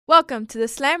Welcome to the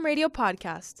Slam Radio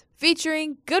Podcast,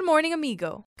 featuring Good Morning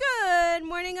Amigo. Good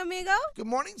morning, amigo. Good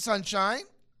morning, sunshine.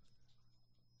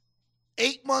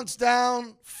 8 months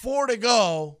down, 4 to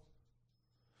go,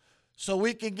 so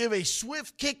we can give a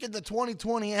swift kick in the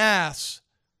 2020 ass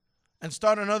and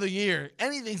start another year.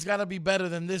 Anything's got to be better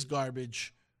than this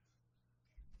garbage.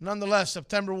 Nonetheless,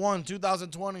 September 1,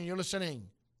 2020, you're listening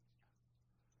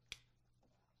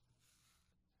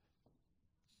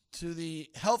to the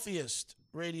healthiest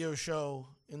radio show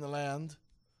in the land,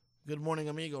 Good Morning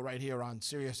Amigo, right here on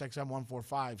Sirius XM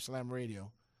 145 Slam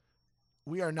Radio.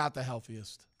 We are not the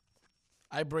healthiest.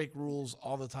 I break rules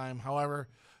all the time. However,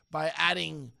 by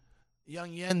adding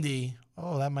Young Yendi,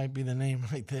 oh, that might be the name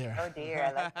right there. Oh, dear,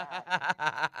 I like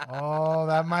that. Oh,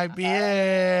 that might be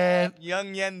it. Young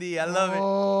Yendi, I love it.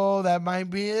 Oh, that might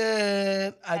be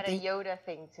it. I Had think a Yoda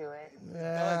thing to it.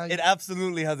 yeah, It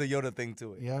absolutely has a Yoda thing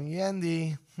to it. Young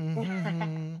Yendi.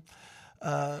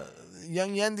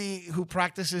 Young Yendi, who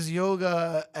practices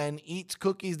yoga and eats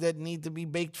cookies that need to be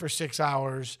baked for 6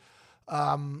 hours.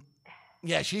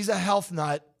 Yeah, she's a health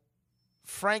nut.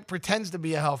 Frank pretends to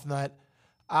be a health nut.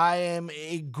 I am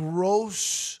a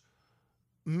gross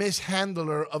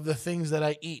mishandler of the things that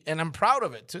I eat, and I'm proud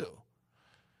of it too.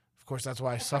 Of course, that's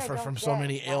why I That's what suffer don't from so get.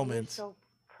 many Why are you ailments. so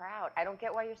proud. I don't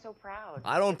get why you're so proud.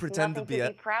 I don't It's pretend to nothing be to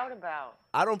be proud about.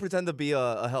 I don't pretend to be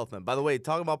a health man. By the way,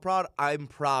 talking about proud, I'm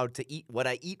proud to eat what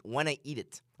I eat when I eat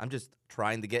it. I'm just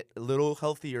trying to get a little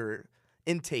healthier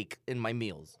intake in my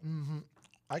meals.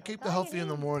 I keep all the you healthy in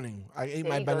the need. morning. I ate There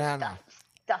my you go, banana.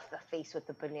 Stuff the face with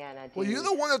the banana, dude. Well, you're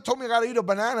the one that told me I gotta eat a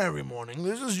banana every morning.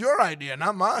 This is your idea,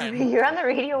 not mine. You're on the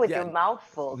radio with Yeah. your mouth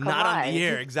full. Come Not on the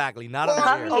air, exactly. Not on Well,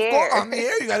 the on air. the of air. course, on the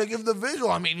air, you gotta give the visual.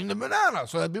 I'm eating the banana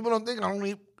so that people don't think I don't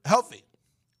eat healthy.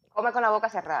 Come con la boca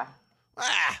cerrada.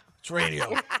 It's radio.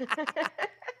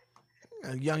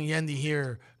 Young Yendi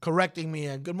here correcting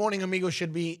me. Good Morning Amigo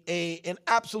should be an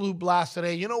absolute blast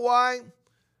today. You know why?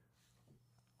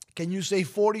 Can you say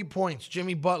 40 points,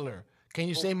 Jimmy Butler? Can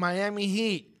you say Miami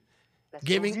Heat? Let's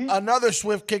Giving go. another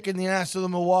swift kick in the ass to the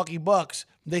Milwaukee Bucks.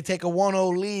 They take a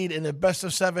 1-0 lead in the best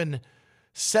of 7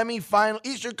 semifinal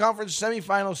Eastern Conference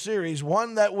semifinal series,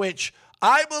 one that which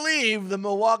I believe the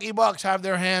Milwaukee Bucks have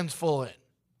their hands full in.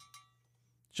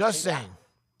 Just saying.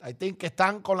 I think que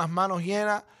están con las manos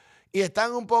llenas y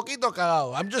están un poquito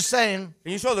cagados. I'm just saying.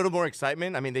 Can you show a little more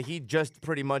excitement? I mean, the Heat just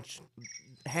pretty much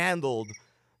handled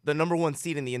the number 1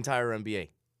 seed in the entire NBA.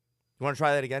 You want to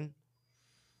try that again?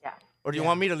 Yeah. Or do you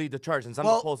want me to lead the charge since I'm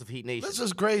the pulse of Heat Nation? This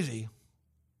is crazy.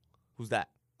 Who's that?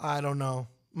 I don't know.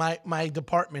 My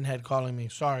department head calling me.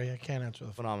 Sorry, I can't answer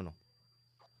the phone. Phenomenal.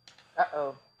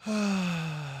 Uh-oh.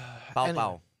 Pow, Anyway.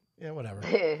 pow. Yeah, whatever.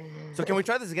 So can we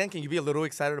try this again? Can you be a little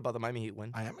excited about the Miami Heat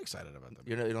win? I am excited about them.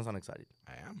 You don't sound excited.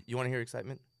 I am. You want to hear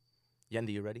excitement? Yendi,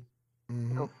 you ready?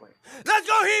 Go for it. Let's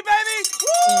go, Heat, baby!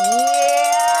 Woo!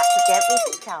 Yeah. Get me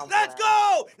some cowboy. Let's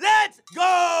go! Let's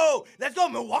go! Let's go,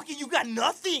 Milwaukee. You got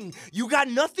nothing. You got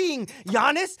nothing.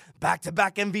 Giannis,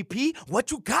 back-to-back MVP. What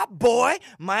you got, boy?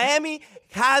 Miami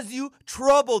has you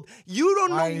troubled. You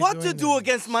don't Why are know you what to doing do this?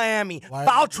 against Miami. Why are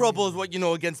Foul you doing trouble is this? what you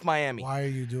know against Miami. Why are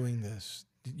you doing this?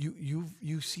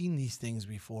 You've seen these things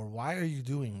before. Why are you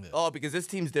doing this? Oh, because this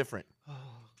team's different.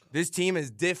 This team is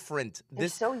different. They're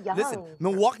so young. Listen,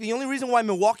 Milwaukee, the only reason why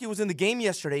Milwaukee was in the game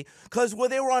yesterday, because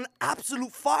they were on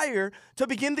absolute fire to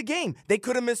begin the game. They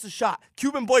could have missed a shot.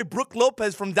 Cuban boy Brook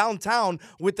Lopez from downtown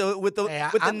with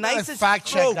the I'm nicest gonna fact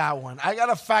check stroke. that one. I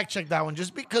gotta fact check that one.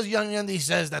 Just because Young Yendi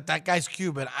says that guy's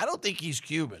Cuban, I don't think he's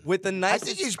Cuban. With the nicest I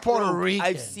think he's Puerto stroke Rican.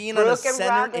 I've seen on a Brooke and center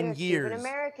Robin in are years.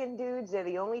 Cuban-American dudes. They're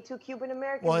the only two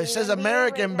Cuban-Americans. Well, in it the says NBA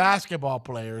American right now. basketball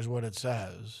player is what it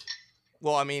says.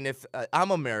 Well, I mean, if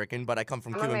I'm American, but I come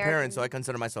from I'm Cuban American. parents, so I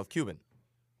consider myself Cuban.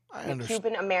 I You're understand.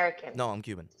 Cuban-American. No, I'm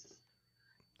Cuban.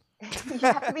 You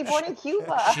have to be born in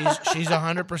Cuba. She's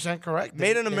 100% correct.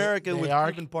 Made in America with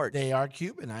Cuban parts. They are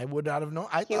Cuban. I would not have known.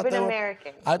 I thought they were.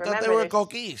 Cuban-American. I thought they Remember, were there's-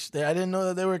 coquis. I didn't know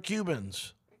that they were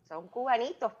Cubans. Son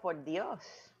cubanitos, por Dios.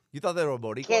 You thought they were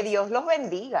Que Boricuas? Dios los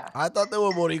bendiga. I thought they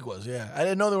were Boricuas. Yeah, I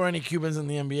didn't know there were any Cubans in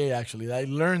the NBA. Actually, I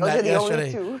learned Those that are the only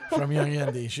yesterday two. from Young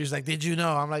Yendi. She's like, "Did you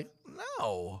know?" I'm like,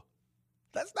 "No,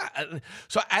 that's not."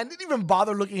 So I didn't even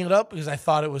bother looking it up because I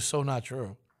thought it was so not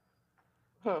true.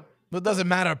 Huh. But it doesn't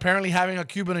matter. Apparently, having a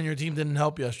Cuban on your team didn't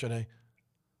help yesterday,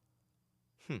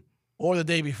 or the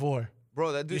day before.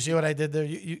 Bro, that You dude. see what I did there?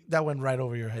 That went right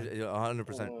over your head.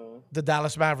 100%. The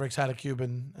Dallas Mavericks had a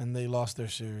Cuban, and they lost their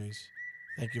series.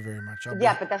 Thank you very much.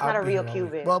 Yeah, but that's not I'll a be real here all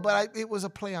week. Cuban. Well, but it was a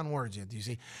play on words. Yeah, do you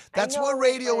see? That's know, what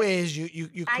radio but- is.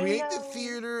 You I create the know.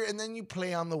 theater and then you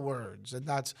play on the words, and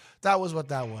that was what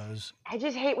that was. I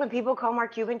just hate when people call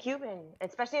Mark Cuban Cuban,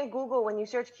 especially in Google. When you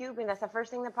search Cuban, that's the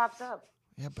first thing that pops up.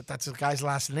 Yeah, but that's the guy's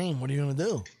last name. What are you gonna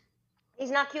do?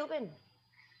 He's not Cuban.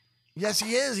 Yes,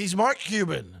 he is. He's Mark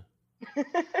Cuban,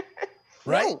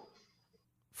 right? No.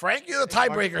 Frank, you're the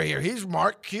tiebreaker here. He's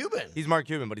Mark Cuban. He's Mark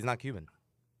Cuban, but he's not Cuban.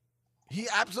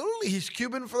 He's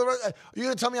Cuban for the rest. You're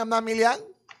gonna tell me I'm not Milian?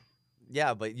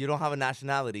 Yeah, but you don't have a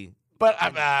nationality. But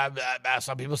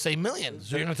some people say millions.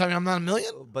 So you're gonna tell me I'm not a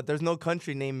million? But there's no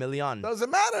country named Milian. Doesn't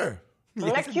matter.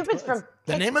 Mark Cuban's from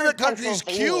The name of the Pittsburgh, country is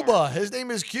Pennsylvania. Cuba. His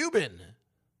name is Cuban.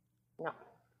 No.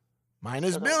 Mine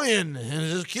is million.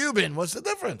 His is Cuban. What's the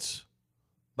difference?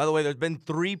 By the way, there's been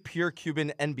 3 pure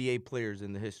Cuban NBA players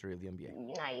in the history of the NBA.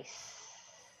 Nice.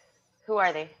 Who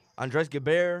are they? Andres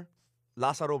Gilbert,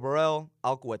 Lázaro Borrell,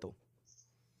 Al Cueto.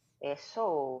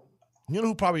 Eso. You know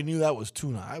who probably knew that was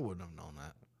Tuna? I wouldn't have known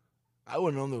that. I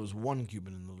wouldn't have known there was 1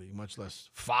 Cuban in the league, much less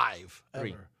 5 ever.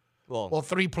 3. Well, Well,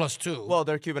 3 plus 2.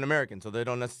 they're Cuban American, so they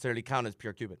don't necessarily count as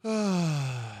pure Cuban.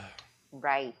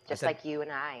 Right. Just said- like you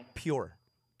and I. Pure.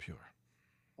 Pure.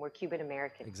 We're Cuban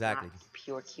Americans. Exactly. Not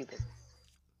pure Cuban.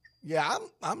 Yeah,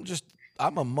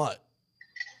 I'm a mutt.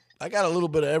 I got a little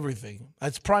bit of everything.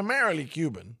 It's primarily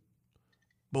Cuban,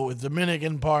 but with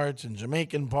Dominican parts and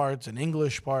Jamaican parts and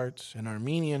English parts and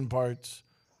Armenian parts.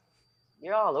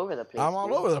 You're all over the place. I'm all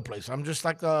dude. over the place. I'm just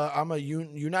like I'm a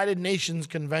United Nations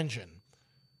convention.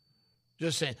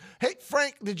 Just saying. Hey,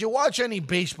 Frank, did you watch any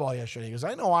baseball yesterday? Because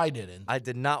I know I didn't. I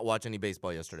did not watch any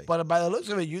baseball yesterday. But by the looks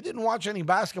of it, you didn't watch any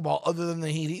basketball other than the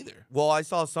Heat either. Well, I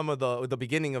saw some of the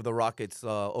beginning of the Rockets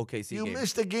OKC You game.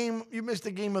 missed a game. You missed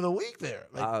a game of the week there.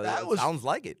 Like, that It was. sounds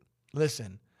like it.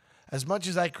 Listen, as much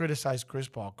as I criticize Chris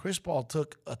Paul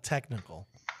took a technical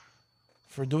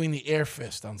for doing the air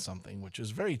fist on something, which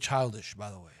is very childish, by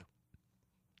the way.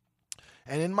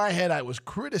 And in my head, I was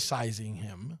criticizing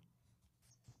him,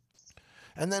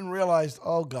 and then realized,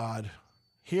 oh God,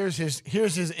 here's his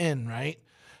in, right?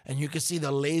 And you can see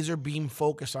the laser beam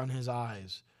focus on his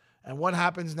eyes. And what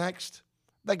happens next?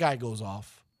 The guy goes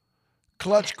off.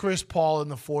 Clutch Chris Paul in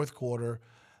the fourth quarter.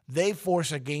 They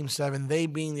force a Game 7, they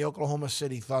being the Oklahoma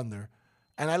City Thunder.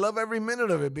 And I love every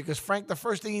minute of it because, Frank, the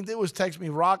first thing he did was text me,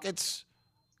 Rockets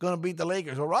going to beat the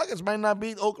Lakers. Well, Rockets might not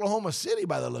beat Oklahoma City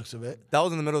by the looks of it. That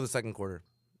was in the middle of the second quarter.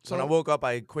 So when I woke up,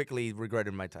 I quickly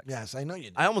regretted my text. Yes, I know you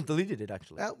did. I almost deleted it,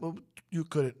 actually. Yeah, well, you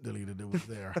could have deleted it. It was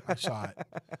there. I saw it.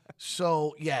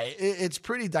 So, yeah, it's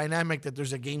pretty dynamic that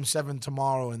there's a Game 7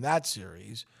 tomorrow in that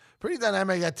series. Pretty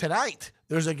dynamic that tonight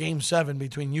there's a Game 7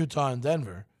 between Utah and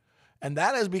Denver. And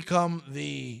that has become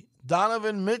the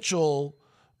Donovan Mitchell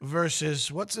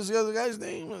versus, what's the other guy's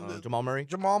name? Jamal Murray.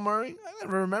 Jamal Murray. I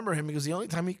never remember him because the only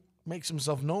time he makes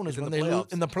himself known is in when the they lose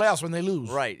playoffs. in the playoffs when they lose.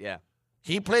 Right, yeah.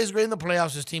 He plays great in the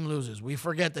playoffs. His team loses. We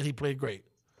forget that he played great.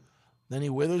 Then he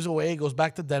withers away, goes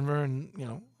back to Denver, and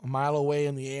a mile away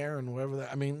in the air and wherever.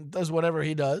 Does whatever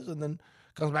he does, and then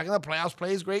comes back in the playoffs,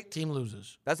 plays great, team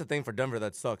loses. That's the thing for Denver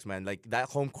that sucks, man. Like, that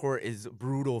home court is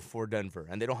brutal for Denver,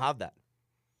 and they don't have that.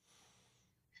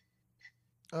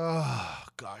 Oh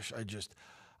gosh,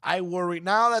 I worry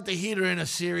now that the Heat are in a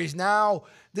series. Now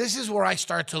this is where I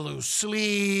start to lose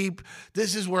sleep.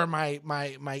 This is where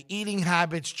my eating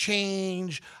habits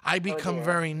change. I become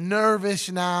very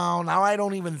nervous now. Now I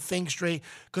don't even think straight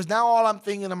because now all I'm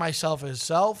thinking to myself is,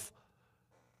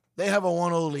 they have a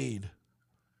 1-0 lead.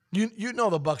 You know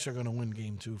the Bucks are going to win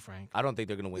game 2, Frank. I don't think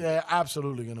they're going to win. Yeah,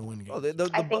 absolutely going to win game. Oh,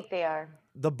 I think they are.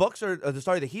 The Bucks are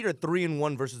the Heat are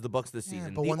 3-1 versus the Bucks this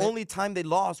season. but The when they- only time they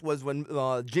lost was when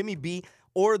Jimmy B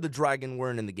or the Dragon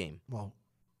weren't in the game. Well,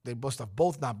 they must have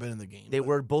both not been in the game. They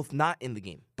were both not in the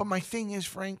game. But my thing is,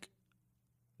 Frank,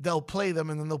 they'll play them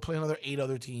and then they'll play another 8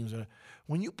 other teams.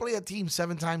 When you play a team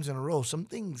 7 times in a row, some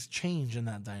things change in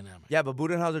that dynamic. Yeah, but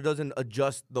Budenholzer doesn't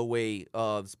adjust the way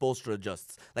Spoelstra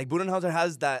adjusts. Like, Budenholzer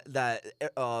has that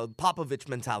Popovich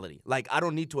mentality. Like, I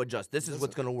don't need to adjust. This is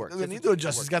what's going to work. They need to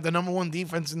adjust. He's got the number 1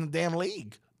 defense in the damn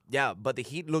league. Yeah, but the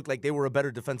Heat looked like they were a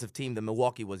better defensive team than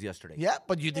Milwaukee was yesterday. Yeah,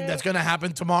 but you think that's going to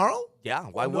happen tomorrow? Yeah,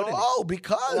 why wouldn't it? No,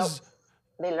 because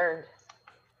They learned.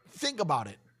 think about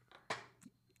it.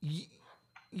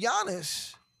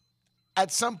 Giannis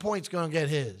at some point is going to get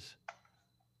his.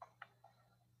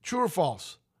 True or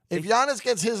false? If Giannis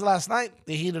gets his last night,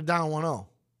 the Heat are down 1-0.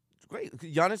 Great.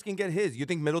 Giannis can get his. You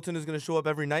think Middleton is going to show up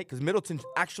every night? Because Middleton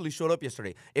actually showed up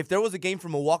yesterday. If there was a game for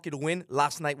Milwaukee to win,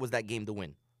 last night was that game to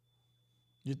win.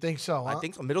 You think so, huh? I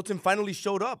think so. Middleton finally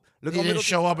showed up. Look He how didn't Middleton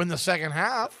show up in the second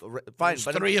half. Fine, It was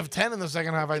but 3 of 10 in the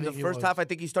second half, I in think the first half, I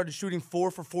think he started shooting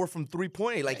 4 for 4 from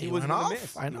three-point. Like, he was went going to off.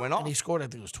 miss. I know. He went off. And he scored, I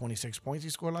think it was 26 points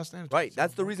he scored last night. Right.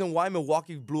 That's the reason why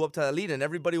Milwaukee blew up to that lead, and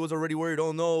everybody was already worried,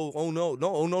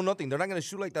 nothing. They're not going to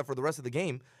shoot like that for the rest of the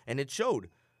game, and it showed.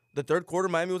 The third quarter,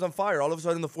 Miami was on fire. All of a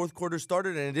sudden, the fourth quarter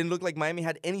started, and it didn't look like Miami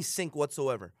had any sink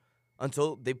whatsoever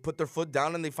until they put their foot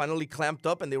down and they finally clamped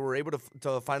up and they were able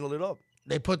to final it up.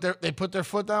 They put their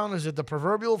foot down. Is it the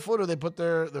proverbial foot, or they put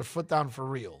their foot down for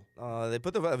real?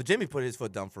 Jimmy put his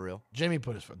foot down for real. Jimmy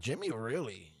put his foot. Jimmy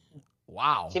really,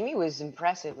 wow. Jimmy was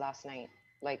impressive last night.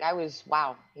 Like,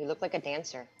 wow. He looked like a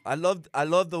dancer. I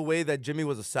loved the way that Jimmy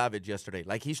was a savage yesterday.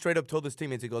 Like, he straight up told his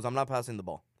teammates, he goes, "I'm not passing the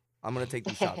ball. I'm gonna take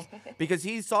these shots," because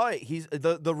he saw it.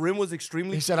 The rim was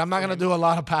extremely. He said, "I'm not gonna do a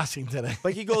lot of passing today."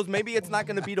 But he goes, maybe it's not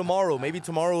gonna be tomorrow. Maybe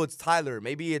tomorrow it's Tyler.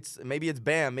 Maybe it's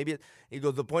Bam. He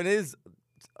goes, the point is,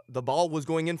 the ball was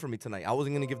going in for me tonight. I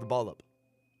wasn't gonna give the ball up.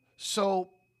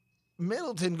 So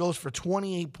Middleton goes for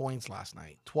 28 points last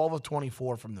night, 12 of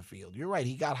 24 from the field. You're right.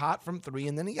 He got hot from 3,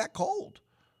 and then he got cold.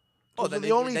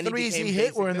 The only threes he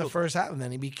hit were in the first half, and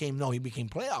then he became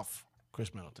playoff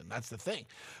Chris Middleton. That's the thing.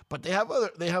 But they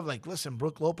have like, listen,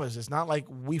 Brook Lopez, it's not like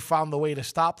we found the way to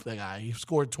stop the guy. He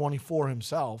scored 24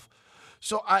 himself.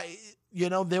 So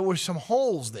there were some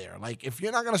holes there. Like, if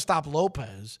you're not going to stop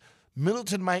Lopez,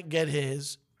 Middleton might get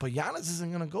his, but Giannis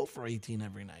isn't going to go for 18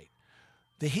 every night.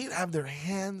 The Heat have their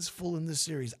hands full in this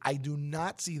series. I do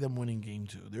not see them winning game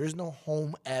 2. There is no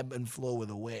home ebb and flow with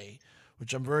away,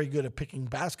 which I'm very good at picking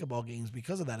basketball games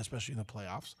because of that, especially in the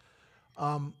playoffs.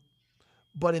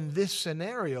 But in this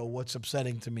scenario, what's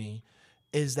upsetting to me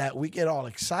is that we get all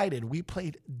excited. We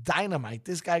played dynamite.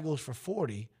 This guy goes for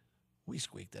 40. We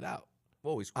squeaked it out.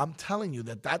 I'm telling you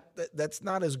that's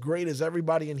not as great as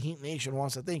everybody in Heat Nation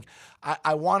wants to think.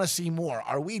 I want to see more.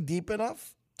 Are we deep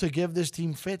enough to give this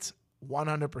team fits?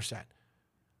 100%.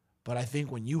 But I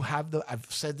think when you have I've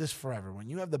said this forever, when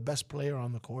you have the best player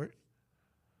on the court,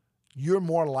 you're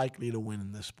more likely to win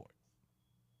in this sport.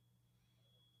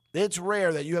 It's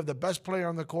rare that you have the best player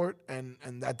on the court and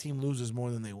that team loses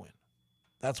more than they win.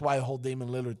 That's why the whole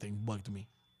Damian Lillard thing bugged me.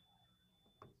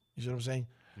 You see what I'm saying?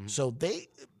 Mm-hmm. So they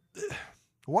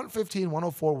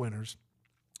 115-104 winners.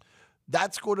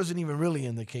 That score doesn't even really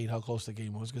indicate how close the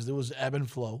game was because there was ebb and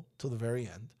flow till the very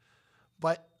end.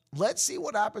 But let's see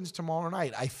what happens tomorrow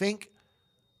night. I think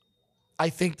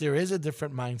there is a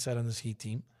different mindset on this Heat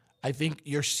team. I think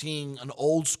you're seeing an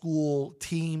old school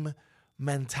team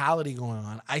mentality going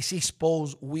on. I see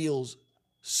Spo's wheels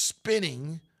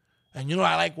spinning, and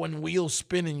I like when wheels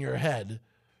spin in your head.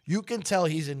 You can tell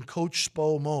he's in Coach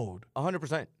Spo mode.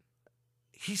 100%.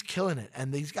 He's killing it,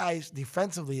 and these guys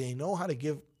defensively, they know how to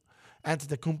give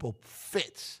Antetokounmpo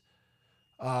fits.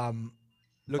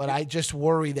 But I just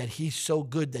worry that he's so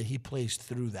good that he plays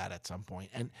through that at some point,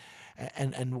 and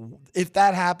if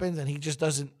that happens and he just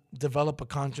doesn't develop a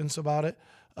conscience about it.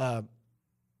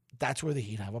 That's where the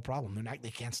Heat have a problem.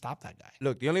 They can't stop that guy.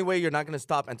 Look, the only way you're not going to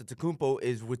stop Antetokounmpo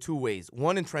is with 2 ways.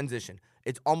 One, in transition.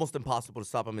 It's almost impossible to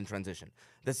stop him in transition.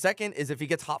 The second is if he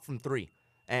gets hot from 3.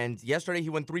 And yesterday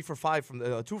he went 2 for 5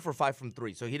 from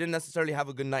 3. So he didn't necessarily have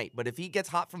a good night. But if he gets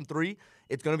hot from 3,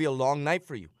 it's going to be a long night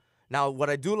for you. Now, what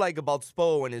I do like about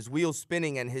Spo and his wheels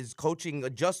spinning and his coaching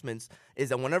adjustments is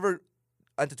that whenever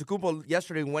Antetokounmpo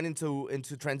yesterday went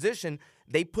into transition,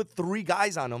 they put 3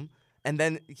 guys on him. And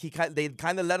then they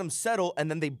kind of let him settle,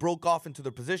 and then they broke off into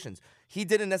their positions. He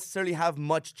didn't necessarily have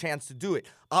much chance to do it.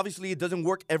 Obviously, it doesn't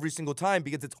work every single time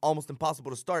because it's almost impossible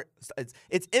to start.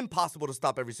 It's impossible to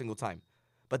stop every single time.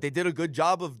 But they did a good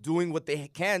job of doing what they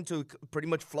can to pretty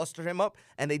much fluster him up,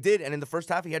 and they did. And in the first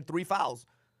half, he had 3 fouls.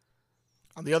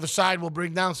 On the other side, we'll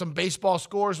bring down some baseball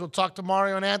scores. We'll talk to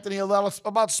Mario and Anthony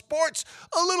about sports,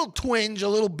 a little twinge, a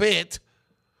little bit.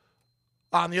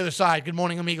 On the other side, good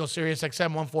morning, amigo, Sirius XM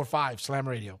 145, Slam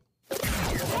Radio.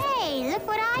 Hey, look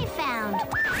what I found.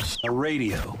 A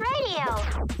radio.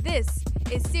 This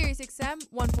is Sirius XM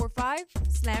 145,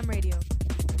 Slam Radio.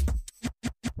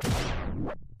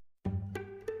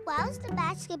 Why was the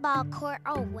basketball court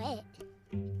all wet?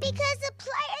 Because the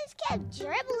players kept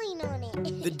dribbling on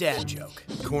it. The dad joke.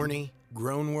 Corny,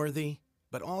 groan-worthy,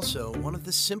 but also one of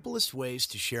the simplest ways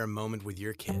to share a moment with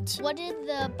your kids. What did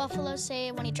the buffalo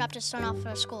say when he dropped his son off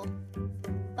for school?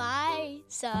 Bye,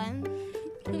 son.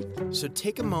 So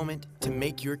take a moment to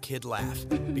make your kid laugh,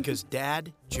 because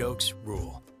dad jokes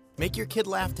rule. Make your kid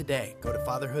laugh today. Go to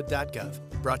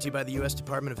fatherhood.gov. Brought to you by the U.S.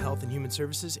 Department of Health and Human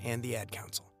Services and the Ad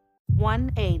Council.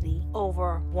 180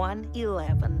 over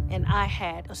 111, and I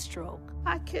had a stroke.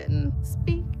 I couldn't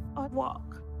speak or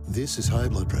walk. This is high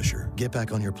blood pressure. Get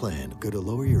back on your plan. Go to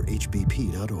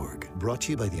loweryourhbp.org. Brought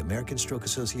to you by the American Stroke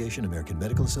Association, American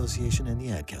Medical Association, and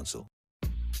the Ad Council.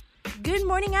 Good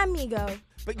morning, amigo.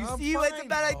 But you I'm see why it's a fine,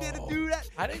 bad idea to bro. do that?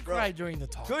 I didn't Bro, cry during the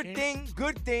talk. Good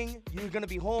thing. You're going to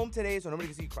be home today, so nobody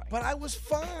can see you cry. But I was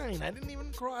fine. I didn't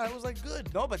even cry. I was like,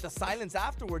 good. No, but the silence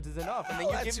afterwards is enough. And then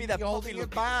you That's give me me that puppy holding look.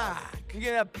 it back. You give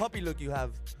me that puppy look you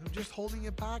have. I'm just holding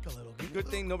it back a little. Give me Good a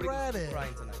thing little nobody can see you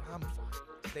credit. crying tonight. I'm fine.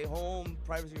 Stay home,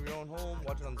 privacy of your own home,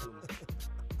 watch it on Zoom.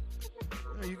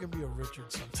 You know, you can be a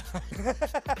Richard sometime.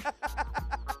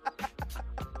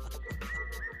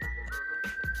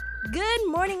 Good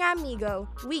morning, amigo.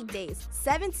 Weekdays,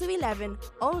 7 to 11,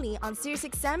 only on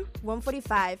SiriusXM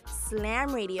 145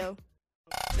 Slam Radio.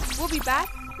 We'll be back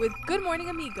with Good Morning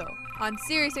Amigo on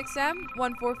SiriusXM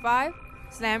 145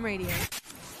 Slam Radio.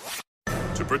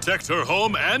 To protect her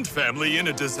home and family in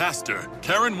a disaster,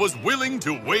 Karen was willing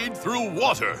to wade through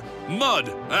water, mud,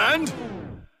 and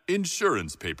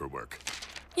insurance paperwork.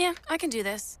 Yeah, I can do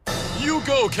this. You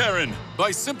go, Karen!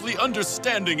 By simply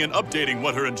understanding and updating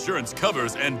what her insurance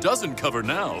covers and doesn't cover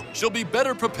now, she'll be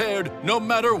better prepared no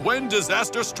matter when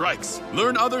disaster strikes.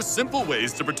 Learn other simple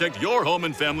ways to protect your home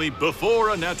and family before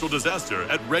a natural disaster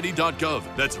at ready.gov.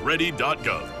 That's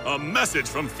ready.gov. A message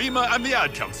from FEMA and the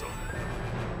Ad Council.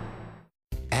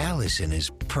 Allison is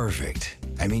perfect.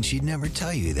 I mean, she'd never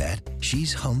tell you that.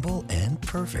 She's humble and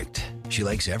perfect. She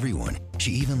likes everyone.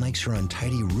 She even likes her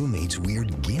untidy roommate's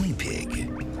weird guinea pig.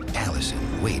 Allison,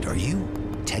 wait, are you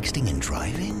texting and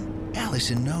driving?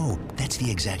 Allison, no. That's the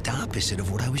exact opposite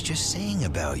of what I was just saying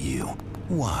about you.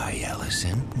 Why,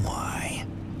 Allison? Why?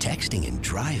 Texting and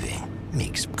driving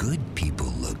makes good people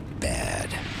look bad.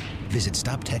 Visit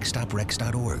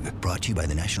StopTextStopWrecks.org. Brought to you by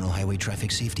the National Highway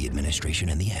Traffic Safety Administration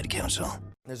and the Ad Council.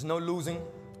 There's no losing,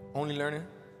 only learning.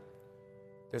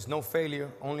 There's no failure,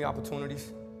 only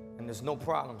opportunities. And there's no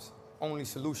problems, only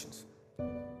solutions.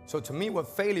 So to me, what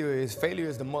failure is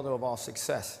the mother of all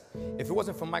success. If it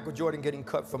wasn't for Michael Jordan getting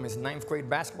cut from his 9th grade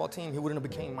basketball team, he wouldn't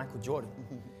have became Michael Jordan.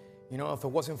 You know, if it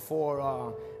wasn't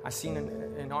for, I seen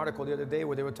an article the other day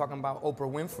where they were talking about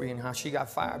Oprah Winfrey and how she got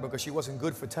fired because she wasn't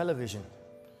good for television.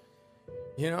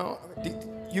 You know,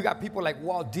 you got people like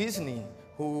Walt Disney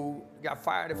who got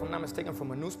fired, if I'm not mistaken,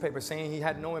 from a newspaper saying he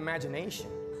had no imagination.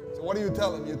 So what do you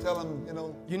tell him? You tell him, you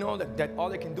know? You know that all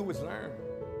they can do is learn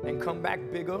and come back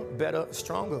bigger, better,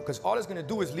 stronger, because all it's gonna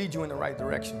do is lead you in the right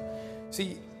direction.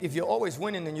 See, if you're always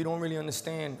winning, then you don't really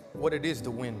understand what it is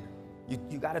to win.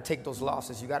 You gotta take those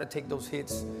losses, you gotta take those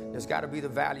hits. There's gotta be the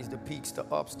valleys, the peaks, the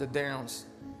ups, the downs.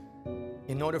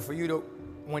 In order for you to,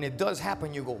 when it does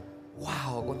happen, you go,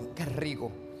 wow, qué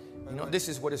rico. You know, this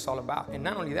is what it's all about. And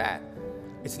not only that,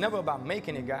 it's never about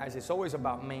making it, guys. It's always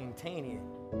about maintaining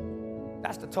it.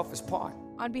 That's the toughest part.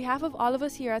 On behalf of all of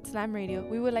us here at Slam Radio,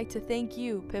 we would like to thank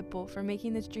you, Pitbull, for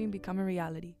making this dream become a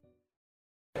reality.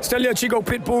 Stelio Chico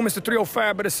Pitbull, Mr.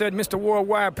 305, better said Mr.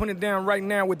 Worldwide, putting it down right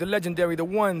now with the legendary, the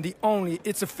one, the only,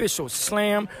 it's official,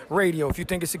 Slam Radio. If you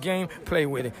think it's a game, play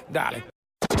with it. Darling.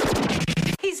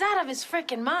 He's out of his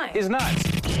freaking mind. It's nuts.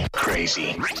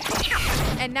 Crazy.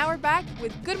 And now we're back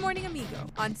with Good Morning Amigo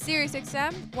on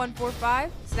SiriusXM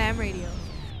 145 Slam Radio.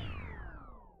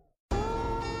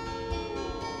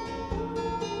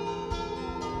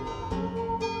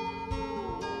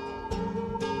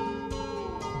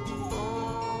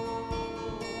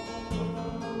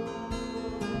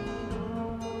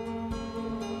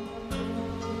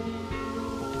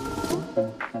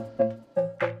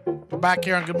 We're back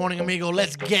here on Good Morning Amigo.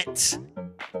 Let's get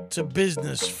to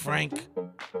business, Frank.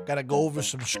 Gotta go over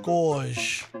some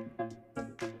scores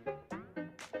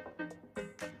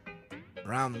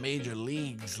around the major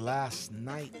leagues last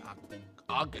night,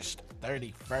 August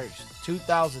 31st,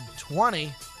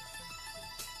 2020.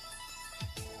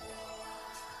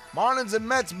 Marlins and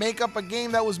Mets make up a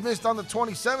game that was missed on the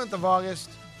 27th of August.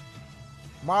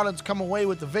 Marlins come away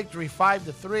with the victory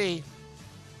 5-3.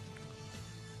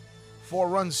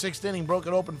 4-run sixth inning broke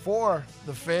it open for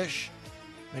the Fish.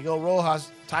 Miguel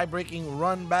Rojas, tie-breaking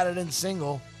run batted in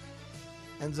single,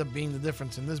 ends up being the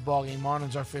difference in this ballgame.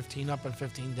 Marlins are 15 up and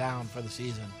 15 down for the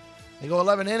season. They go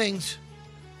 11 innings.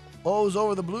 O's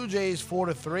over the Blue Jays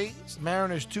 4-3.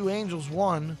 Mariners 2, Angels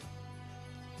 1.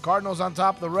 Cardinals on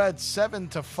top of the Reds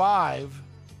 7-5.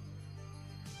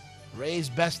 Rays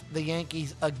best the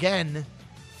Yankees again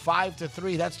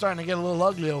 5-3. That's starting to get a little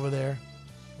ugly over there.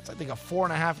 It's, I think, a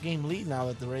 4.5 game lead now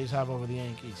that the Rays have over the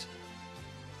Yankees.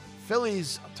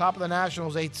 Phillies top of the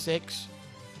Nationals 8-6.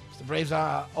 The Braves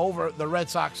over the Red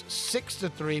Sox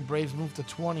 6-3. Braves move to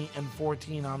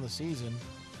 20-14 on the season.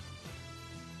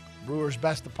 Brewers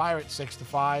best the Pirates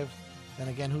 6-5. Then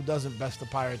again, who doesn't best the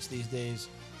Pirates these days?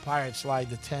 Pirates slide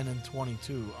to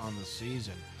 10-22 on the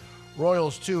season.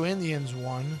 Royals 2, Indians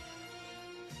 1.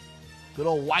 Good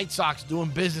old White Sox doing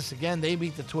business again. They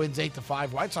beat the Twins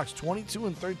 8-5. White Sox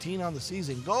 22-13 on the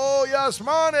season. Go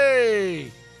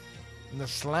Yasmani! And the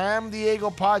Slam Diego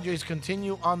Padres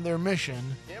continue on their mission.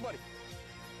 Yeah, buddy.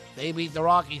 They beat the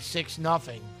Rockies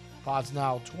 6-0. Pods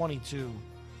now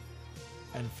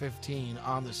 22-15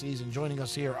 on the season. Joining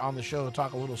us here on the show to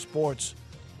talk a little sports.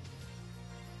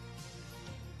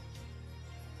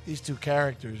 These two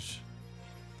characters.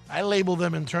 I label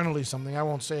them internally something. I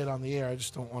won't say it on the air. I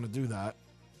just don't want to do that.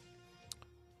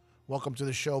 Welcome to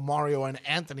the show, Mario and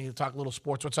Anthony, to talk a little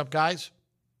sports. What's up, guys?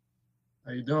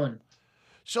 How you doing?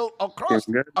 So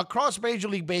across Major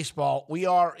League Baseball, we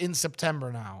are in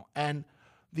September now. And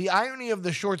the irony of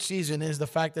the short season is the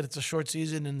fact that it's a short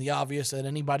season and the obvious that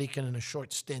anybody can, in a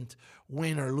short stint,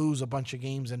 win or lose a bunch of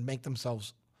games and make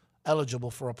themselves eligible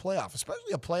for a playoff,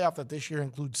 especially a playoff that this year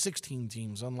includes 16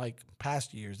 teams, unlike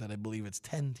past years that I believe it's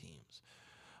 10 teams.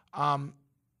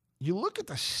 You look at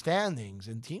the standings,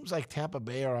 and teams like Tampa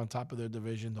Bay are on top of their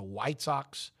division. The White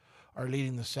Sox are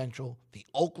leading the Central. The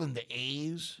Oakland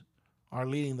A's are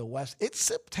leading the West. It's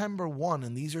September 1,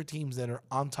 and these are teams that are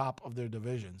on top of their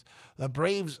divisions. The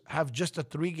Braves have just a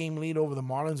 3-game lead over the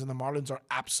Marlins, and the Marlins are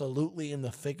absolutely in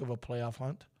the thick of a playoff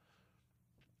hunt.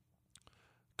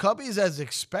 Cubbies as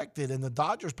expected, and the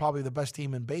Dodgers probably the best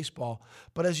team in baseball.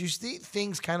 But as you see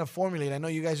things kind of formulate, I know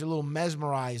you guys are a little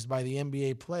mesmerized by the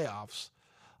NBA playoffs.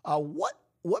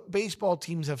 What baseball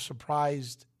teams have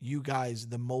surprised you guys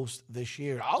the most this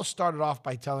year? I'll start it off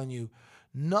by telling you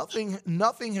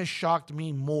nothing has shocked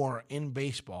me more in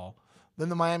baseball than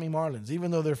the Miami Marlins.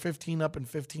 Even though they're 15 up and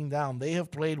 15 down, they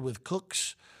have played with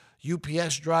cooks,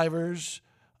 UPS drivers,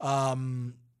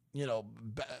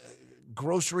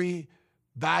 grocery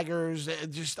baggers,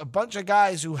 just a bunch of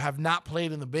guys who have not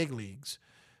played in the big leagues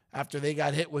after they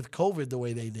got hit with COVID the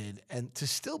way they did. And to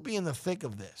still be in the thick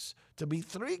of this, to be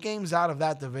 3 games out of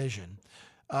that division,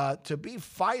 to be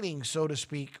fighting, so to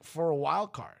speak, for a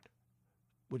wild card,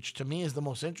 which to me is the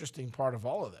most interesting part of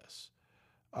all of this.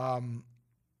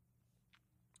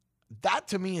 That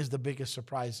to me is the biggest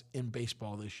surprise in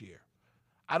baseball this year.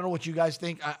 I don't know what you guys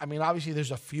think. I mean, obviously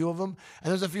there's a few of them,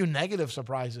 and there's a few negative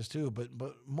surprises too, but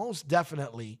most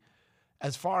definitely,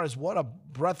 as far as what a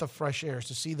breath of fresh air is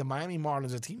to see the Miami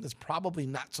Marlins, a team that's probably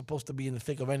not supposed to be in the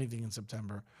thick of anything in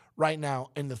September, right now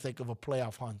in the thick of a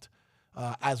playoff hunt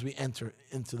as we enter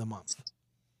into the month.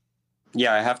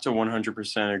 Yeah, I have to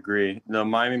 100% agree. The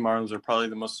Miami Marlins are probably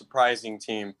the most surprising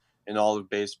team in all of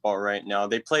baseball right now.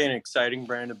 They play an exciting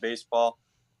brand of baseball.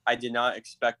 I did not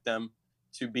expect them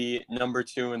to be number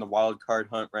 2 in the wild card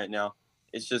hunt right now.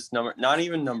 It's just not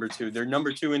even number 2. They're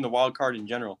number 2 in the wild card in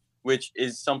general, which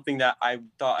is something that I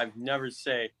thought I'd never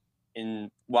say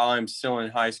while I'm still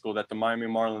in high school, that the Miami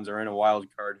Marlins are in a wild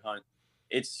card hunt.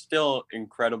 It's still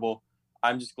incredible.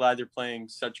 I'm just glad they're playing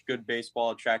such good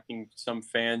baseball, attracting some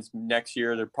fans. Next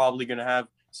year, they're probably going to have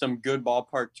some good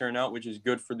ballpark turnout, which is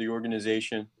good for the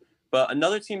organization. But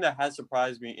another team that has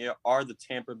surprised me are the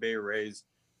Tampa Bay Rays.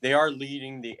 They are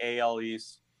leading the AL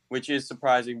East, which is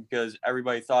surprising because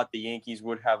everybody thought the Yankees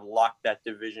would have locked that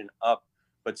division up.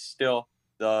 But still,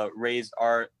 the Rays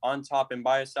are on top, and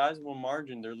by a sizable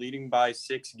margin. They're leading by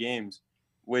 6 games,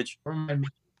 which...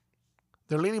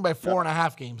 They're leading by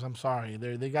 4.5 games. I'm sorry.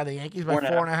 They got the Yankees by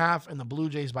 4.5 and the Blue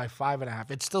Jays by 5.5.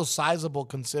 It's still sizable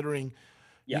considering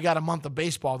you got a month of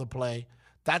baseball to play.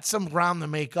 That's some ground to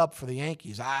make up for the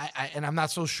Yankees. And I'm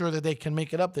not so sure that they can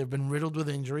make it up. They've been riddled with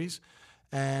injuries,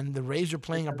 and the Rays are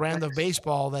playing a brand of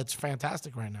baseball that's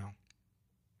fantastic right now.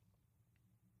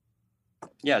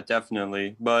 Yeah,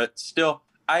 definitely. But still,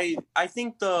 I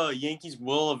think the Yankees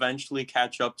will eventually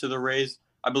catch up to the Rays.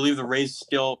 I believe the Rays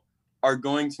still are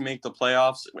going to make the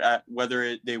playoffs,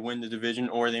 whether they win the division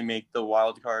or they make the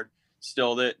wild card.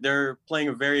 Still, they're playing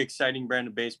a very exciting brand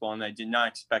of baseball, and I did not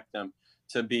expect them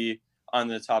to be on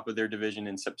the top of their division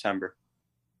in September.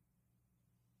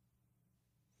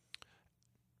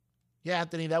 Yeah,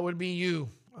 Anthony, that would be you.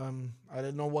 I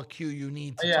didn't know what cue you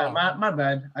need to talk. Yeah, my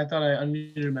bad. I thought I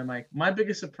unmuted my mic. My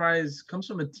biggest surprise comes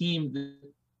from a team that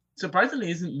surprisingly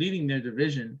isn't leading their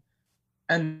division,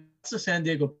 and that's the San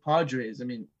Diego Padres. I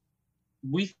mean,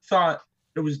 we thought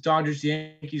it was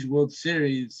Dodgers-Yankees World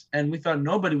Series, and we thought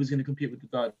nobody was going to compete with the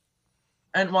Dodgers.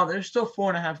 And while they're still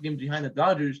 4.5 games behind the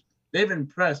Dodgers, they've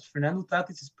impressed. Fernando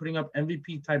Tatis is putting up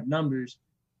MVP-type numbers,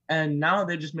 and now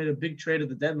they just made a big trade at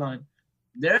the deadline.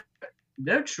 They're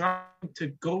trying to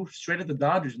go straight at the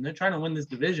Dodgers, and they're trying to win this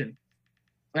division.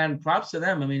 And props to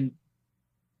them. I mean,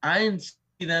 I didn't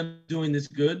see them doing this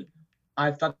good.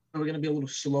 I thought they were going to be a little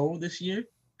slow this year.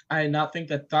 I did not think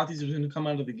that Tatis was going to come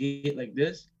out of the gate like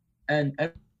this. And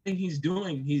everything he's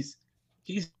doing, he's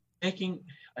making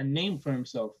a name for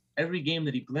himself every game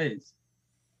that he plays.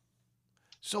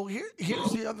 So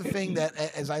here's the other thing that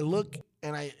as I look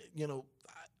and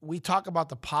we talk about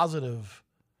the positive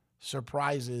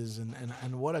surprises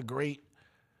and what a great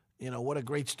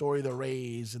story the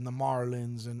Rays and the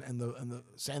Marlins and the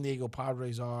San Diego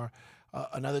Padres are.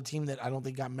 Another team that I don't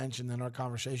think got mentioned in our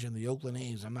conversation, the Oakland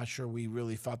A's. I'm not sure we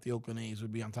really thought the Oakland A's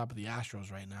would be on top of the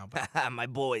Astros right now. But my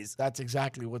boys. That's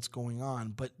exactly what's going on.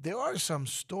 But there are some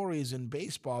stories in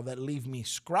baseball that leave me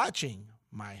scratching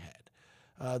my head.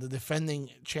 The defending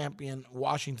champion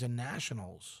Washington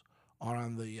Nationals are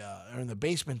in the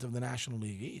basement of the National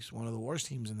League East, one of the worst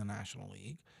teams in the National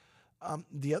League.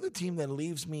 The other team that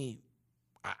leaves me,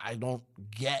 I don't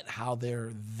get how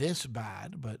they're this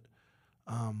bad, but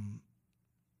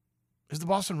is the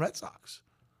Boston Red Sox.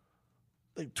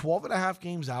 Like 12 and a half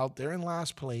games out, they're in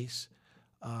last place,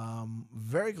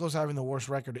 very close to having the worst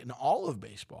record in all of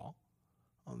baseball.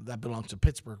 That belongs to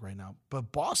Pittsburgh right now,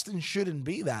 but Boston shouldn't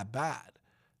be that bad,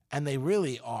 and they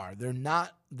really are. They're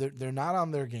not. They're not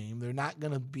on their game. They're not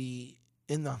going to be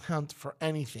in the hunt for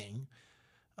anything.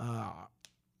 I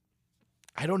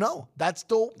don't know. That's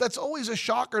always a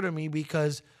shocker to me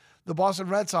because the Boston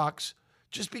Red Sox,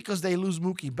 just because they lose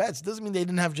Mookie Betts doesn't mean they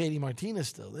didn't have JD Martinez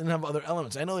still. They didn't have other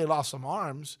elements. I know they lost some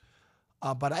arms,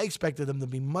 but I expected them to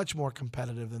be much more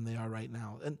competitive than they are right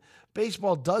now. And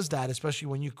baseball does that, especially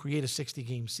when you create a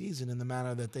 60-game season in the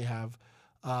manner that they have.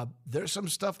 There's some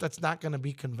stuff that's not going to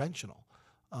be conventional.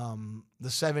 The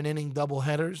 7-inning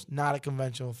doubleheaders, not a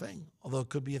conventional thing, although it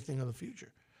could be a thing of the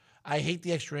future. I hate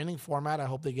the extra inning format. I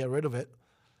hope they get rid of it.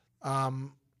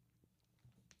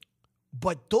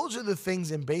 But those are the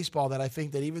things in baseball that I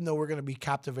think that even though we're going to be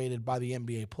captivated by the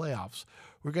NBA playoffs,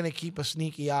 we're going to keep a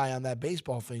sneaky eye on that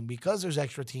baseball thing because there's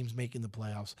extra teams making the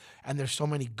playoffs and there's so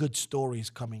many good stories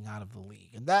coming out of the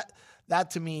league. And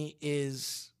that to me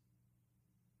is,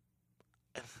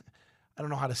 I don't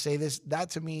know how to say this,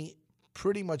 that to me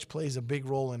pretty much plays a big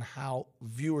role in how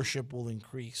viewership will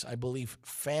increase. I believe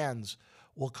fans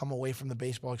will come away from the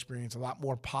baseball experience a lot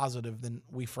more positive than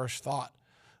we first thought.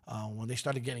 When they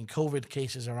started getting COVID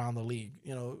cases around the league,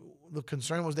 the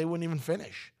concern was they wouldn't even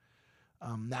finish.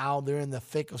 Now they're in the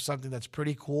thick of something that's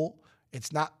pretty cool.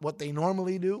 It's not what they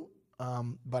normally do,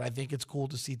 but I think it's cool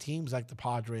to see teams like the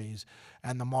Padres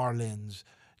and the Marlins,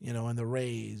 and the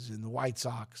Rays and the White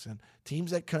Sox and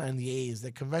teams and the A's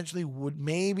that conventionally would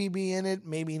maybe be in it,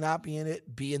 maybe not be in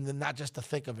it, be in not just the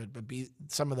thick of it, but be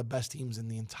some of the best teams in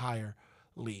the entire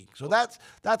league. So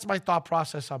that's my thought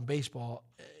process on baseball.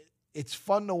 It's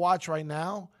fun to watch right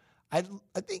now. I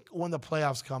think when the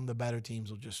playoffs come, the better teams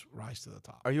will just rise to the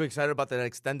top. Are you excited about that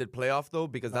extended playoff, though?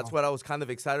 Because that's what I was kind of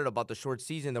excited about, the short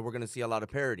season, that we're going to see a lot of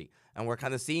parity. And we're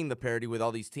kind of seeing the parity with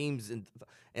all these teams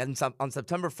on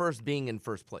September 1st being in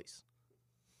first place.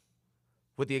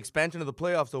 With the expansion of the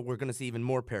playoffs, though, we're going to see even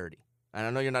more parity. And I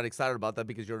know you're not excited about that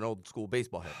because you're an old-school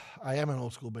baseball head. I am an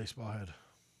old-school baseball head.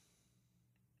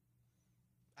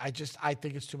 I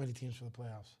think it's too many teams for the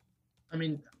playoffs. I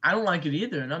mean, I don't like it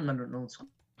either, and I'm not an old school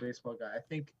baseball guy. I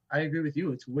think I agree with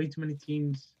you. It's way too many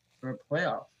teams for a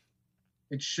playoff.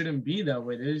 It shouldn't be that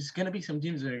way. There's going to be some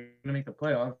teams that are going to make the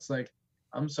playoffs. Like,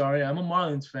 I'm sorry, I'm a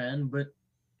Marlins fan, but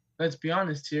let's be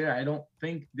honest here. I don't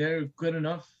think they're good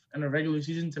enough in a regular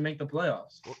season to make the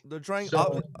playoffs. Well, they're trying.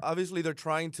 Obviously, they're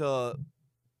trying to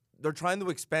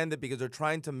expand it because they're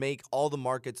trying to make all the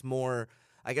markets more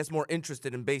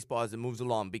interested in baseball as it moves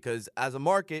along. Because as a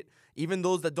market, even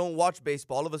those that don't watch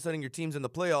baseball, all of a sudden your team's in the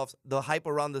playoffs, the hype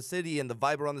around the city and the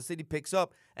vibe around the city picks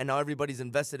up, and now everybody's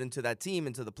invested into that team,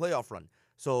 into the playoff run.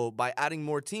 So by adding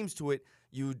more teams to it,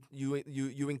 you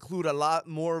include a lot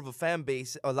more fan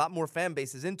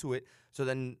bases into it. So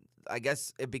then I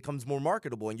guess it becomes more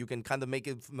marketable, and you can kind of make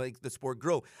the sport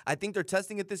grow. I think they're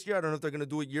testing it this year. I don't know if they're going to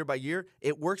do it year by year.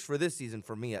 It works for this season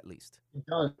for me, at least. It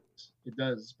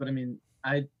does. But I mean,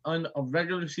 on a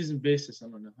regular season basis,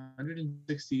 on a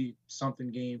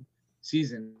 160-something game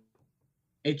season,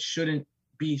 it shouldn't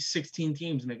be 16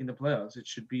 teams making the playoffs. It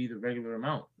should be the regular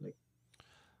amount. Like,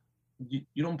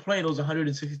 you don't play those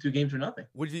 162 games for nothing.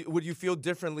 Would you feel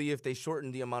differently if they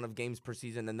shortened the amount of games per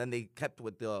season and then they kept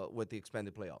with the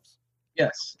expanded playoffs?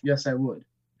 Yes, I would.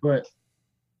 But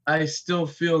I still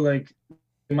feel like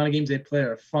the amount of games they play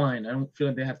are fine. I don't feel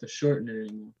like they have to shorten it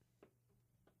anymore.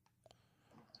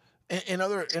 In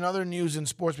other news in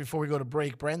sports, before we go to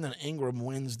break, Brandon Ingram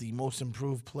wins the Most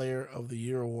Improved Player of the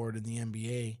Year award in the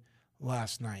NBA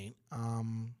last night.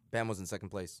 Bam was in second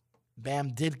place. Bam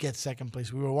did get second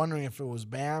place. We were wondering if it was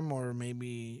Bam or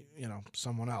maybe,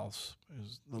 someone else.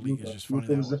 The league is just funny.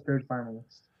 Luka was the third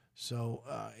finalist. So,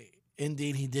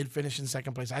 indeed, he did finish in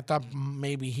second place. I thought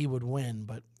maybe he would win,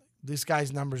 but this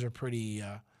guy's numbers are pretty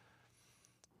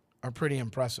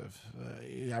impressive.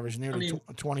 He averaged nearly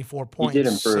 24 points, he did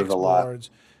improve 6 a lot. boards,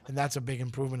 and that's a big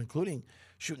improvement, including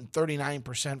shooting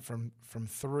 39% from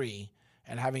three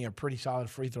and having a pretty solid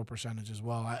free throw percentage as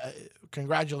well.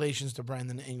 Congratulations to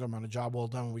Brandon Ingram on a job well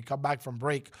done. When we come back from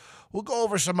break, we'll go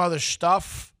over some other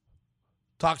stuff,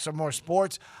 talk some more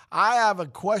sports. I have a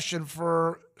question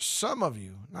for some of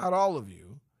you, not all of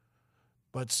you,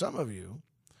 but some of you.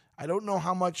 I don't know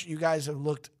how much you guys have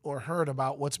looked or heard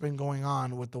about what's been going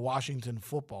on with the Washington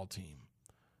football team.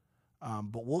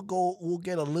 But we'll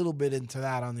get a little bit into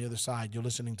that on the other side. You're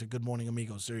listening to Good Morning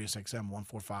Amigo, Sirius XM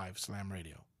 145 Slam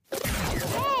Radio.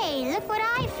 Hey, look what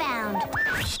I found.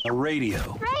 A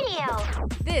radio. Radio.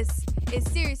 This is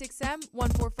Sirius XM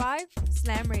 145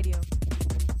 Slam Radio.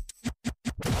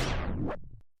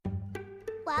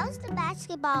 Why was the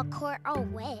basketball court all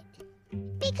wet?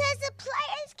 Because the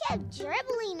players kept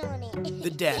dribbling on it. The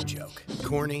dad joke.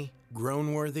 Corny,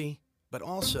 groan-worthy, but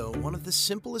also one of the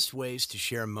simplest ways to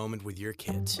share a moment with your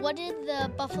kids. What did the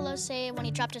buffalo say when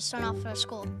he dropped his son off for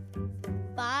school?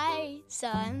 Bye,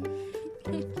 son.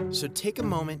 So take a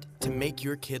moment to make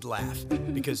your kid laugh,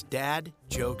 because dad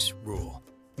jokes rule.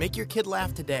 Make your kid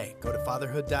laugh today. Go to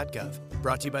fatherhood.gov.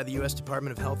 Brought to you by the U.S.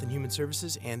 Department of Health and Human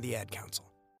Services and the Ad Council.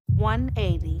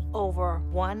 180 over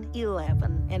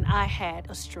 111, and I had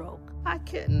a stroke. I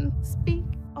couldn't speak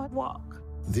or walk.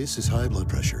 This is high blood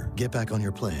pressure. Get back on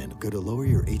your plan. Go to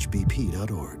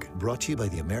loweryourhbp.org. Brought to you by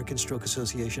the American Stroke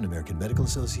Association, American Medical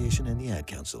Association, and the Ad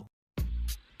Council.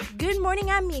 Good morning,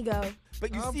 amigo.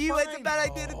 But you see why it's a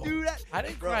bad idea to do that? I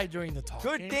didn't cry during the talk.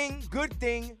 Good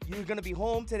thing. You're going to be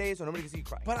home today, so nobody can see you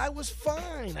cry. But I was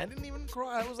fine. I didn't even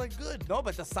cry. I was like, good. No,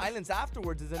 but the silence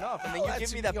afterwards is enough. And then you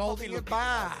give me that puppy look.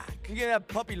 Back. You get that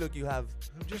puppy look you have.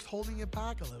 I'm just holding it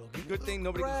back a little. Good thing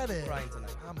nobody can see you crying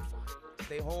tonight. I'm fine.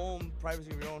 Stay home,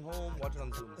 privacy of your own home, watch it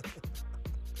on Zoom.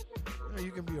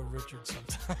 You can be a Richard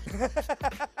sometime.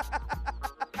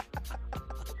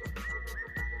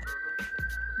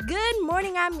 Good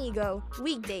morning, amigo.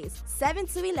 Weekdays, 7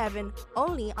 to 11,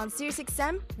 only on Sirius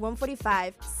XM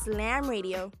 145 Slam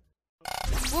Radio.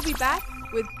 We'll be back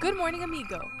with Good Morning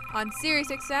Amigo on Sirius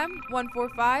XM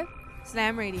 145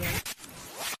 Slam Radio.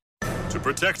 To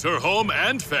protect her home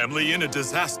and family in a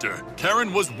disaster,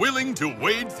 Karen was willing to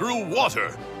wade through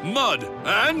water, mud,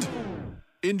 and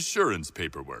insurance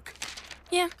paperwork.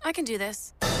 Yeah, I can do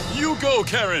this. You go,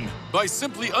 Karen! By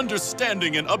simply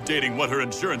understanding and updating what her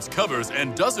insurance covers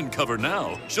and doesn't cover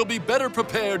now, she'll be better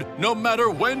prepared no matter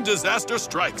when disaster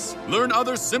strikes. Learn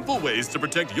other simple ways to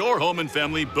protect your home and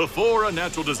family before a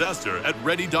natural disaster at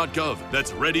ready.gov.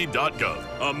 That's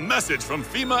ready.gov. A message from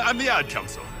FEMA and the Ad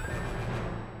Council.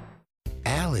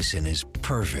 Allison is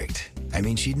perfect. I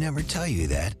mean, she'd never tell you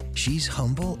that. She's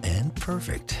humble and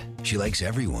perfect. She likes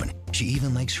everyone. She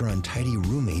even likes her untidy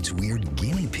roommate's weird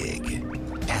guinea pig.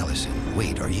 Allison,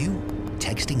 wait, are you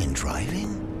texting and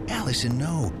driving? Allison,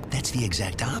 no. That's the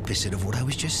exact opposite of what I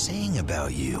was just saying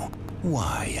about you.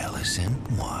 Why, Allison?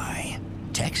 Why?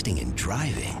 Texting and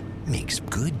driving makes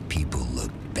good people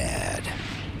look bad.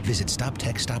 Visit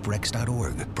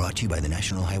StopTextStopWrecks.org. Brought to you by the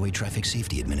National Highway Traffic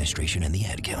Safety Administration and the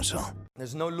Ad Council.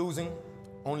 There's no losing,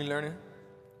 only learning.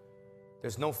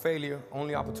 There's no failure,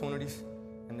 only opportunities.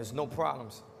 And there's no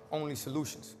problems, only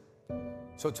solutions.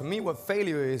 So to me, what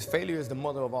failure is the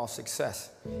mother of all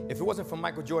success. If it wasn't for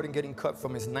Michael Jordan getting cut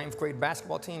from his 9th grade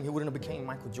basketball team, he wouldn't have became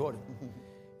Michael Jordan.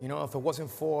 You know, if it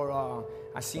wasn't for,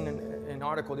 I seen an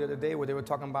article the other day where they were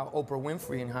talking about Oprah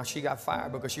Winfrey and how she got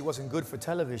fired because she wasn't good for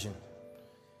television.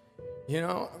 You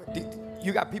know,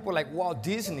 you got people like Walt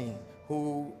Disney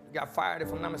who got fired,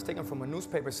 if I'm not mistaken, from a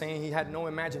newspaper saying he had no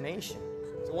imagination.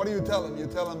 So what do you tell him? You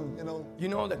tell him, you know? You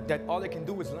know that all they can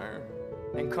do is learn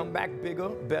and come back bigger,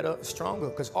 better, stronger,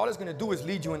 because all it's gonna do is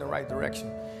lead you in the right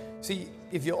direction. See,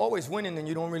 if you're always winning, then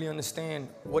you don't really understand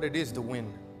what it is to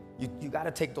win. You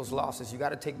gotta take those losses, you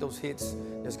gotta take those hits.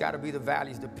 There's gotta be the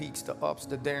valleys, the peaks, the ups,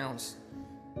 the downs.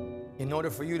 In order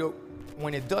for you to,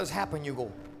 when it does happen, you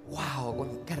go, wow,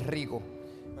 qué rico.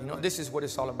 You know, this is what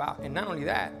it's all about. And not only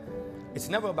that, it's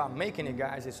never about making it,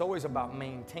 guys. It's always about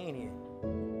maintaining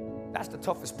it. That's the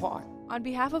toughest part. On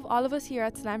behalf of all of us here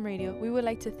at Slam Radio, we would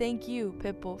like to thank you,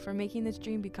 Pitbull, for making this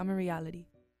dream become a reality.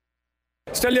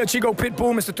 Stelio Chico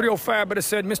Pitbull, Mr. 305, better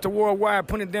said Mr. Worldwide,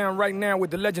 putting it down right now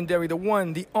with the legendary, the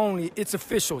one, the only, it's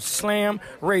official, Slam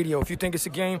Radio. If you think it's a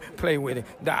game, play with it.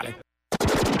 Dale.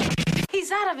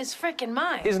 He's out of his freaking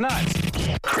mind. He's nuts.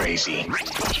 Crazy.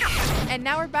 And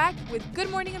now we're back with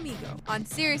Good Morning Amigo on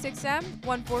Sirius XM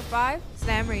 145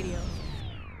 Slam Radio.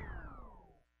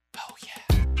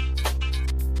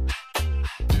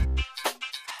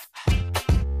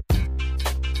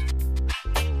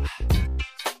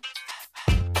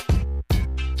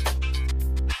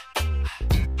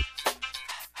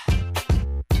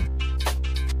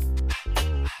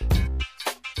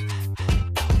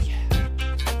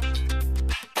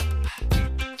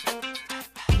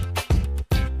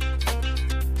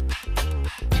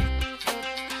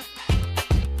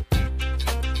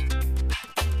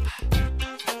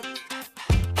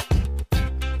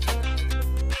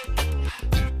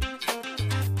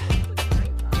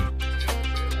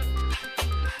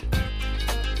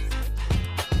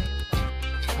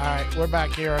 We're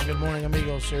back here on Good Morning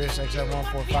Amigo, Sirius XM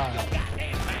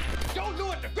 145. Joe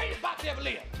Louis, the greatest boxer ever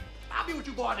lived. I'll be with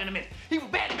you boys in a minute. He was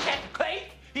bad in Captain Clay.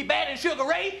 He bad in Sugar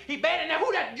Ray. He bad in that.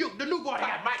 Who that? The new boy they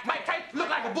got. Mike Tyson look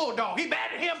like a bulldog. He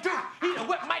bad in him too. He done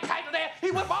whipped Mike Tyson there. He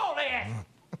whipped all their ass.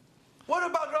 What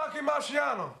about Rocky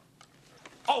Marciano?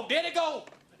 Oh, there they go.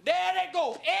 There they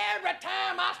go. Every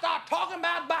time I start talking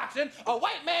about boxing, a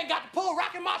white man got to pull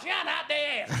Rocky Marciano out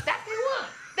their ass. That's the one.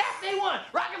 That's the one.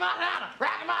 Rocky Marciano.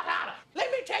 Rocky Marciano.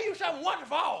 Let me tell you something once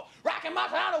for all. Rocky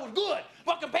Marciano was good,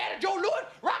 but compared to Joe Louis,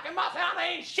 Rocky Marciano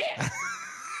ain't shit.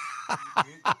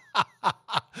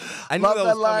 I knew Love that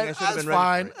that was line. coming. I should have That's been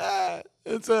ready for fine.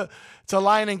 it. It's a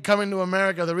line in Coming to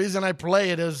America. The reason I play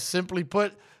it is simply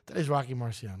put, today's Rocky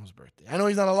Marciano's birthday. I know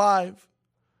he's not alive,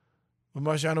 but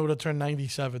Marciano would have turned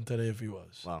 97 today if he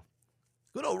was. Wow.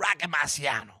 Good old Rocky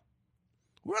Marciano.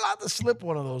 We're allowed to slip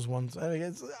one of those ones. I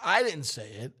didn't say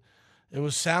it. It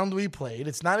was sound we played.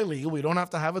 It's not illegal. We don't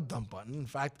have to have a dump button. In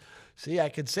fact, see, I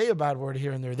could say a bad word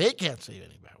here and there. They can't say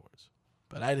any bad words.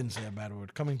 But I didn't say a bad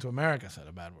word. Coming to America said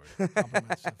a bad word.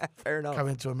 Fair enough.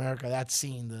 Coming to America, that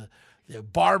scene, the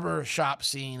barber shop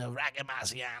scene of Rocky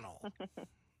Marciano.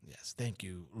 Yes, thank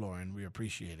you, Lauren. We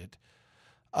appreciate it.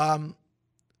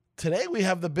 Today we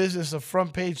have the business of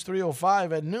Front Page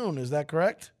 305 at noon. Is that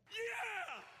correct?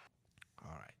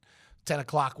 10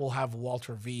 o'clock, we'll have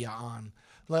Walter Villa on.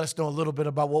 Let us know a little bit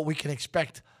about what we can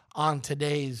expect on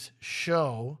today's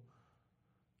show.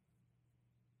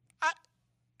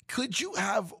 Could you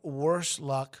have worse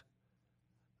luck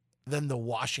than the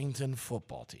Washington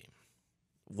football team?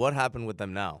 What happened with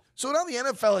them now? So now the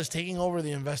NFL is taking over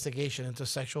the investigation into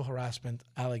sexual harassment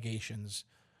allegations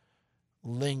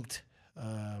linked.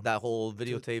 That whole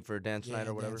videotape for Dan Snyder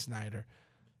or whatever? Dan Snyder.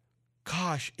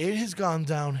 Gosh, it has gone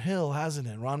downhill, hasn't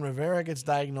it? Ron Rivera gets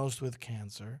diagnosed with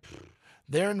cancer.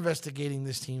 They're investigating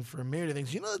this team for a myriad of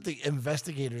things. You know that the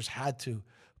investigators had to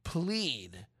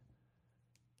plead.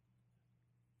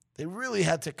 They really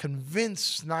had to convince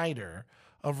Snyder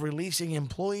of releasing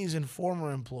employees and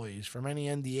former employees from any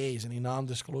NDAs, any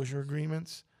non-disclosure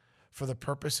agreements, for the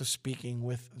purpose of speaking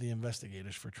with the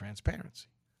investigators for transparency.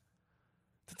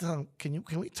 Can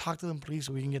we talk to them, please,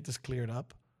 so we can get this cleared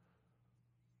up?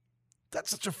 That's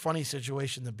such a funny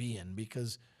situation to be in,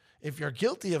 because if you're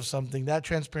guilty of something, that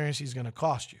transparency is going to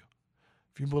cost you.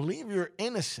 If you believe you're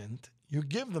innocent, you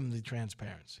give them the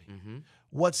transparency. Mm-hmm.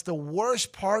 What's the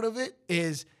worst part of it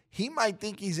is he might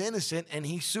think he's innocent and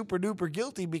he's super duper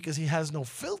guilty because he has no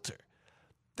filter.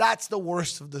 That's the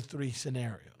worst of the three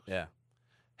scenarios. Yeah.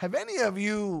 Have any of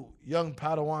you young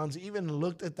Padawans even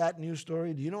looked at that news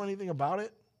story? Do you know anything about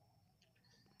it?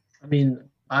 I mean,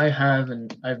 I have,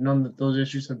 and I've known that those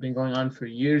issues have been going on for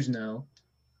years now.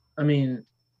 I mean,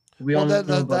 we all know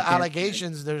about the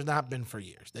allegations. There's not been for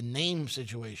years. The name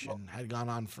situation had gone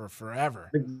on for forever.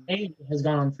 The name has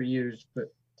gone on for years,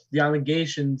 but the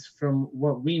allegations, from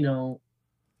what we know,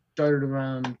 started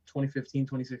around 2015,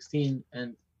 2016,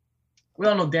 and we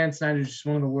all know Dan Snyder is just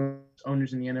one of the worst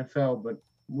owners in the NFL, but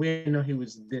we didn't know he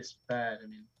was this bad. I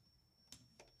mean,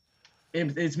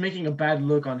 it's making a bad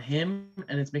look on him,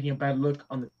 and it's making a bad look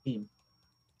on the team.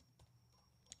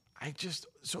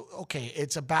 Okay,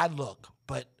 it's a bad look,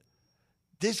 but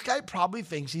this guy probably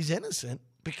thinks he's innocent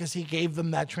because he gave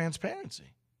them that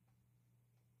transparency.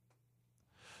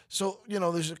 So,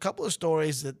 there's a couple of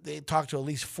stories that they talked to at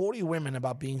least 40 women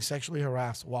about being sexually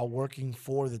harassed while working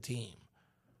for the team.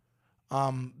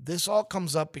 This all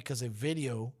comes up because a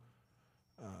video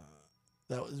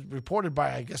that was reported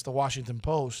by, I guess, the Washington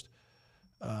Post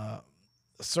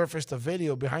surfaced a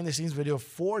video, behind-the-scenes video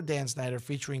for Dan Snyder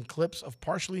featuring clips of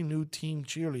partially nude team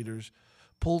cheerleaders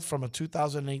pulled from a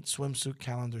 2008 swimsuit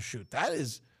calendar shoot. That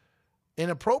is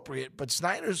inappropriate, but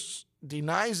Snyder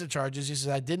denies the charges. He says,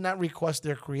 I did not request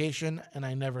their creation, and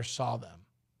I never saw them.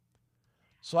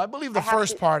 So I believe the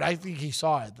first part, I think he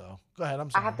saw it, though. Go ahead, I'm I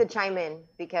sorry. have to chime in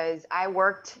because I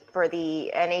worked for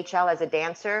the NHL as a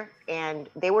dancer, and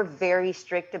they were very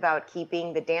strict about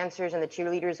keeping the dancers and the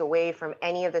cheerleaders away from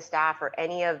any of the staff or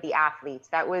any of the athletes.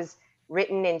 That was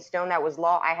written in stone. That was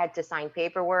law. I had to sign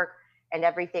paperwork and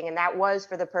everything, and that was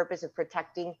for the purpose of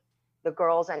protecting the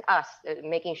girls and us,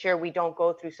 making sure we don't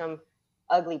go through some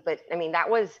ugly. But, I mean, that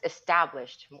was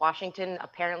established. Washington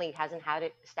apparently hasn't had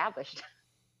it established.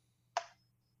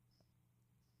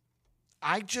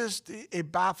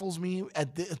 It baffles me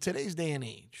at today's day and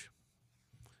age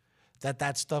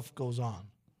that stuff goes on.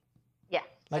 Yeah.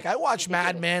 Like I watch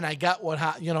Mad Men. I got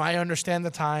I understand the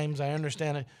times. I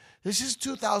understand it. This is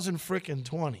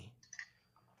 2020.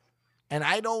 And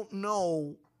I don't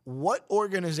know what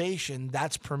organization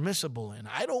that's permissible in.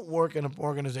 I don't work in an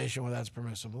organization where that's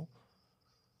permissible.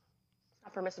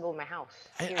 Not permissible in my house.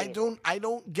 I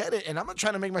don't get it, and I'm not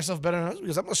trying to make myself better than others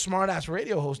because I'm a smart-ass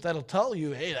radio host that'll tell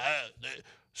you, hey,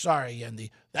 sorry, Yendi,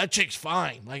 that chick's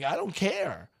fine. Like, I don't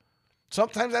care.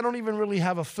 Sometimes I don't even really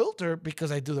have a filter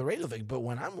because I do the radio thing, but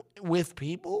when I'm with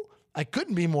people, I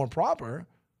couldn't be more proper.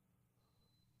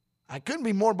 I couldn't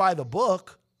be more by the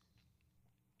book.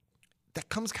 That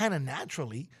comes kind of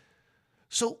naturally.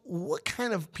 So what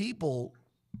kind of people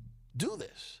do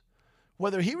this?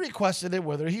 Whether he requested it,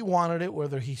 whether he wanted it,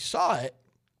 whether he saw it,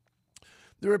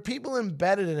 there are people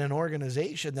embedded in an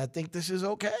organization that think this is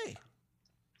okay.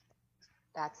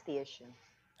 That's the issue.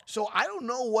 So I don't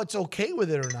know what's okay with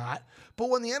it or not, but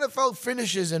when the NFL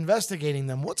finishes investigating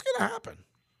them, what's going to happen?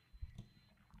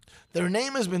 Their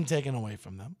name has been taken away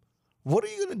from them. What are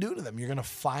you going to do to them? You're going to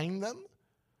fine them?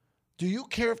 Do you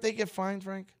care if they get fined,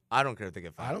 Frank? I don't care if they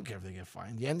get fined. I don't care if they get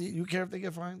fined. Yendi, you care if they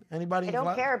get fined? Anybody? I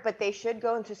don't care, but they should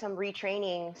go into some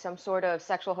retraining, some sort of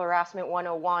sexual harassment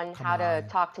 101, how to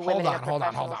talk to women in a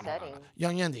professional setting.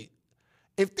 Young Yendi,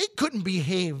 if they couldn't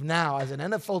behave now as an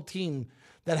NFL team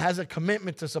that has a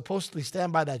commitment to supposedly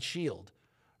stand by that shield,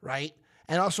 right?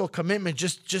 And also a commitment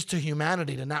just to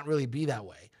humanity to not really be that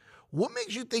way. What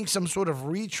makes you think some sort of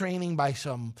retraining by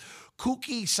some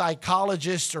kooky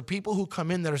psychologists or people who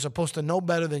come in that are supposed to know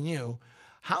better than you,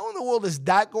 how in the world is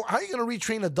that going? How are you going to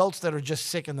retrain adults that are just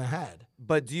sick in the head?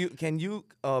 But can you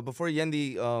before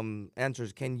Yendi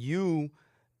answers, can the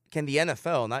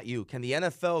NFL, not you, can the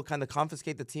NFL kind of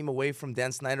confiscate the team away from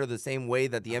Dan Snyder the same way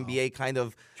that the NBA kind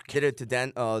of did it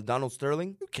to Donald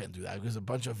Sterling? You can't do that because a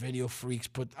bunch of video freaks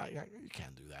you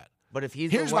can't do that. But if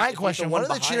he's Here's my question. What are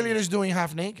the cheerleaders doing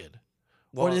half naked?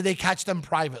 Or did they catch them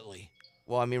privately?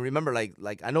 Well, I mean, remember,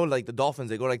 like I know, like the Dolphins,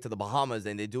 they go to the Bahamas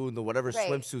and they do the whatever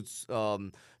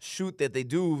swimsuits shoot that they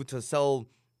do to sell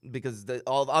because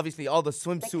obviously all the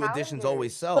swimsuit editions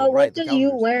always sell. But right? what does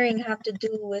you wearing have to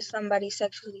do with somebody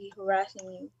sexually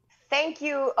harassing you? Thank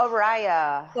you,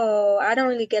 Araya. So I don't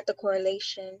really get the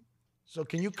correlation. So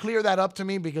can you clear that up to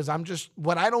me? Because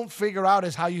what I don't figure out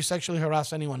is how you sexually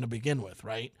harass anyone to begin with,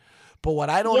 right? But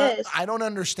what I don't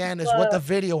understand is what the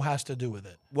video has to do with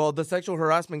it. Well, the sexual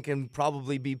harassment can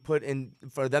probably be put in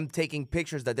for them taking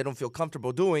pictures that they don't feel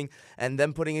comfortable doing, and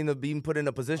them being put in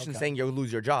a position saying you'll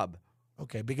lose your job.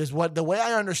 Okay, because the way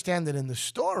I understand it in the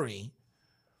story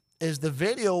is the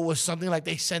video was something like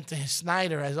they sent to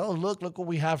Snyder as, oh, look what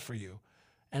we have for you.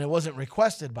 And it wasn't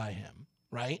requested by him,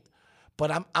 right?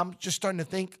 But I'm just starting to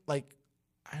think, like,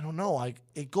 I don't know, like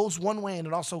it goes one way and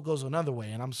it also goes another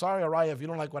way. And I'm sorry, Araya, if you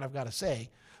don't like what I've got to say,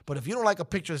 but if you don't like a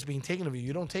picture that's being taken of you,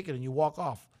 you don't take it and you walk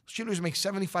off. Shooters make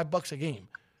 $75 a game.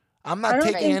 I'm not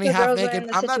taking any half naked.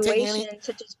 I'm not taking any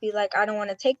to just be like, I don't want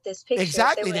to take this picture.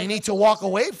 Exactly. They need to walk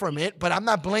away from it, but I'm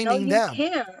not blaming them.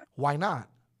 Can't. Why not?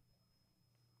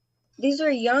 These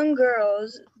are young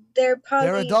girls. They're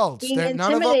adults. Being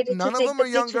None of them are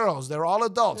young picture. girls. They're all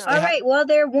adults. All right. Well,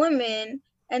 they're women.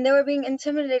 And they were being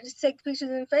intimidated to take pictures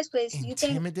in the first place.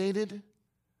 Intimidated?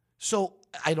 So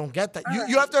I don't get that.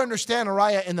 You have to understand,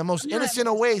 Araya, in the most innocent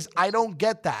of ways, I don't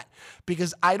get that.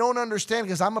 Because I don't understand,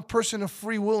 because I'm a person of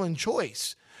free will and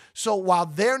choice. So while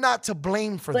they're not to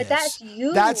blame for this, that's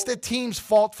you. That's the team's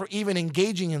fault for even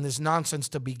engaging in this nonsense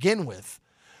to begin with.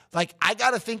 Like, I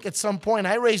got to think at some point,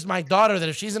 I raised my daughter that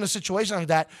if she's in a situation like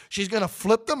that, she's going to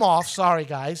flip them off. Sorry,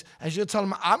 guys. And she'll tell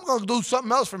them, I'm going to do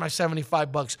something else for my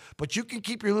 $75, but you can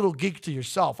keep your little gig to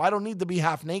yourself. I don't need to be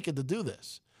half naked to do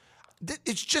this.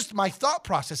 It's just my thought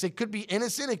process. It could be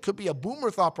innocent. It could be a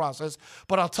boomer thought process.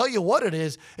 But I'll tell you what it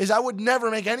is I would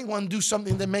never make anyone do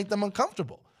something that made them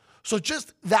uncomfortable. So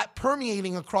just that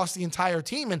permeating across the entire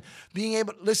team and being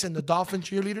able – listen, the Dolphin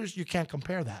cheerleaders, you can't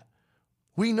compare that.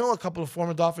 We know a couple of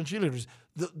former Dolphin cheerleaders.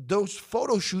 Those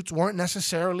photo shoots weren't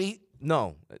necessarily...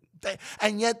 No.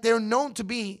 And yet they're known to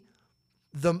be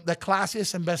the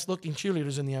classiest and best looking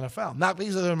cheerleaders in the NFL. Not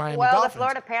these are the Miami Well, Dolphins. the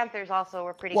Florida Panthers also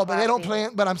were pretty. Well, but they don't classy.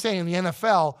 play. But I'm saying in the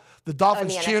NFL, the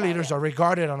Dolphins NFL, cheerleaders are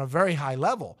regarded on a very high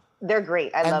level. They're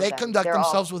great. I and love they them. conduct They're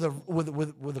themselves all...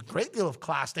 with a great deal of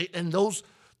class.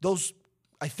 Those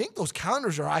I think those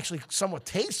calendars are actually somewhat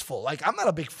tasteful. Like I'm not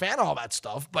a big fan of all that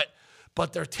stuff,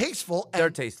 but they're tasteful.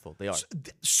 They're tasteful. They are.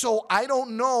 So I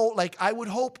don't know. Like I would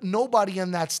hope nobody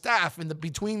in that staff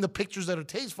between the pictures that are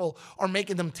tasteful are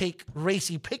making them take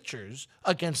racy pictures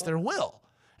against their will.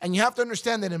 And you have to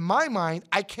understand that in my mind,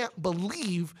 I can't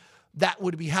believe that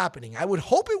would be happening. I would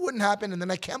hope it wouldn't happen, and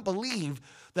then I can't believe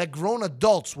that grown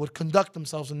adults would conduct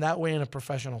themselves in that way in a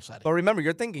professional setting. But remember,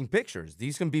 you're thinking pictures.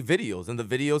 These can be videos, and the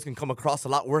videos can come across a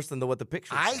lot worse than what the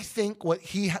pictures. I think what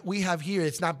we have here,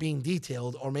 it's not being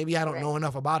detailed, or maybe I don't know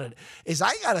enough about it, is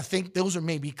I got to think those are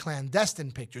maybe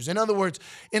clandestine pictures. In other words,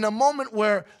 in a moment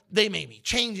where they may be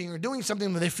changing or doing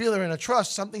something where they feel they're in a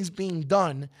trust, something's being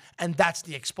done, and that's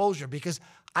the exposure. Because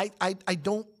I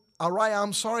don't, Araya,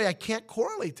 I'm sorry, I can't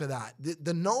correlate to that.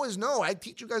 The no is no. I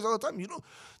teach you guys all the time.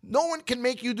 No one can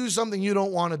make you do something you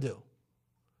don't want to do.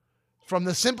 From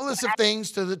the simplest of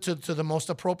things to the most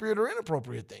appropriate or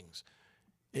inappropriate things.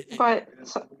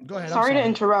 Go ahead. Sorry to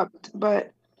interrupt,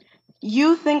 but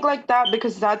you think like that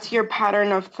because that's your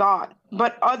pattern of thought.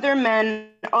 But other men,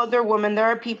 other women, there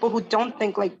are people who don't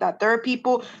think like that. There are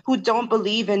people who don't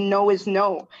believe in no is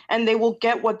no, and they will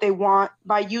get what they want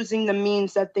by using the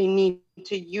means that they need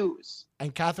to use.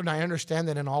 And Catherine, I understand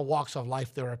that in all walks of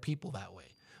life, there are people that way.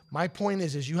 My point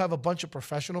is you have a bunch of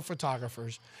professional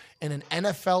photographers in an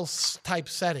NFL type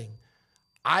setting.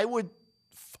 I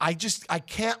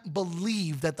can't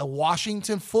believe that the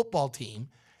Washington football team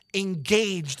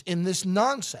engaged in this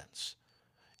nonsense.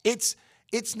 It's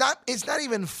not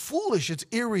even foolish, it's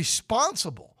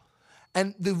irresponsible.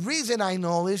 And the reason I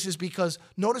know this is because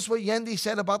notice what Yendi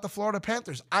said about the Florida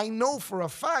Panthers. I know for a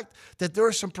fact that there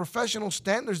are some professional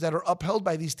standards that are upheld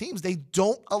by these teams. They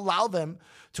don't allow them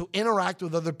to interact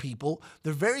with other people.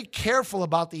 They're very careful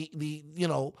about the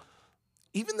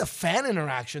even the fan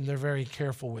interaction they're very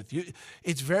careful with.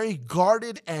 It's very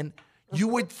guarded, and you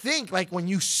would think, like, when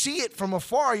you see it from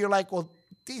afar, you're like, well,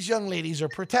 these young ladies are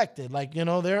protected. Like,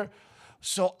 they're...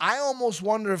 So I almost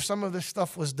wonder if some of this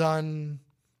stuff was done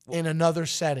in another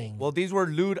setting. Well, these were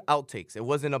lewd outtakes. It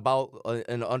wasn't about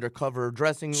an undercover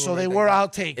dressing room. So they were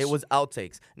outtakes. It was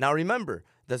outtakes. Now, remember,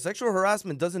 the sexual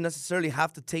harassment doesn't necessarily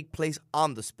have to take place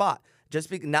on the spot.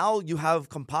 Now you have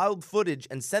compiled footage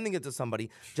and sending it to somebody,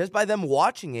 just by them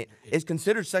watching it is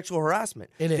considered sexual harassment.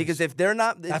 It is. Because if they're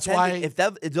not That's intended,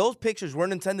 why if those pictures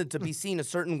weren't intended to be seen a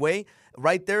certain way,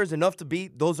 right there is enough to be,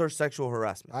 those are sexual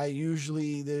harassment. I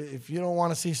usually, if you don't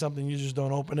want to see something, you just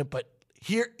don't open it. But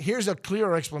here's a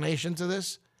clearer explanation to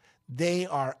this. They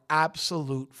are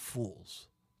absolute fools.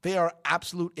 They are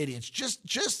absolute idiots.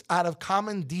 Just out of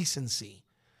common decency,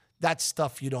 that's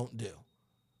stuff you don't do.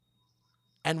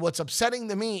 And what's upsetting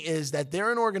to me is that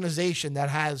they're an organization that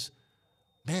has,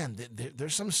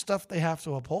 there's some stuff they have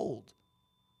to uphold.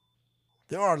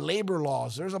 There are labor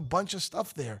laws. There's a bunch of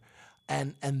stuff there.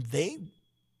 And to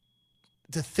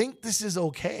think this is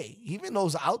okay, even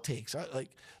those outtakes,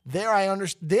 I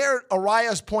understand. There,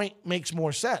 Araya's point makes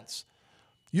more sense.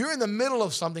 You're in the middle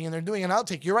of something and they're doing an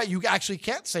outtake. You're right. You actually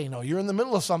can't say no. You're in the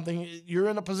middle of something. You're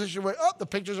in a position where, the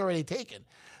picture's already taken.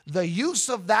 The use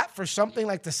of that for something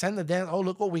like to send the dance,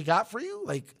 look what we got for you,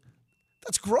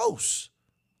 that's gross.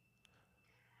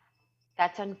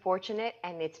 That's unfortunate,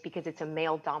 and it's because it's a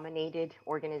male-dominated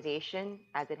organization,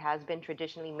 as it has been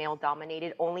traditionally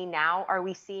male-dominated. Only now are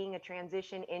we seeing a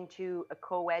transition into a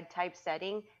co-ed type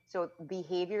setting. So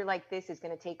behavior like this is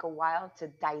going to take a while to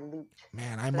dilute.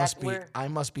 Man, I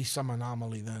must be some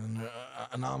anomaly then,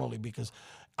 because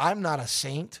I'm not a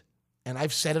saint. And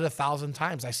I've said it 1,000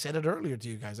 times. I said it earlier to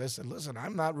you guys. I said, listen,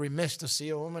 I'm not remiss to see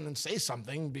a woman and say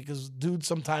something because dudes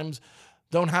sometimes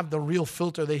don't have the real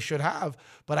filter they should have.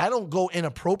 But I don't go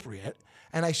inappropriate.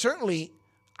 And I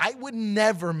would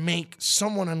never make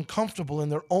someone uncomfortable in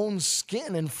their own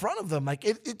skin in front of them.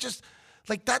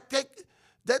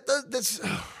 That's...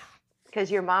 Because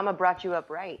your mama brought you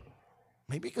up right.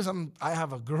 Maybe because I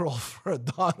have a girl for a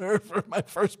daughter for my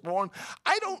firstborn.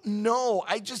 I don't know.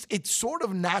 It sort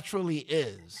of naturally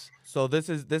is. So this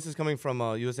is coming from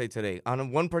USA Today.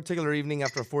 On one particular evening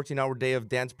after a 14-hour day of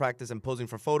dance practice and posing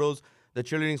for photos, the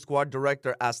cheerleading squad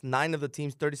director asked 9 of the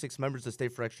team's 36 members to stay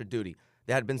for extra duty.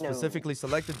 They had been specifically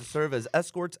selected to serve as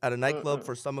escorts at a nightclub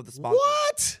for some of the sponsors.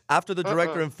 What? After the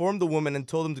director informed the women and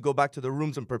told them to go back to their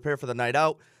rooms and prepare for the night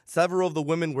out, several of the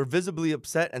women were visibly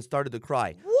upset and started to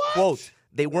cry. What? Quote,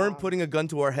 they weren't putting a gun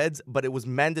to our heads, but it was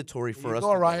mandatory for us.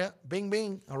 Go, Araya. Bing,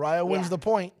 bing. Araya wins the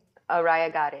point.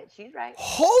 Araya got it. She's right.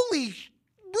 Holy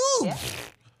dude. Yeah.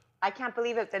 I can't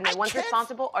believe it. And the ones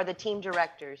responsible are the team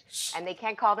directors. And they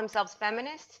can't call themselves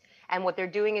feminists. And what they're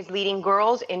doing is leading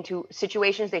girls into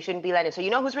situations they shouldn't be let in. So you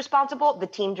know who's responsible? The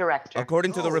team director.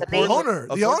 According to the report,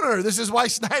 The owner. This is why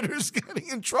Snyder's getting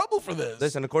in trouble for this.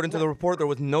 Listen, according to the report, there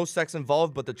was no sex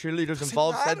involved, but the cheerleaders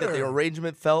involved said that the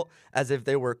arrangement felt as if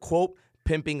they were, quote,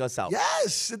 pimping us out.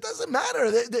 Yes, it doesn't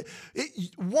matter.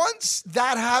 Once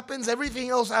that happens, everything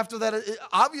else after that it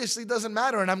obviously doesn't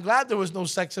matter. And I'm glad there was no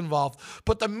sex involved.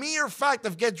 But the mere fact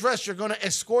of get dressed, you're going to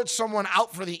escort someone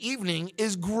out for the evening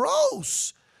is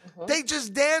gross. They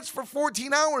just danced for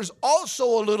 14 hours. Also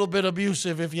a little bit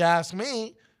abusive, if you ask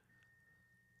me.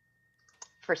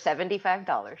 For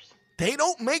 $75. They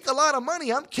don't make a lot of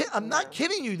money. I'm not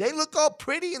kidding you. They look all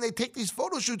pretty and they take these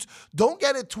photo shoots. Don't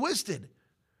get it twisted.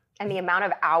 And the amount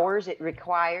of hours it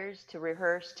requires to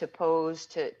rehearse, to pose,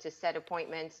 to set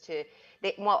appointments,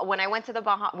 when I went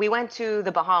to we went to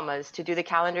the Bahamas to do the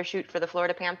calendar shoot for the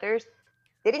Florida Panthers.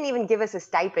 They didn't even give us a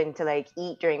stipend to like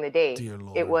eat during the day. Dear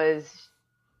Lord. It was,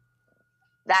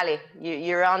 dale,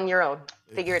 you're on your own.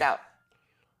 Figure it out.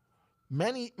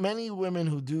 Many women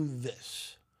who do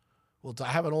this. Well, I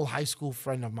have an old high school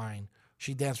friend of mine.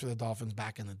 She danced for the Dolphins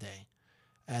back in the day.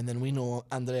 And then we know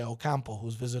Andrea Ocampo,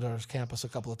 who's visited our campus a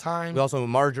couple of times. We also know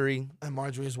Marjorie. And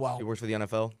Marjorie as well. She works for the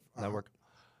NFL Network.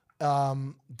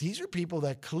 These are people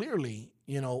that clearly,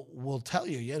 will tell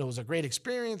you, yeah, it was a great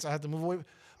experience. I had to move away.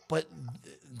 But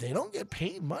they don't get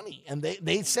paid money. And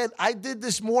they said, I did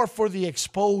this more for the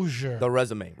exposure. The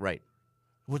resume, right.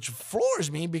 Which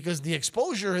floors me because the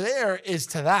exposure there is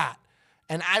to that.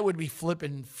 And I would be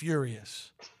flipping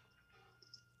furious.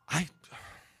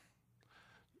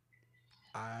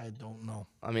 I don't know.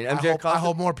 I mean, I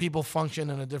hope more people function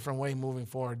in a different way moving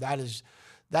forward. That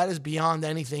is beyond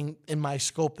anything in my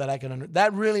scope that I can understand.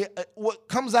 That really, what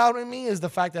comes out in me is the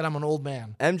fact that I'm an old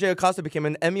man. MJ Acosta became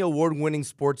an Emmy Award-winning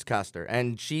sportscaster,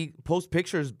 and she posts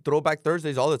pictures, Throwback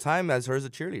Thursdays, all the time as her as a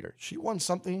cheerleader. She won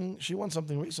something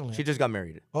recently. She just got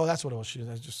married. Oh, that's what it was.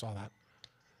 I just saw that.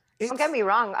 Don't get me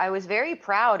wrong. I was very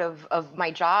proud of my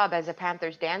job as a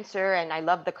Panthers dancer, and I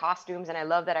loved the costumes, and I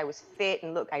loved that I was fit,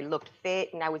 and I looked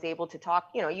fit, and I was able to talk.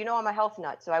 I'm a health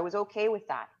nut, so I was okay with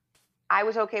that. I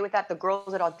was okay with that. The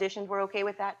girls that auditioned were okay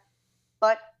with that.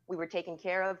 But we were taken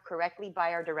care of correctly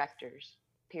by our directors,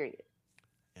 period.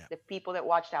 Yeah. The people that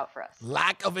watched out for us.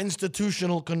 Lack of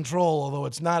institutional control, although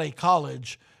it's not a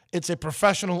college, it's a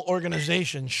professional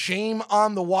organization. Shame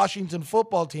on the Washington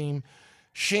football team.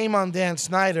 Shame on Dan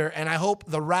Snyder, and I hope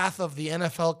the wrath of the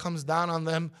NFL comes down on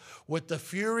them with the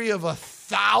fury of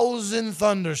 1,000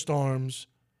 thunderstorms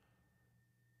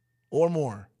or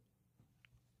more.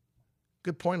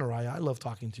 Good point, Araya. I love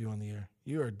talking to you on the air.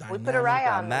 You are dynamic. We put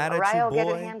Araya on. Araya will get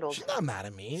it boy. handled. She's not mad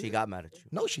at me. She got mad at you.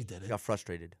 No, she didn't. She got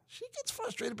frustrated. She gets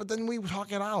frustrated, but then we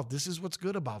talk it out. This is what's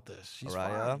good about this. She's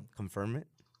Araya, fine. confirm it.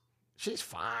 She's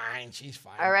fine. She's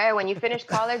fine. Araya, when you finish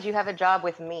college, you have a job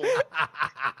with me.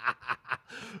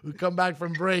 We come back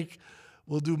from break.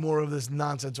 We'll do more of this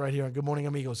nonsense right here on Good Morning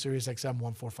Amigo, Sirius XM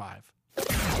 145.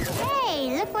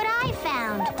 Hey, look what I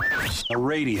found. A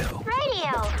radio.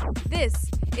 This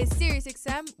is Sirius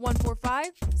XM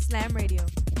 145 Slam Radio.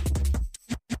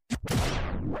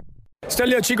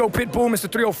 Stellia Chico Pitbull,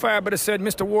 Mr. 305, but it said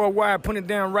Mr. Worldwide, put it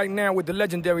down right now with the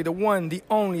legendary, the one, the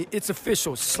only, it's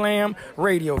official, Slam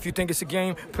Radio. If you think it's a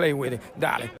game, play with it.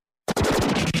 Darling.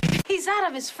 He's out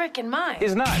of his freaking mind.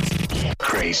 It's nuts.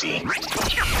 Crazy.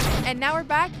 And now we're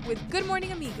back with Good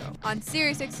Morning Amigo on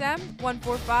Sirius XM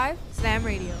 145 Slam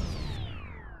Radio.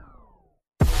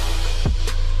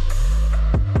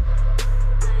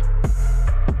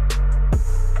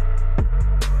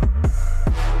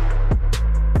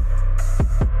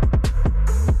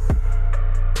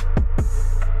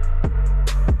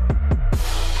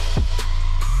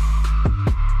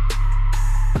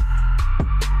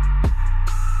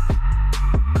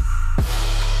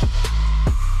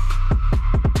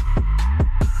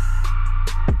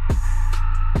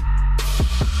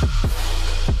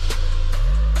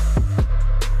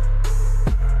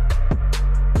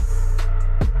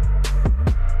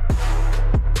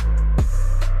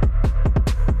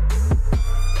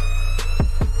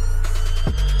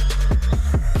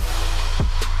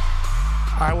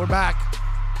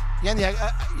 Yandy,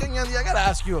 I got to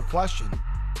ask you a question.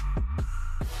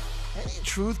 Any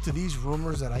truth to these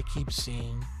rumors that I keep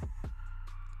seeing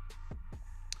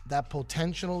that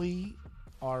potentially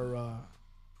our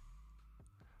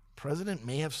president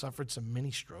may have suffered some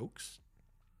mini strokes?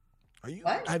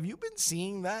 Have you been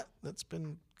seeing that? That's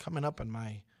been coming up in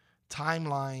my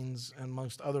timelines and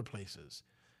amongst other places.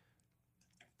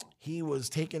 He was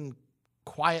taken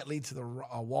quietly to the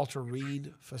Walter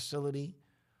Reed facility.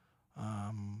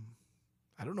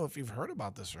 I don't know if you've heard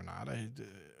about this or not.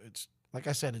 It's like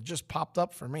I said, it just popped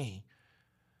up for me.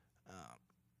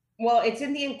 Well, it's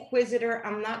in the Inquisitor.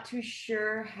 I'm not too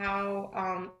sure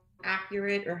how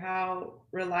accurate or how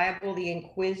reliable the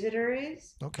Inquisitor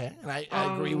is. Okay, and I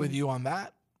agree with you on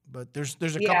that. But there's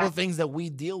a couple of things that we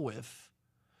deal with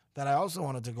that I also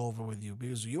wanted to go over with you,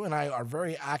 because you and I are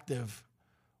very active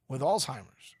with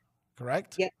Alzheimer's,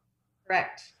 correct? Yeah,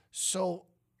 correct. So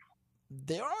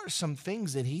there are some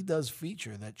things that he does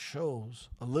feature that shows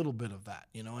a little bit of that,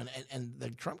 you know, and the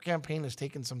Trump campaign has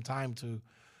taken some time to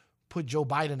put Joe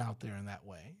Biden out there in that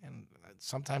way. And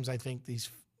sometimes I think these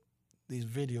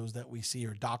videos that we see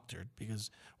are doctored, because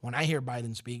when I hear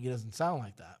Biden speak, it doesn't sound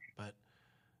like that. But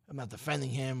I'm not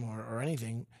defending him or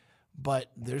anything,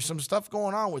 but there's some stuff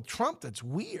going on with Trump that's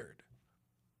weird.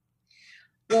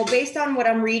 Well, based on what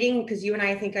I'm reading, because you and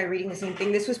I think are reading the same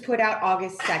thing, this was put out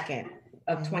August 2nd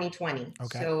of 2020.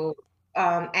 Okay. So,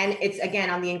 and it's again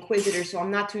on the Inquisitor, so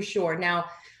I'm not too sure. Now,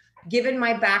 given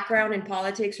my background in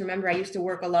politics, remember I used to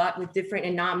work a lot with different,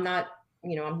 and now I'm not,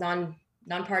 you know, I'm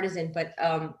nonpartisan, but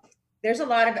there's a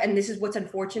lot of, and this is what's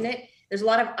unfortunate, there's a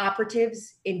lot of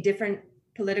operatives in different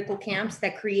political camps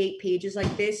that create pages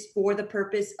like this for the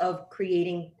purpose of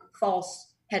creating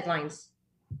false headlines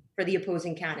for the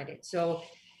opposing candidate. So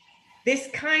this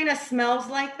kind of smells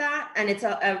like that, and it's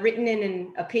written in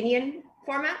an opinion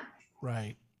format.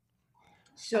 Right.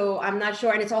 So I'm not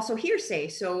sure, and it's also hearsay.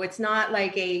 So it's not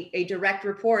like a direct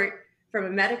report from a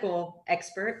medical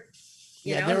expert.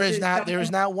 Yeah, there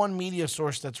is not one media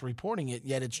source that's reporting it,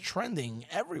 yet it's trending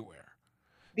everywhere.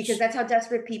 Because that's how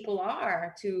desperate people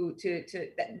are to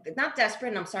not desperate,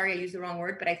 and I'm sorry I used the wrong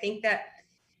word, but I think that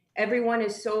everyone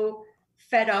is so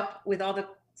fed up with all the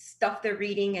stuff they're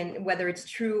reading, and whether it's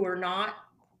true or not,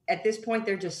 at this point,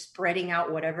 they're just spreading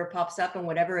out whatever pops up and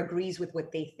whatever agrees with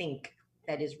what they think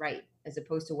that is right, as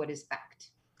opposed to what is fact.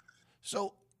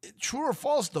 So, true or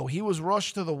false, though, he was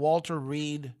rushed to the Walter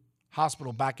Reed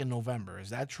Hospital back in November. Is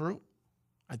that true?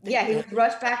 Yeah, he was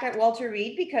rushed back at Walter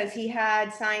Reed because he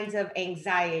had signs of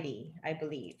anxiety, I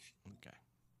believe. Okay.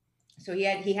 So he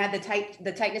had the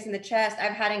tightness in the chest.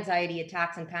 I've had anxiety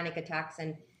attacks and panic attacks,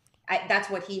 and that's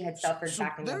what he had suffered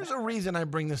back in There's November. a reason I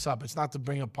bring this up. It's not to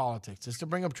bring up politics. It's to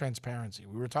bring up transparency.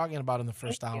 We were talking about in the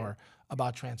first hour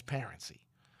about transparency.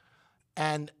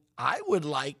 And I would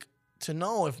like to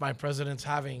know if my president's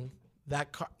having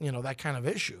that kind of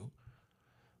issue.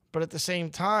 But at the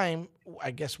same time,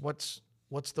 I guess what's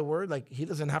the word? Like, he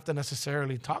doesn't have to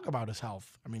necessarily talk about his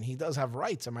health. I mean, he does have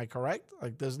rights. Am I correct?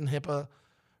 Like, doesn't HIPAA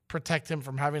protect him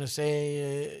from having to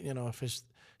say, if he's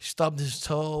stubbed his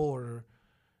toe or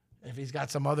if he's got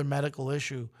some other medical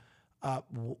issue?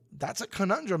 That's a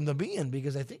conundrum to be in,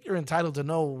 because I think you're entitled to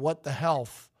know what the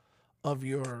health of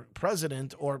your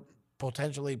president or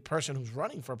potentially person who's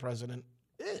running for president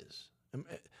is.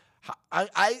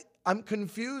 I'm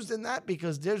confused in that,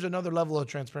 because there's another level of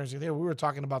transparency there. We were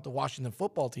talking about the Washington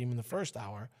football team in the first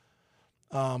hour.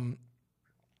 I'm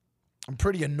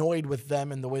pretty annoyed with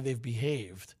them and the way they've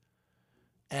behaved.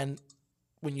 And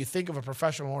when you think of a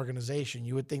professional organization,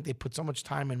 you would think they put so much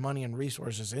time and money and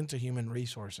resources into human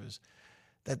resources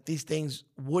that these things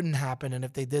wouldn't happen. And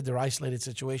if they did, they're isolated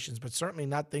situations, but certainly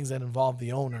not things that involve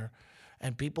the owner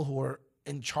and people who are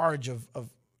in charge of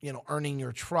earning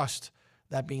your trust,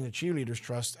 that being the cheerleaders'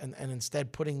 trust, and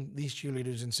instead putting these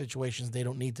cheerleaders in situations they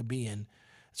don't need to be in,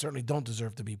 certainly don't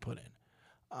deserve to be put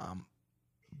in.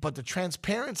 But the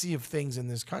transparency of things in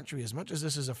this country, as much as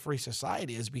this is a free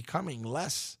society, is becoming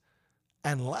less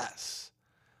and less.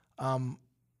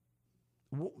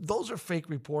 Those are fake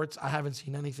reports. I haven't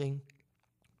seen anything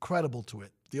credible to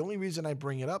it. The only reason I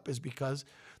bring it up is because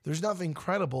there's nothing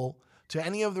credible to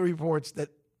any of the reports that,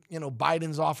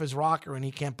 Biden's off his rocker and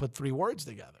he can't put 3 words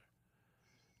together.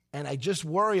 And I just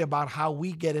worry about how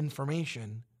we get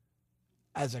information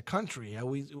as a country.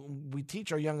 We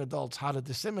teach our young adults how to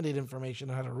disseminate information,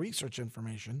 how to research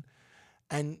information.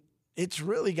 And it's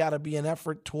really got to be an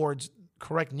effort towards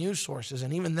correct news sources.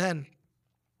 And even then,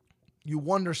 you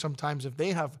wonder sometimes if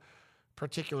they have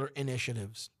particular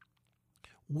initiatives.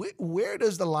 Where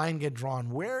does the line get drawn?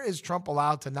 Where is Trump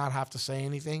allowed to not have to say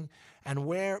anything? And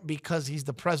where, because he's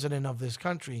the president of this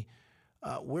country,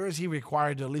 where is he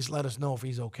required to at least let us know if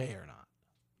he's okay or not?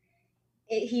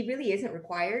 He really isn't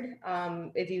required.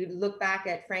 If you look back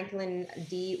at Franklin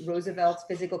D. Roosevelt's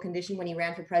physical condition when he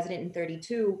ran for president in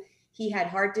 1932, he had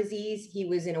heart disease. He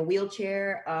was in a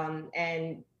wheelchair,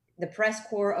 and the press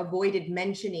corps avoided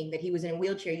mentioning that he was in a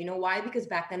wheelchair. You know why? Because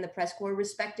back then the press corps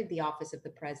respected the office of the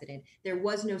president. There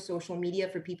was no social media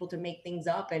for people to make things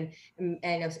up and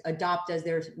adopt as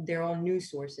their own news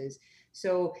sources.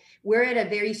 So we're at a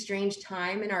very strange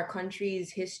time in our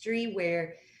country's history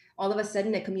where all of a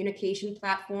sudden a communication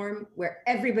platform where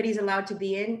everybody's allowed to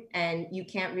be in and you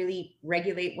can't really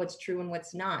regulate what's true and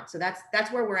what's not. So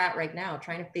that's where we're at right now,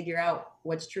 trying to figure out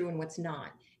what's true and what's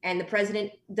not. And the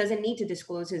president doesn't need to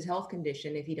disclose his health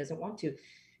condition if he doesn't want to.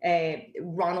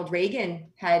 Ronald Reagan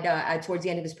had, towards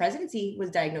the end of his presidency, was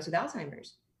diagnosed with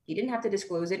Alzheimer's. He didn't have to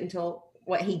disclose it until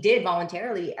what he did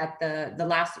voluntarily at the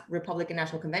last Republican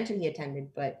National Convention he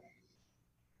attended. But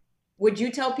would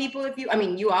you tell people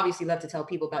you obviously love to tell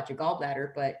people about your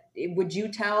gallbladder, but would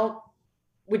you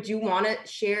want to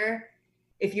share,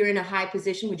 if you're in a high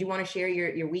position, would you want to share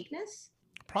your weakness?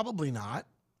 Probably not.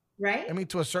 Right? I mean,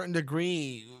 to a certain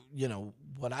degree,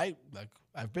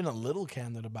 I've been a little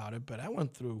candid about it, but I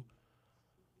went through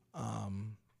a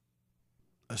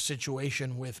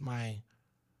situation with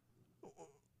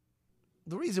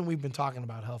the reason we've been talking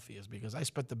about healthy is because I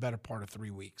spent the better part of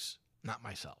 3 weeks, not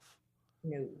myself.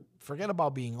 No. Forget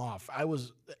about being off.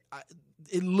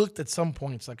 It looked at some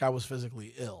points like I was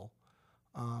physically ill.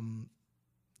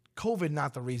 COVID,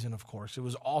 not the reason, of course. It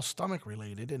was all stomach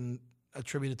related and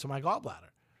attributed to my gallbladder.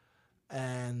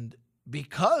 And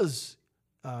because,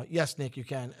 yes, Nick, you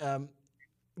can.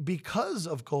 Because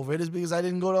of COVID is because I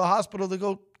didn't go to the hospital to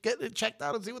go get it checked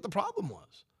out and see what the problem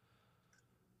was.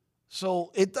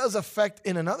 So it does affect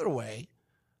in another way,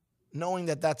 knowing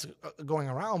that that's going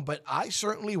around, but I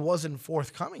certainly wasn't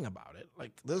forthcoming about it.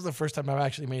 Like, this is the first time I've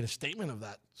actually made a statement of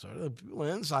that. So the people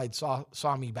inside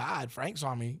saw me bad. Frank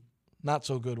saw me not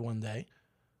so good one day,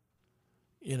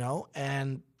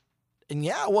 and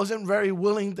yeah, I wasn't very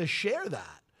willing to share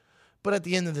that. But at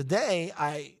the end of the day,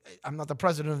 I'm not the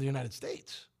president of the United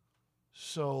States.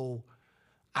 So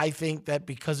I think that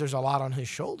because there's a lot on his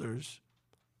shoulders,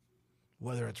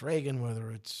 whether it's Reagan,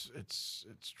 whether it's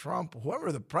Trump,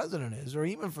 whoever the president is, or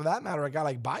even for that matter, a guy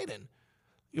like Biden,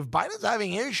 if Biden's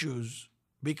having issues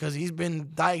because he's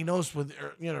been diagnosed with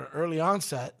early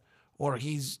onset, or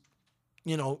he's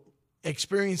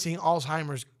experiencing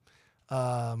Alzheimer's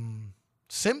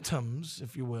symptoms,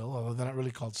 if you will, although they're not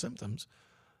really called symptoms,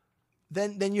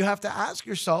 then you have to ask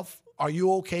yourself, are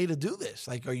you okay to do this?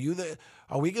 Like,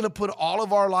 are we going to put all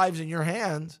of our lives in your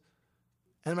hands?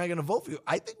 And am I going to vote for you?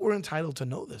 I think we're entitled to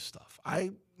know this stuff.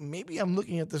 Maybe I'm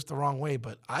looking at this the wrong way,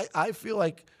 but I feel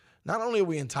like not only are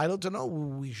we entitled to know,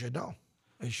 we should know.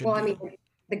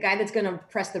 The guy that's going to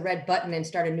press the red button and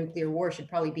start a nuclear war should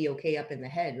probably be okay up in the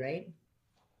head, right?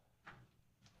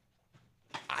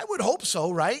 I would hope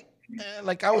so, right?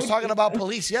 Like I was talking about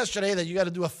police yesterday, that you got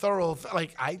to do a thorough,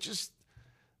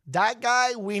 that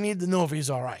guy, we need to know if he's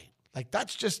all right. Like,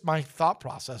 that's just my thought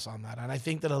process on that. And I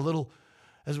think that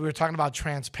as we were talking about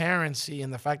transparency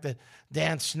and the fact that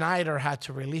Dan Snyder had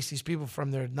to release these people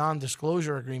from their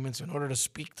non-disclosure agreements in order to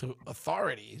speak to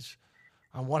authorities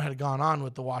on what had gone on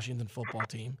with the Washington football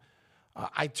team,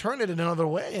 I turned it another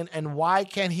way. And why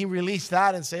can't he release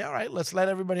that and say, all right, let's let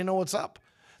everybody know what's up?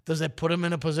 Does it put him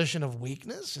in a position of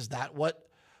weakness? Is that what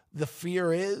the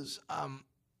fear is?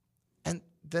 And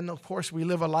then, of course, we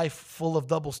live a life full of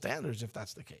double standards if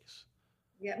that's the case.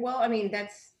 Yeah, well,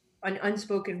 that's an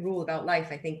unspoken rule about life.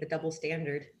 I think the double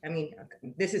standard.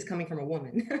 This is coming from a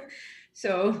woman.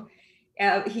 So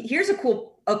here's a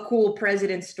cool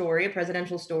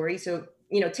presidential story. So,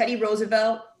 Teddy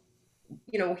Roosevelt,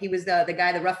 he was the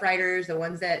guy, the Rough Riders, the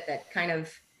ones that kind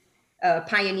of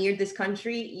pioneered this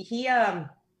country. He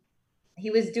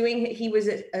was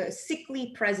a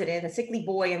sickly president, a sickly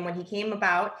boy. And when he came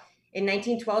about in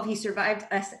 1912, he survived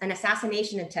an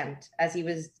assassination attempt as he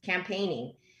was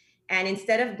campaigning. And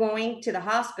instead of going to the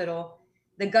hospital,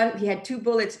 he had 2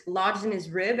 bullets lodged in his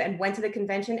rib and went to the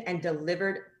convention and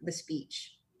delivered the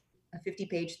speech, a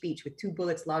 50-page speech with 2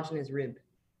 bullets lodged in his rib.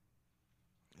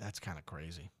 That's kind of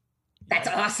crazy. That's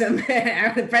awesome.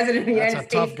 The president of the United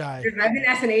States tough guy. survived an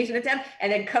assassination attempt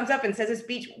and then comes up and says a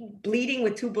speech bleeding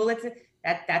with 2 bullets.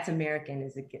 That's American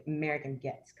as American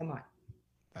gets. Come on.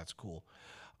 That's cool.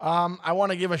 I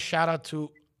want to give a shout out to,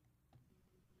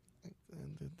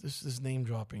 this is name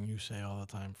dropping you say all the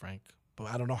time, Frank, but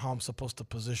I don't know how I'm supposed to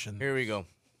position. Here we go.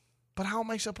 But how am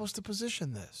I supposed to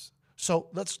position this? So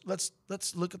let's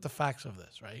look at the facts of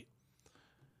this, right?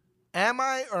 Am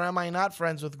I or am I not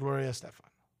friends with Gloria Estefan?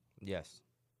 Yes.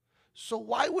 So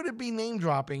why would it be name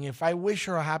dropping if I wish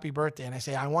her a happy birthday and I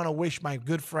say, I want to wish my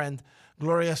good friend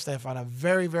Gloria Estefan a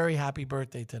very, very happy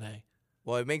birthday today?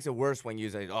 Well, it makes it worse when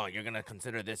you say, "Oh, you're gonna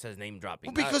consider this as name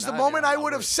dropping." Well, because the moment I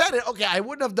would have said it, okay, I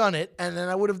wouldn't have done it, and then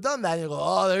I would have done that. And you go,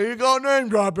 oh, there you go, name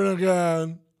dropping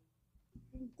again.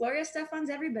 Gloria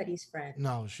Stefan's everybody's friend.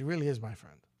 No, she really is my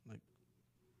friend.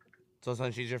 So,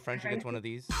 son, she's your friend. She gets one of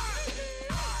these.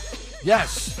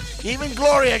 Yes, even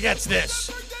Gloria gets this.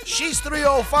 She's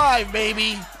 305,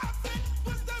 baby.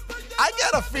 I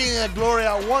got a feeling that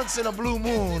Gloria, once in a blue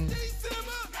moon,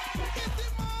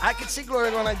 I could see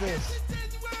Gloria going like this.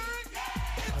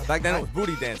 Back then, it was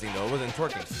booty dancing, though. It wasn't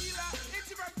twerking.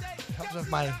 Helps if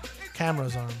my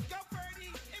camera's on.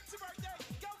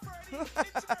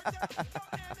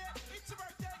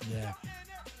 Yeah.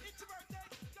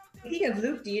 Speaking of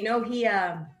Luke, do you know he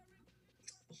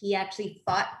actually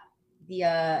fought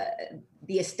the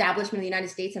establishment of the United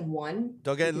States and won?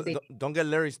 Don't get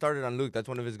Larry started on Luke. That's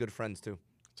one of his good friends too.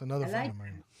 It's another friend of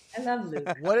mine. I love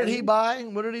Luke. What did he buy?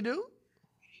 What did he do?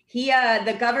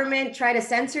 The government tried to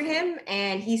censor him,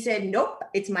 and he said, "Nope,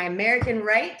 it's my American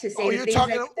right to say the things I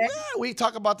said." Yeah, we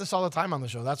talk about this all the time on the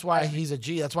show. That's why he's a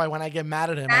G. That's why when I get mad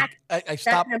at him, I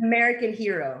stop. That's an American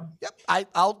hero. Yep.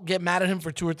 I'll get mad at him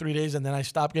for 2 or 3 days, and then I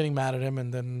stop getting mad at him,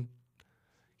 and then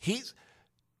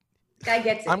guy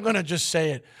gets it. I'm gonna just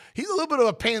say it. He's a little bit of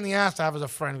a pain in the ass to have as a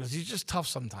friend because he's just tough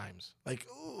sometimes. Like,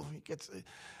 ooh, he gets.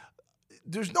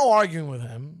 There's no arguing with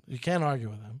him. You can't argue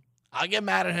with him. I get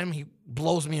mad at him. He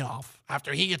blows me off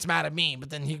after he gets mad at me. But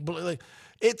then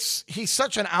he's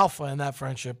such an alpha in that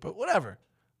friendship. But whatever,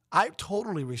 I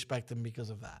totally respect him because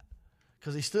of that.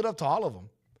 Because he stood up to all of them.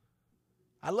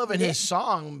 I love in his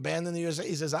song "Banned in the USA."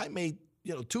 He says, "I made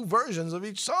 2 versions of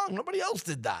each song. Nobody else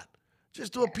did that,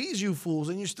 just to appease you fools,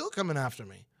 and you're still coming after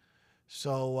me."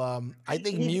 So I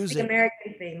think music, the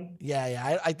American thing.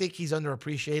 Yeah. I think he's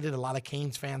underappreciated. A lot of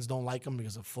Canes fans don't like him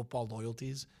because of football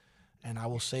loyalties. And I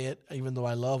will say it, even though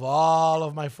I love all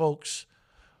of my folks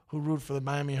who root for the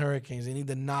Miami Hurricanes, they need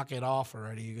to knock it off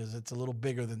already because it's a little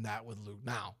bigger than that with Luke.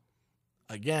 Now,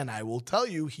 again, I will tell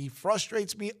you, he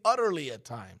frustrates me utterly at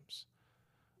times.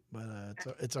 But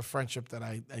it's a friendship that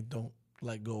I don't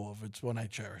let go of. It's one I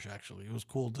cherish, actually. It was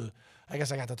cool I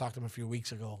guess I got to talk to him a few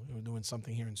weeks ago. We were doing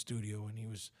something here in studio, and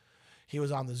he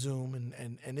was on the Zoom,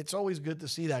 and it's always good to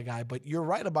see that guy. But you're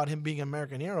right about him being an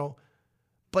American hero.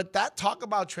 But that talk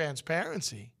about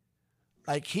transparency,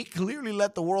 like he clearly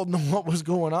let the world know what was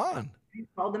going on. He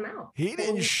called them out. He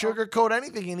didn't sugarcoat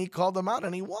anything, and he called them out,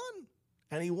 and he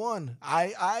won.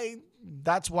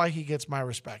 That's why he gets my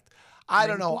respect. I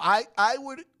don't know. I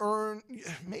would earn,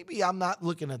 maybe I'm not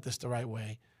looking at this the right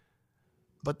way,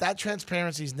 but that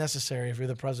transparency is necessary if you're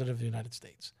the president of the United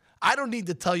States. I don't need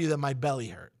to tell you that my belly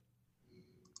hurt.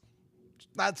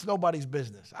 That's nobody's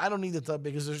business. I don't need to tell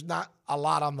because there's not a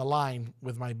lot on the line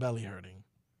with my belly hurting.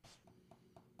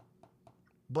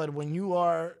 But when you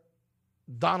are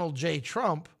Donald J.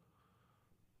 Trump,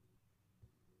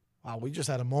 wow, we just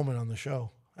had a moment on the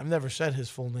show. I've never said his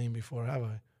full name before, have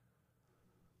I?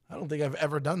 I don't think I've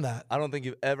ever done that. I don't think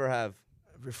you ever have.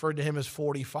 I've referred to him as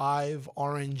 45,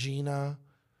 Orangina.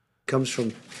 Comes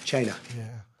from China.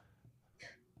 Yeah.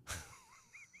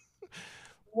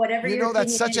 Whatever you know,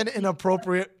 that's such an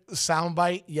inappropriate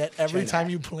soundbite, yet every time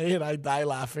you play it, I die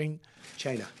laughing.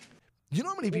 China. You know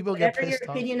how many people get pissed off?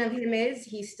 Whatever your opinion of him is,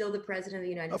 he's still the president of the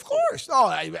United States. Of course. No,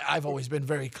 I've always been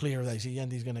very clear that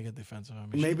Yendi's going to get defensive on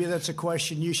me. Maybe that's a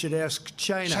question you should ask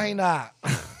China. China.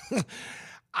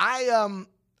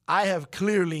 I have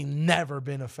clearly never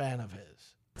been a fan of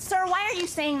his. Sir, why are you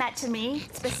saying that to me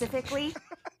specifically?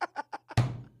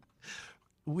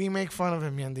 We make fun of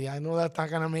him, Yendi. I know that's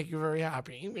not going to make you very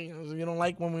happy. You don't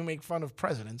like when we make fun of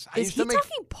presidents. Is he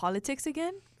talking politics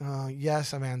again?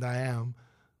 Yes, Amanda, I am.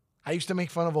 I used to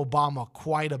make fun of Obama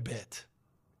quite a bit.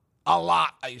 A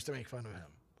lot I used to make fun of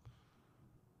him.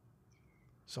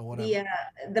 So whatever.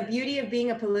 The beauty of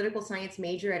being a political science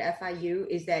major at FIU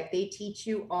is that they teach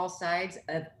you all sides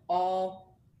of all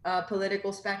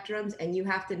political spectrums, and you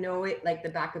have to know it like the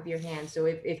back of your hand. So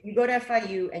if you go to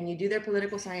FIU and you do their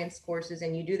political science courses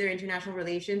and you do their international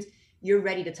relations, you're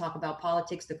ready to talk about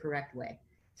politics the correct way.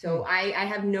 So I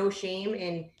have no shame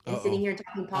in sitting here and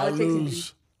talking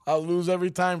politics. I'll lose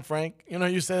every time, Frank. You know,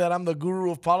 you say that I'm the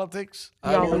guru of politics.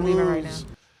 Y'all believe it right now.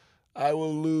 I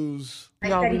will lose. I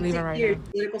studied 6 years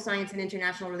political science and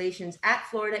international relations at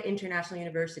Florida International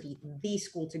University, the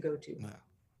school to go to. Yeah.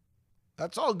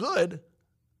 That's all good.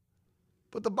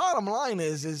 But the bottom line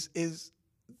is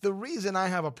the reason I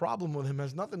have a problem with him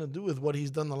has nothing to do with what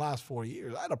he's done the last 4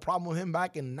 years. I had a problem with him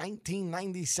back in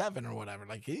 1997 or whatever.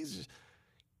 Like he's,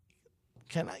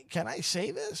 can I say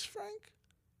this, Frank?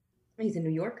 He's a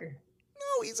New Yorker.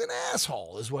 No, he's an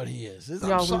asshole is what he is. I'm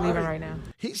Y'all, we sorry. leaving right now.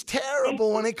 He's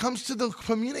terrible when it comes to the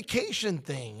communication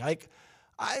thing. Like,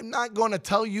 I'm not going to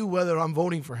tell you whether I'm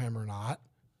voting for him or not,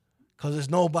 because it's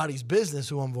nobody's business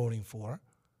who I'm voting for.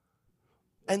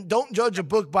 And don't judge a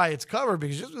book by its cover,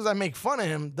 because just because I make fun of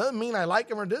him doesn't mean I like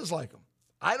him or dislike him.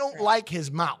 I don't like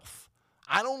his mouth.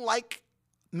 I don't like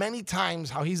many times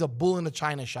how he's a bull in a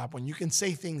china shop when you can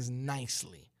say things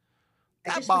nicely.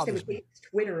 That bothers me. Take his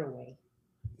Twitter away.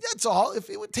 That's all. If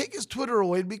he would take his Twitter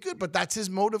away, it'd be good. But that's his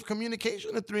mode of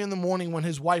communication at 3 a.m. when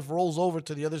his wife rolls over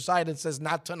to the other side and says,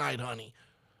 "Not tonight, honey."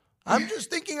 I'm just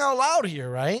thinking out loud here,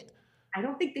 right? I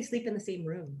don't think they sleep in the same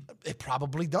room. They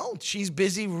probably don't. She's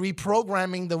busy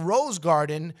reprogramming the Rose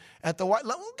Garden at the White.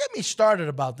 Don't get me started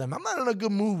about them. I'm not in a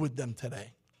good mood with them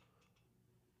today.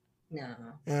 No.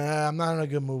 I'm not in a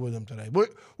good mood with them today. We're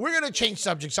going to change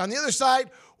subjects. On the other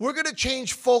side, we're going to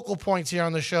change focal points here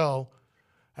on the show,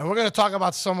 and we're going to talk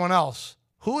about someone else.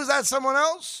 Who is that someone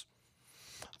else?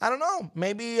 I don't know.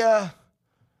 Maybe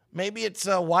it's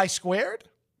Y squared.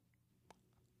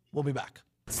 We'll be back.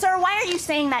 Sir, why are you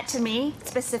saying that to me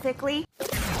specifically?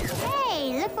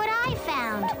 Hey, look what I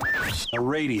found. A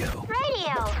radio.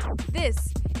 Radio. This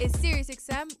is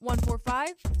SiriusXM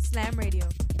 145 Slam Radio.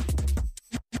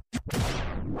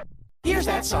 Here's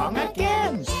that song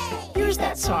again. Here's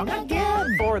that song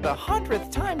again. For the 100th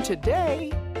time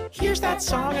today. Here's that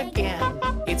song again.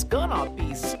 It's gonna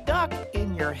be stuck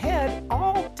in your head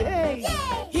all day.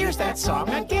 Here's that song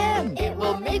again. It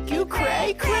will make you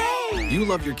cray cray. You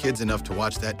love your kids enough to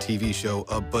watch that TV show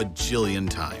a bajillion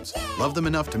times. Love them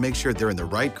enough to make sure they're in the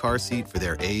right car seat for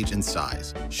their age and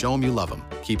size. Show them you love them.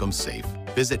 Keep them safe.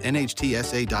 Visit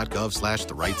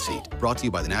nhtsa.gov/the-right-seat. Brought to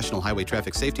you by the National Highway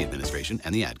Traffic Safety Administration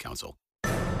and the Ad Council.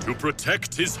 To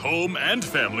protect his home and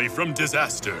family from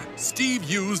disaster, Steve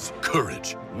used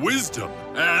courage, wisdom,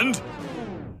 and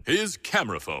his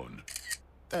camera phone.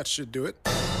 That should do it.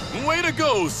 Way to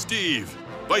go, Steve!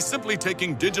 By simply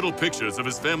taking digital pictures of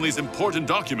his family's important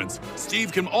documents,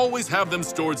 Steve can always have them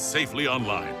stored safely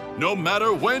online, no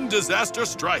matter when disaster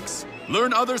strikes.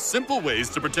 Learn other simple ways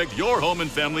to protect your home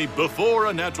and family before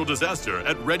a natural disaster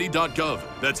at ready.gov.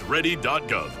 That's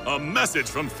ready.gov. A message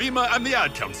from FEMA and the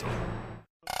Ad Council.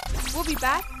 We'll be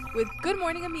back with Good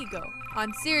Morning Amigo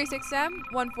on SiriusXM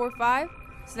 145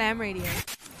 Slam Radio.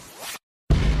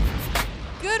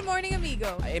 Good Morning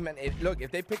Amigo. Hey, man, look,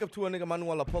 if they pick up Tua Nigga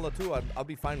Lapola too, I'll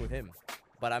be fine with him.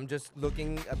 But I'm just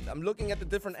looking at the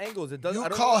different angles. It doesn't. You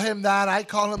call him that. I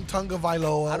call him Tunga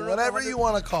Vailoa. Whatever you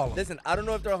want to call him. Listen, I don't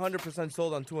know if they're 100%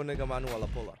 sold on Tua Nigga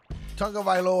Lapola. Tunga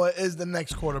Vailoa is the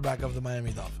next quarterback of the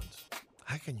Miami Dolphins.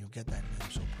 How can you get that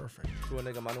name so perfect? Tua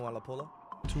Nigga Lapola?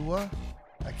 Tua?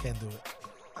 I can't do it.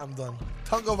 I'm done.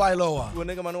 Tunga Vailoa. Tua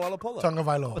Nigga Lapola. Tunga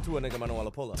Vailoa. Tua Nigga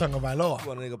Lapola. Tunga Vailoa.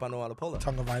 Tua Nigga Lapola.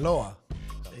 Tunga Vailoa.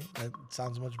 See? That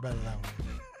sounds much better that way.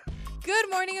 Good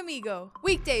Morning Amigo.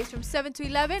 Weekdays from 7 to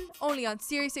 11, only on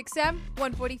SiriusXM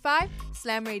 145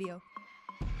 Slam Radio.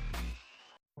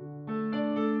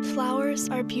 Flowers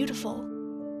are beautiful,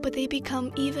 but they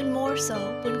become even more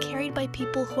so when carried by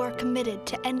people who are committed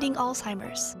to ending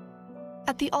Alzheimer's.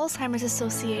 At the Alzheimer's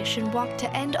Association Walk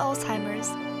to End Alzheimer's,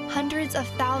 hundreds of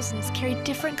thousands carry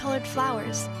different colored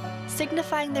flowers,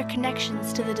 signifying their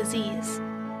connections to the disease.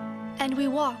 And we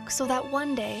walk so that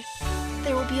one day,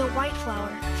 there will be a white flower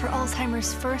for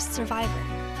Alzheimer's first survivor.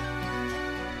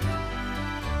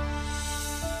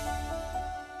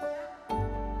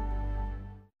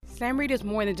 Slam Radio is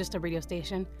more than just a radio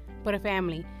station, but a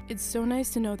family. It's so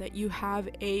nice to know that you have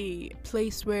a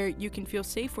place where you can feel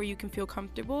safe, where you can feel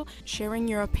comfortable sharing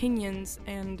your opinions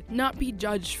and not be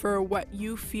judged for what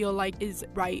you feel like is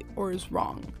right or is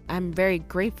wrong. I'm very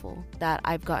grateful that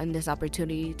I've gotten this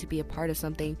opportunity to be a part of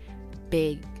something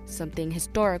big, something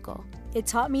historical. It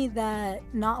taught me that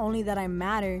not only that I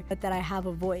matter, but that I have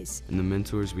a voice. And the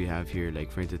mentors we have here,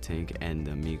 like Frank the Tank and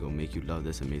Amigo, make you love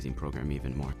this amazing program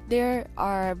even more. There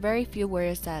are very few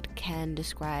words that can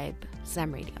describe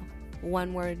Slam Radio.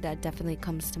 One word that definitely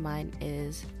comes to mind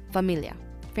is familia,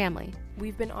 family.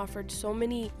 We've been offered so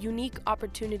many unique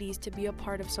opportunities to be a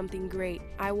part of something great.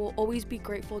 I will always be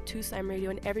grateful to Slam Radio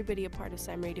and everybody a part of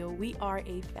Slam Radio. We are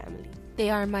a family. They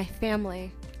are my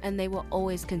family, and they will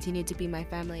always continue to be my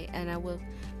family, and I will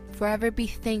forever be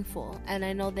thankful, and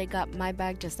I know they got my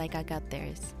back just like I got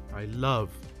theirs. I love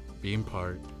being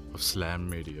part of Slam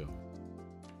Radio.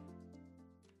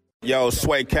 Yo,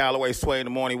 Sway Calloway, Sway in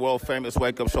the Morning, world famous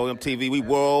Wake Up Show MTV. We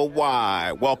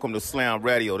worldwide. Welcome to Slam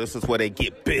Radio. This is where they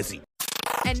get busy.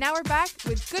 And now we're back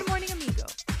with Good Morning Amigo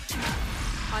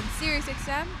on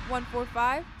SiriusXM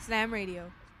 145 Slam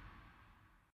Radio.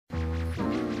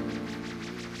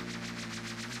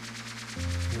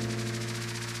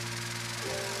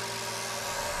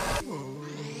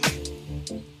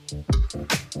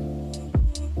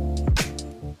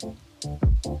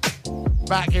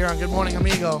 back here on Good Morning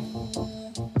Amigo.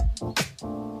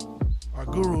 Our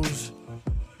gurus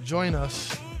join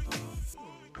us.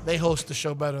 They host the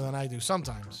show better than I do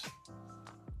sometimes.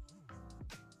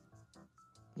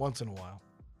 Once in a while.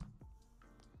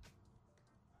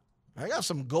 I got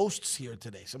some ghosts here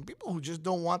today. Some people who just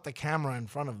don't want the camera in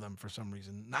front of them for some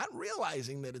reason, not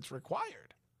realizing that it's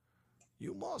required.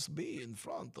 You must be in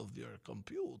front of your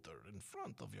computer, in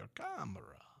front of your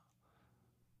camera.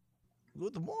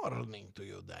 Good morning to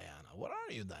you, Diana. Where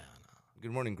are you, Diana?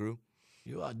 Good morning, Gru.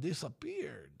 You are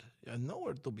disappeared. You're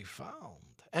nowhere to be found.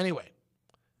 Anyway,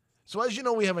 so as you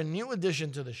know, we have a new addition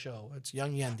to the show. It's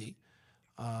Young Yendi,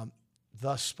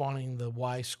 thus spawning the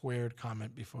Y squared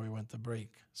comment before we went to break.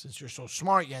 Since you're so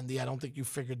smart, Yendi, I don't think you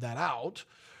figured that out.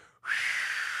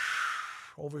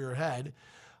 Over your head.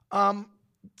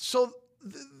 So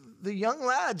the young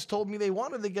lads told me they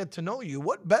wanted to get to know you.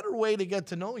 What better way to get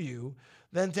to know you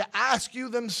than to ask you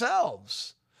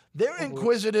themselves? They're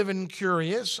inquisitive and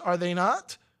curious, are they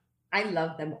not? I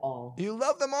love them all. You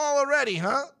love them all already,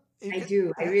 huh? I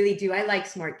do. I really do. I like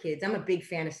smart kids. I'm a big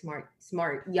fan of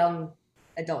smart young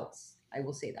adults. I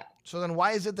will say that. So then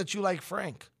why is it that you like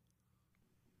Frank?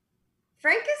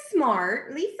 Frank is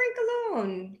smart. Leave Frank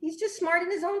alone. He's just smart in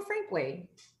his own Frank way.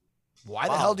 Why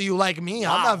the hell do you like me?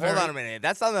 Wow, I'm not very... Hold on a minute.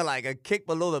 That sounded like a kick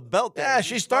below the belt there. Yeah,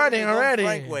 she's starting already.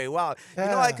 Frank way. Wow. Yeah.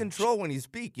 You know I control when you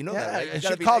speak. You know that, right? You She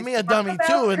gotta called be me a dummy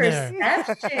too in there.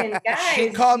 Guys, She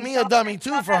called me a dummy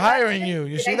too for hiring you.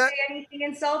 You see Did I that? say anything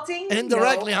insulting?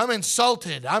 Indirectly, No. I'm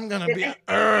insulted. I'm going to Did be... I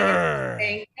say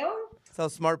anything? No? That's how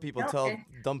smart people tell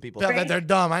dumb people. That they're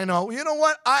dumb, I know. You know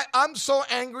what? I'm so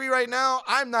angry right now,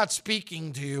 I'm not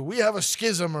speaking to you. We have a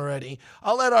schism already.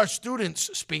 I'll let our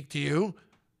students speak to you.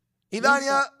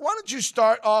 Idania, why don't you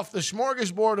start off the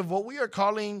smorgasbord of what we are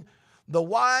calling the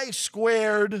Y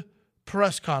squared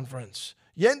press conference.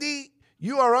 Yendi,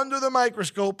 you are under the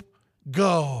microscope.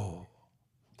 Go.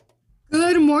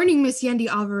 Good morning, Miss Yendi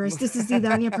Alvarez. This is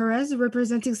Idania Perez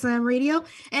representing Slam Radio,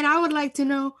 and I would like to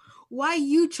know why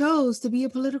you chose to be a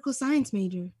political science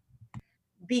major.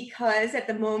 Because at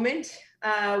the moment,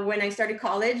 when I started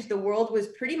college, the world was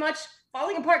pretty much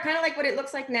falling apart, kind of like what it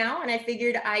looks like now. And I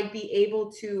figured I'd be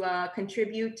able to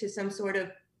contribute to some sort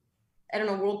of, I don't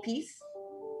know, world peace.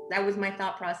 That was my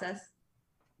thought process.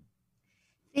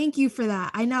 Thank you for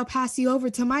that. I now pass you over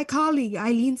to my colleague,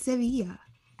 Eileen Sevilla.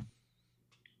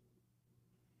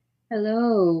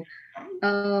 Hello.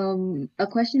 A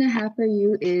question I have for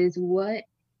you is what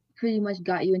pretty much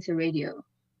got you into radio?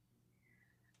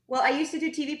 Well, I used to do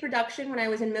TV production when I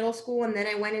was in middle school, and then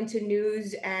I went into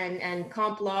news and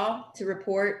comp law to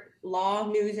report law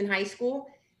news in high school.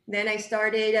 Then I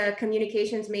started a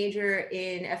communications major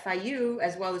in FIU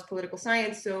as well as political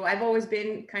science. So I've always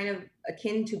been kind of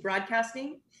akin to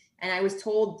broadcasting. And I was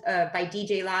told by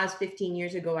DJ Laz 15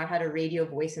 years ago I had a radio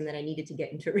voice and that I needed to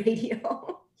get into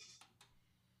radio.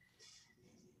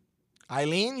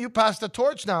 Eileen, you passed the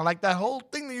torch now, like that whole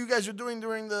thing that you guys were doing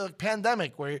during the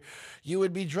pandemic where you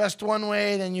would be dressed one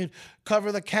way, then you'd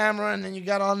cover the camera, and then you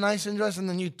got all nice and dressed, and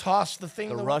then you toss the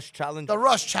thing. The Rush Challenge. The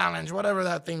Rush Challenge, whatever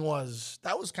that thing was.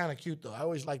 That was kind of cute, though. I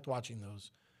always liked watching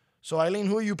those. So, Eileen,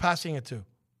 who are you passing it to?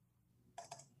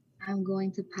 I'm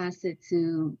going to pass it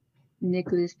to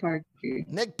Nicholas Parker.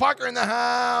 Nick Parker in the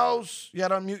house. You got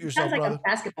to unmute yourself, Sounds like brother. a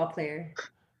basketball player.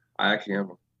 I actually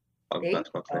am a There you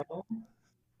basketball player. go.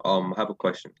 I have a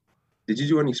question. Did you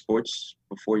do any sports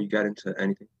before you got into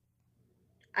anything?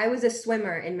 I was a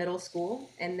swimmer in middle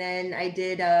school, and then I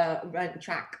did run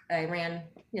track. I ran,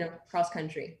 cross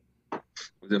country.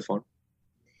 Was it fun?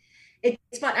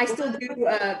 It's fun. I still do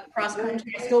cross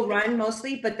country. I still run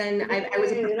mostly, but then I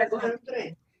was a professional.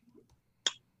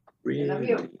 Really?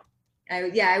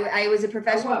 I was a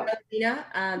professional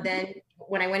ballerina. Then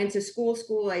when I went into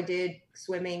school, I did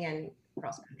swimming and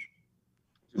cross country.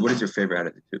 What is your favorite out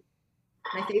of the two?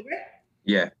 My favorite?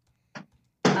 Yeah.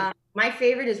 My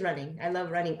favorite is running. I love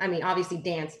running. I mean, obviously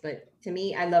dance, but to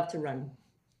me, I love to run.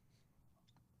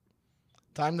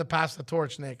 Time to pass the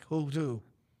torch, Nick. Who do?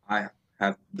 I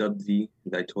have dubbed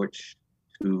thy torch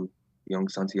to young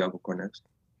Santiago Cornez.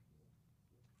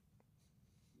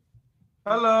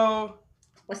 Hello.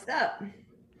 What's up?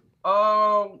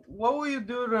 What will you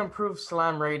do to improve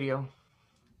Slam Radio?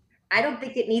 I don't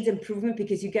think it needs improvement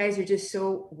because you guys are just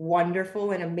so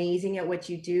wonderful and amazing at what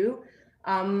you do.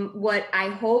 What I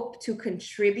hope to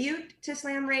contribute to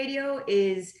Slam Radio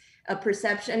is a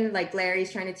perception, like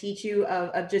Larry's trying to teach you,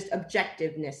 of just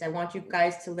objectiveness. I want you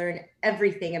guys to learn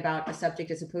everything about a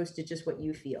subject as opposed to just what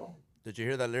you feel. Did you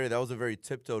hear that, Larry? That was a very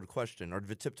tiptoed question, or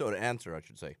the tiptoed answer, I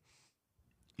should say.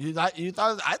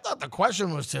 I thought the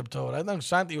question was tiptoed. I think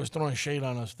Santi was throwing shade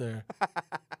on us there.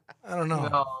 I don't know.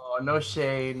 No, no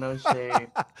shade, no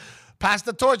shade. Pass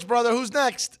the torch, brother. Who's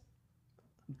next?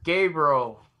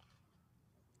 Gabriel.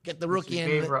 Get the rookie in.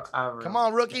 Gabriel Alvarez. Come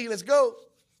on, rookie. Let's go.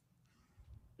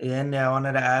 Yeah, and I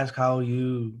wanted to ask how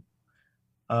you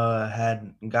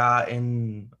had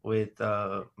gotten with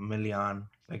Milian.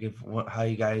 Like how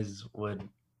you guys would,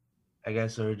 I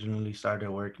guess, originally started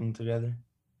working together.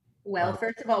 Well,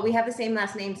 first of all, we have the same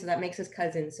last name, so that makes us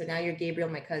cousins. So now you're Gabriel,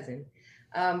 my cousin.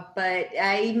 But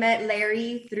I met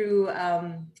Larry through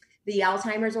the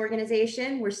Alzheimer's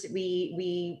organization.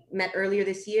 We met earlier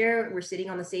this year. We're sitting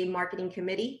on the same marketing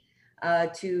committee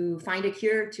to find a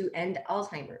cure to end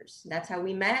Alzheimer's. That's how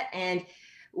we met, and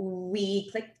we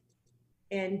clicked,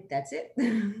 and that's it.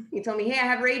 He told me, hey, I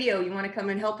have radio. You want to come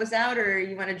and help us out, or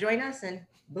you want to join us? And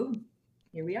boom,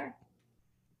 here we are.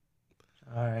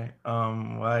 All right.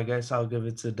 Well, I guess I'll give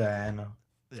it to Diana.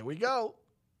 There we go.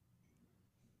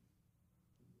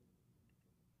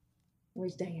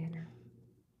 Where's Diana?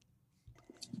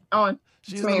 Oh,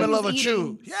 she's in the middle of a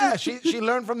chew. Yeah, she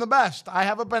learned from the best. I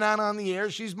have a banana on the air.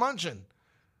 She's munching.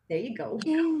 There you go.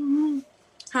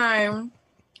 Hi,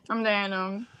 I'm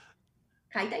Diana.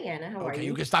 Hi, Diana. How are you? Okay,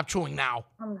 you can stop chewing now.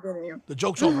 I'm good at you. The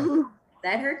joke's over.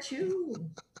 Let her chew.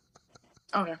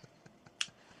 Okay.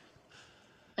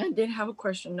 I did have a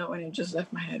question, no, and it just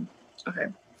left my head. Okay.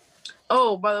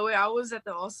 Oh, by the way, I was at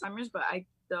the Alzheimer's, but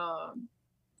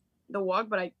the walk,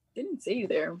 but I didn't see you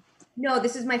there. No,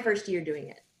 this is my first year doing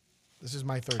it. This is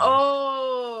my third.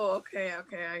 Oh, okay,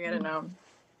 I get it now.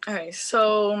 Okay,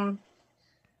 so,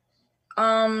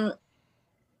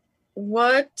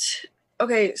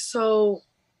 so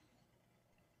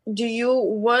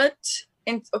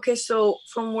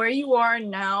from where you are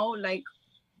now, like,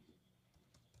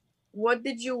 what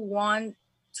did you want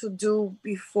to do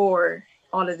before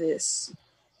all of this?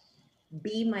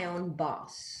 Be my own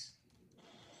boss.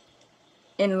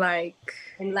 In life.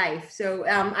 So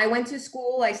I went to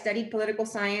school. I studied political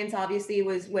science. Obviously, it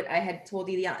was what I had told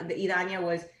you, the Idania,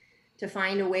 was to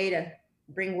find a way to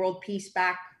bring world peace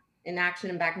back in action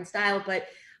and back in style. But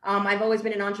I've always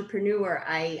been an entrepreneur.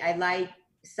 I like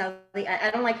selling.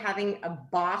 I don't like having a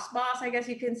boss, I guess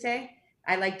you can say.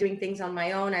 I like doing things on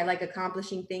my own. I like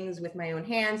accomplishing things with my own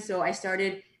hands. So I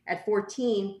started at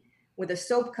 14 with a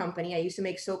soap company. I used to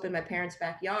make soap in my parents'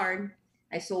 backyard.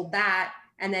 I sold that.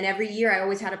 And then every year I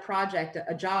always had a project,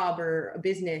 a job or a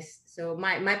business. So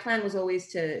my plan was always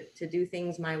to do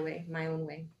things my way, my own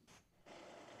way.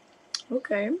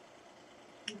 Okay.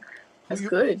 That's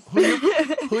good.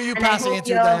 Who are you passing it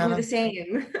to, Diana? Do the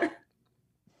same.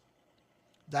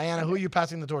 Diana, who are you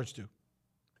passing the torch to?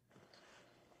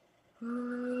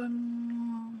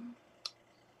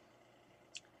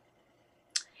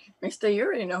 Mister, you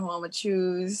already know who I'm gonna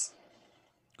choose.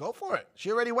 Go for it.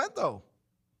 She already went, though.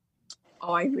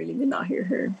 Oh, I really did not hear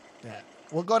her. Yeah.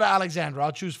 We'll go to Alexandra.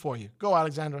 I'll choose for you. Go,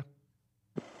 Alexandra.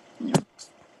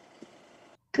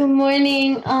 Good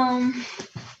morning.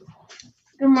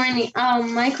 Good morning.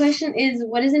 My question is,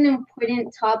 what is an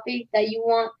important topic that you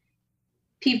want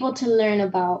people to learn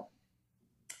about?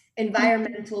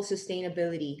 Environmental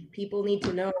sustainability. People need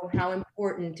to know how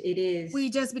important it is. We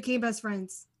just became best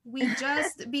friends.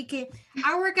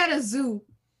 I work at a zoo.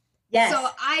 Yes. So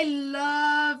I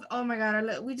love, oh my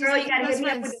God, we just Girl, you gotta best hit me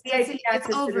up friends. with the VIP access It's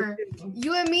to the over. zoo.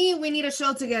 You and me, we need a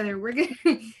show together. We're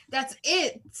gonna, that's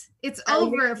it. It's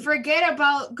over. Forget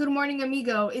about Good Morning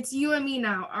Amigo. It's you and me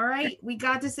now, all right? We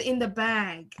got this in the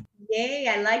bag. Yay,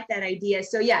 I like that idea.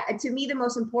 So yeah, to me, the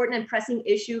most important and pressing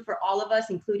issue for all of us,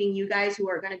 including you guys who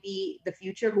are gonna be the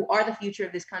future, who are the future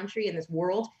of this country and this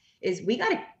world, is we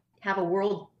gotta have a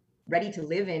world ready to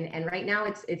live in. And right now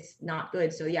it's not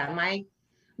good. So yeah, my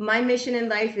mission in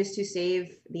life is to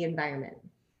save the environment.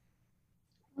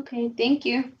 Okay, thank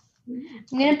you.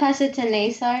 I'm gonna pass it to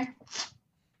Naysar.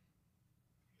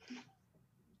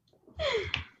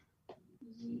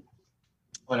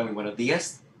 Hola, muy buenos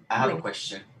días. I have a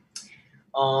question.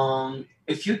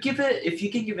 If you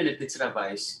can give a bit of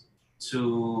advice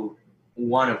to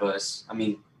one of us, I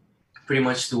mean, pretty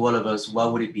much to all of us,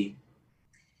 what would it be?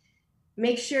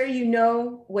 Make sure you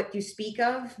know what you speak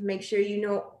of. Make sure you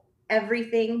know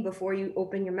everything before you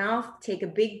open your mouth. Take a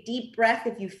big, deep breath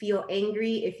if you feel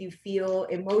angry, if you feel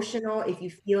emotional, if you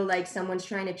feel like someone's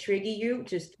trying to trigger you,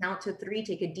 just count to 3,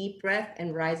 take a deep breath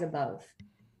and rise above.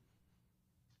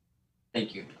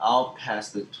 Thank you. I'll pass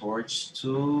the torch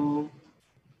to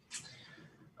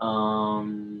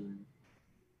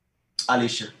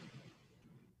Alicia.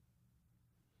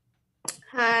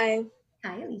 Hi.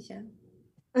 Hi, Alicia.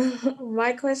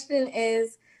 My question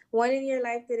is, when in your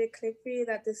life did it click for you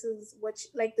that this is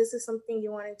this is something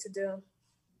you wanted to do?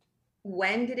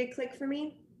 When did it click for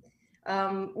me?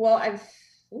 Well,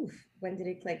 when did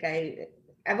it click?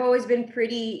 I've always been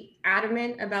pretty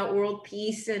adamant about world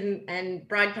peace and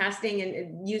broadcasting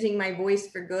and using my voice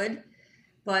for good.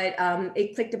 But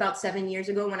it clicked about 7 years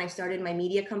ago when I started my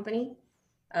media company.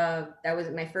 That was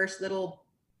my first little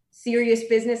serious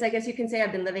business, I guess you can say.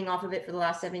 I've been living off of it for the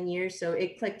last 7 years. So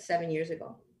it clicked 7 years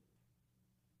ago.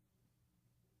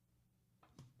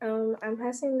 I'm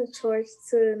passing the torch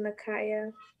to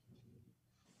Nakaya.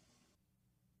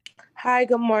 Hi,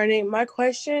 good morning. My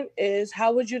question is,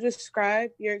 how would you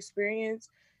describe your experience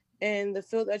in the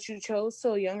field that you chose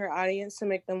to a younger audience to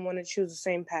make them want to choose the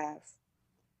same path?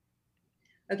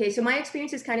 Okay, so my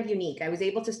experience is kind of unique. I was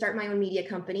able to start my own media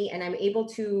company, and I'm able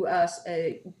to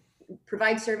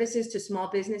provide services to small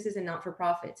businesses and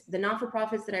not-for-profits. The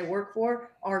not-for-profits that I work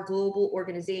for are global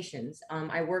organizations.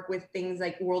 I work with things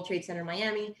like World Trade Center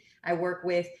Miami. I work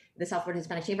with the South Florida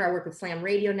Hispanic Chamber. I work with Slam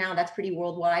Radio now. That's pretty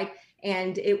worldwide.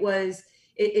 And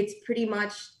it's pretty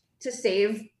much to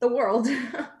save the world.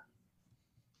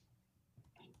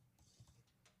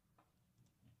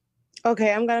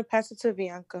 Okay, I'm going to pass it to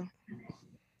Bianca.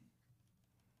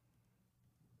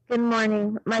 Good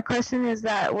morning. My question is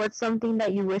that what's something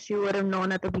that you wish you would have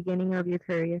known at the beginning of your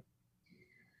career?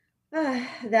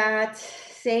 That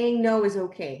saying no is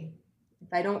okay. If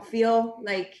I don't feel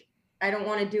like I don't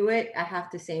want to do it, I have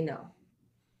to say no.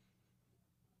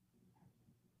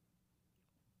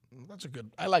 That's a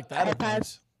good. I like that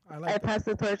advice. I pass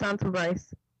the torch on to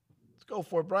Bryce. Let's go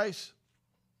for it, Bryce.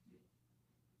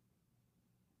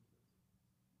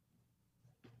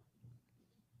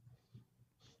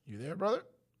 You there, brother?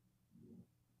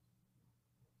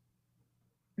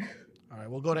 All right,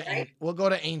 we'll go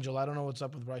to Angel. I don't know what's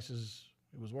up with Bryce's.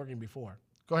 It was working before.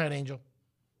 Go ahead, Angel.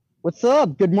 What's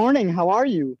up? Good morning. How are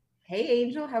you? Hey,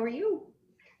 Angel. How are you?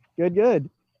 Good, good.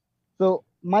 So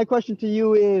my question to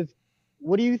you is,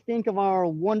 what do you think of our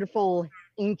wonderful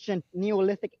ancient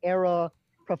Neolithic era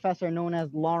professor known as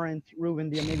Lawrence Rubin,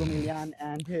 the Amigo Milian,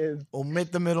 and his...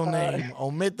 Omit the middle name.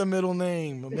 Omit the middle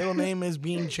name. The middle name is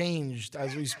being changed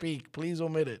as we speak. Please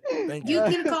omit it. Thank you. You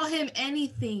can call him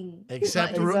anything.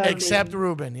 Except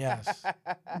Rubin, yes.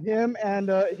 Him and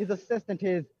his assistant,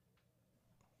 his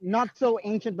not so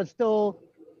ancient, but still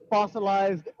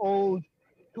fossilized old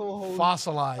co-host.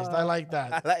 Fossilized. I like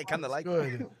that. I kind of like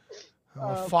good.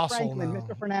 I'm a fossil Franklin, now.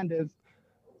 Mr. Fernandez.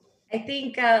 I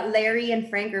think Larry and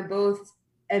Frank are both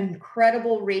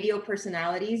incredible radio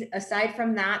personalities. Aside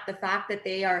from that, the fact that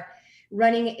they are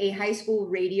running a high school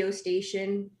radio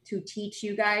station to teach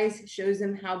you guys shows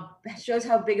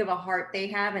how big of a heart they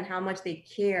have and how much they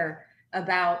care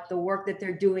about the work that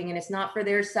they're doing. And it's not for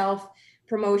their self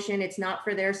promotion. It's not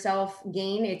for their self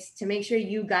gain. It's to make sure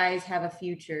you guys have a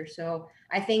future. So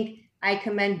I think I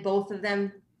commend both of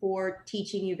them for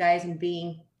teaching you guys and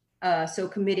being so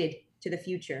committed to the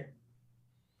future.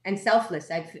 And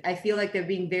selfless. I feel like they're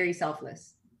being very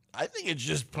selfless. I think it's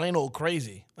just plain old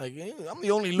crazy. Like, I'm the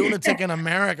only lunatic in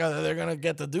America that they're going to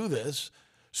get to do this.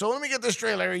 So let me get this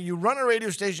straight, Larry. You run a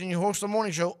radio station, you host a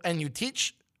morning show, and you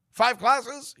teach 5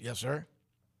 classes? Yes, sir.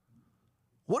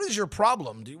 What is your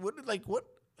problem?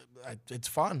 It's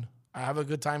fun. I have a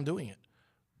good time doing it.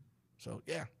 So,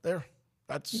 yeah, there.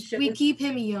 We keep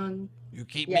him young. You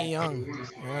keep me young.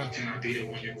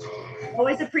 Yeah.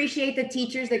 Always appreciate the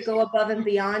teachers that go above and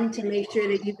beyond to make sure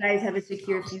that you guys have a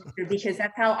secure future, because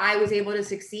that's how I was able to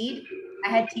succeed. I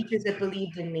had teachers that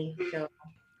believed in me. So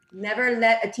never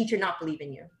let a teacher not believe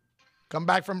in you. Come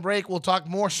back from break. We'll talk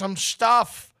more some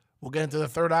stuff. We'll get into the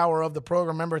third hour of the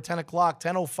program. Remember, 10 o'clock,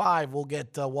 10:05, we'll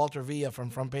get Walter Villa from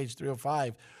Front Page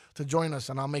 305 to join us,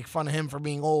 and I'll make fun of him for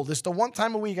being old. It's the one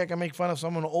time a week I can make fun of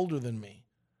someone older than me.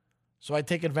 So I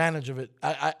take advantage of it.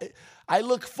 I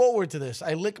look forward to this.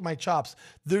 I lick my chops.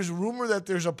 There's rumor that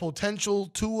there's a potential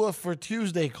Tua for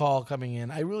Tuesday call coming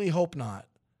in. I really hope not.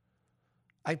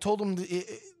 I told him,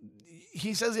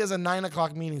 he says he has a 9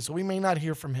 o'clock meeting, so we may not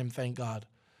hear from him, thank God.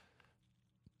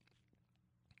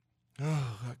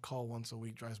 Oh, that call once a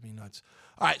week drives me nuts.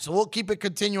 All right, so we'll keep it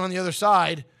continue on the other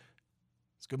side.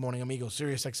 It's Good Morning Amigo,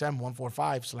 Sirius XM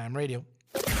 145, Slam Radio.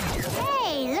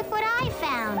 Hey, look what I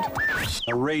found.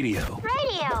 A radio.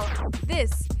 Radio.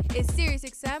 This is Sirius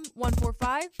XM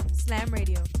 145 Slam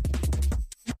Radio.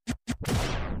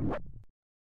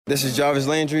 This is Jarvis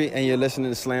Landry, and you're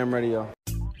listening to Slam Radio.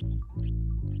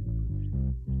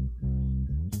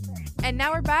 And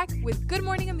now we're back with Good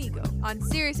Morning Amigo on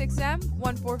Sirius XM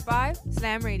 145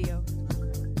 Slam Radio.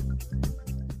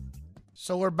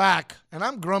 So we're back, and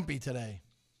I'm grumpy today.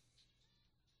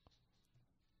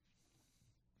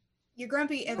 You're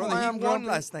grumpy every Brother, I'm you won grumpy.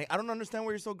 last night. I don't understand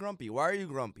why you're so grumpy. Why are you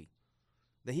grumpy?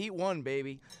 The Heat won,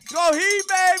 baby. Go Heat,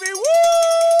 baby!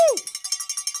 Woo!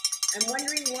 I'm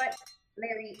wondering what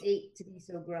Larry ate to be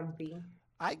so grumpy.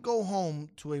 I go home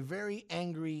to a very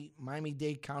angry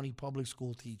Miami-Dade County public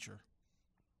school teacher.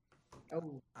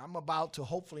 Oh. I'm about to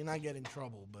hopefully not get in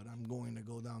trouble, but I'm going to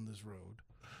go down this road.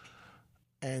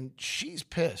 And she's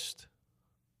pissed.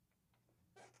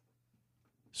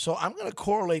 So I'm going to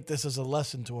correlate this as a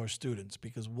lesson to our students,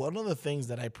 because one of the things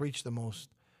that I preach the most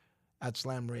at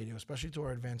Slam Radio, especially to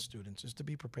our advanced students, is to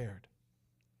be prepared.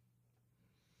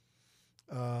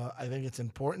 I think it's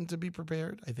important to be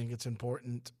prepared. I think it's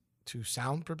important to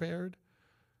sound prepared.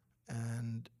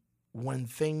 And when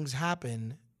things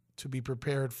happen, to be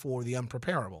prepared for the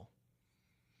unpreparable.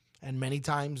 And many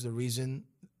times the reason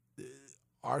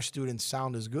our students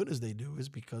sound as good as they do is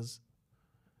because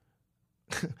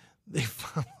they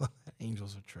follow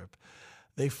Angels a Trip.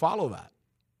 They follow that.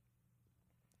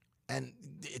 And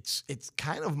it's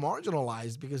kind of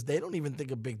marginalized because they don't even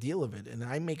think a big deal of it. And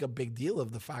I make a big deal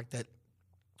of the fact that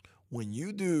when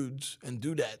you dudes and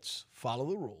dudettes follow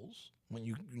the rules,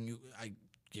 when I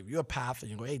give you a path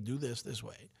and you go, hey, do this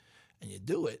way, and you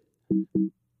do it,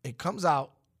 it comes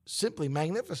out simply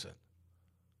magnificent.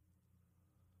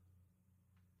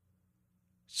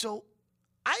 So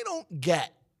I don't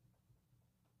get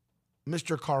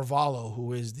Mr. Carvalho,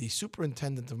 who is the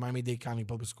superintendent of Miami-Dade County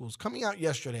Public Schools, coming out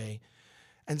yesterday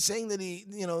and saying that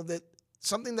that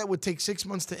something that would take 6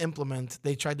 months to implement,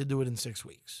 they tried to do it in 6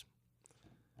 weeks.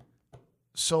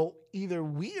 So either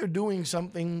we are doing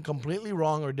something completely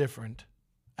wrong or different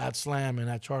at SLAM and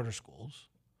at charter schools.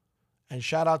 And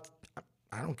shout out,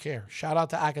 I don't care, shout out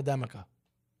to Academica.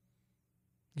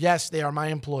 Yes, they are my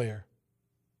employer.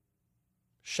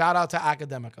 Shout out to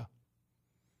Academica.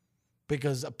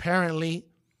 Because apparently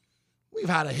we've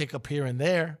had a hiccup here and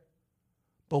there,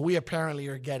 but we apparently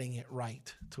are getting it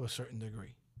right to a certain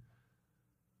degree.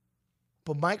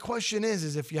 But my question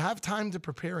is if you have time to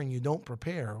prepare and you don't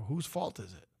prepare, whose fault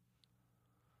is it?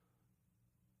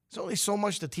 There's only so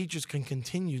much the teachers can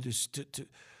continue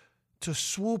to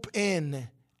swoop in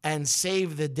and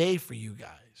save the day for you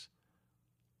guys.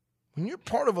 When you're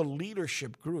part of a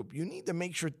leadership group, you need to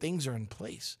make sure things are in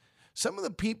place. Some of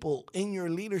the people in your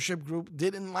leadership group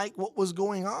didn't like what was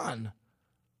going on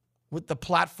with the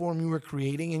platform you were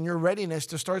creating and your readiness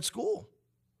to start school.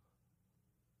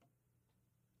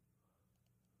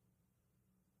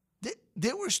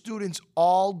 There were students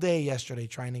all day yesterday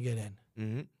trying to get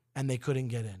in, and they couldn't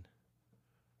get in.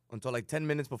 Until like 10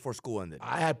 minutes before school ended.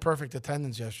 I had perfect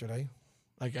attendance yesterday.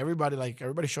 Everybody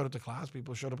showed up to class.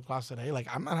 People showed up to class today.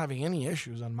 I'm not having any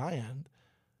issues on my end.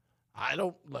 I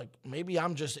don't, maybe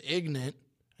I'm just ignorant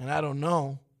and I don't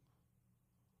know.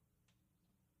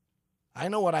 I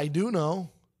know what I do know.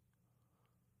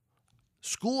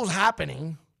 School's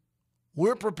happening.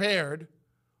 We're prepared.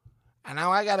 And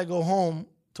now I got to go home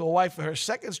to a wife for her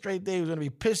second straight day who's going to be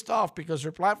pissed off because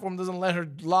her platform doesn't let her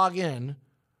log in.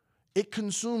 It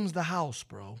consumes the house,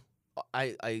 bro.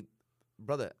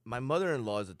 Brother, my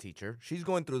mother-in-law is a teacher. She's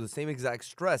going through the same exact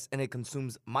stress, and it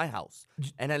consumes my house.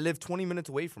 And I live 20 minutes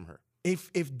away from her.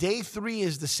 If day 3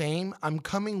 is the same, I'm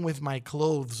coming with my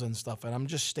clothes and stuff, and I'm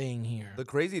just staying here. The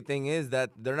crazy thing is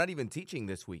that they're not even teaching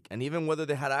this week. And even whether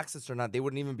they had access or not, they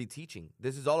wouldn't even be teaching.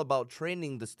 This is all about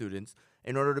training the students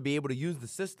in order to be able to use the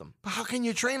system. But how can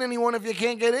you train anyone if you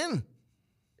can't get in?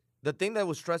 The thing that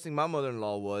was stressing my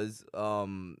mother-in-law was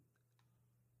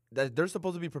that they're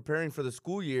supposed to be preparing for the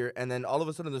school year, and then all of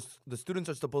a sudden the students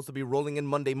are supposed to be rolling in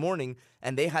Monday morning,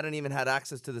 and they hadn't even had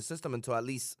access to the system until at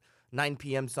least 9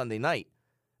 p.m. Sunday night.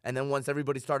 And then once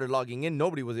everybody started logging in,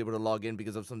 nobody was able to log in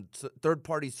because of some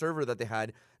third-party server that they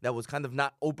had that was kind of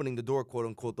not opening the door,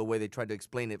 quote-unquote, the way they tried to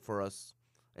explain it for us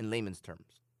in layman's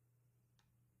terms.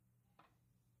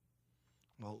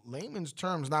 Well, layman's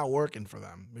terms not working for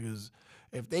them, because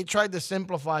if they tried to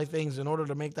simplify things in order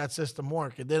to make that system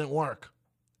work, it didn't work.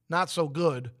 Not so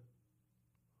good.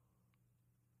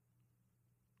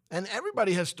 And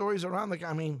everybody has stories around,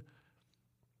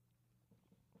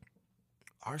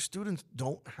 our students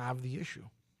don't have the issue.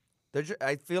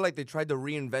 I feel like they tried to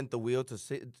reinvent the wheel to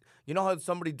say, you know how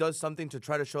somebody does something to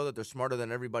try to show that they're smarter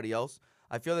than everybody else?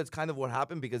 I feel that's kind of what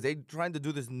happened because they tried to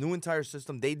do this new entire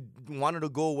system. They wanted to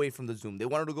go away from the Zoom. They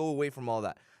wanted to go away from all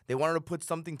that. They wanted to put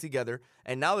something together,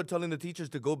 and now they're telling the teachers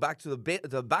to go back to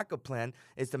the backup plan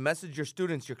is to message your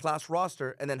students, your class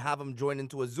roster, and then have them join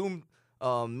into a Zoom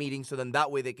meeting so then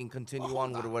that way they can continue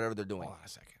on with whatever they're doing. Hold on a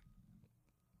second.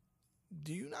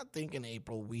 Do you not think in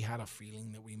April we had a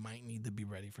feeling that we might need to be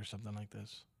ready for something like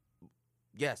this?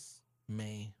 Yes.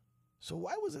 May. So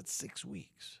why was it 6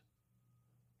 weeks?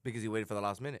 Because he waited for the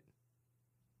last minute.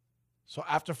 So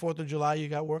after 4th of July, you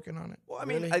got working on it? Well, I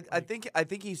mean, Really? I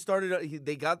think he started.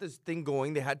 They got this thing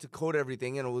going. They had to code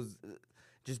everything, and it was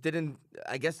just didn't.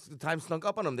 I guess the time snuck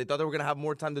up on them. They thought they were gonna have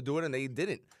more time to do it, and they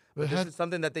didn't. But this is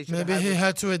something that they should. Maybe he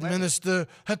had to administer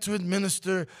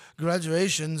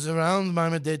graduations around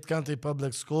Miami-Dade County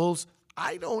Public Schools.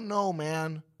 I don't know,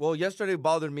 man. Well, yesterday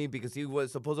bothered me because he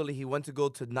went to go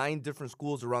to 9 different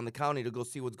schools around the county to go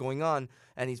see what's going on,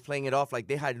 and he's playing it off like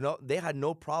they had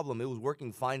no problem. It was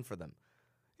working fine for them.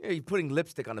 Yeah, he's putting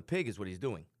lipstick on a pig is what he's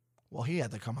doing. Well, he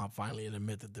had to come out finally and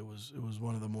admit that it was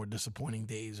one of the more disappointing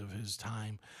days of his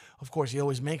time. Of course, he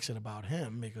always makes it about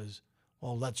him because,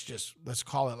 well, let's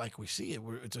call it like we see it.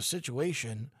 It's a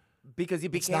situation. Because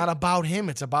it's not about him.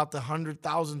 It's about the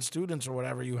 100,000 students or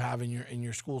whatever you have in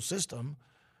your school system.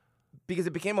 Because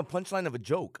it became a punchline of a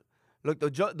joke. Look,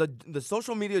 the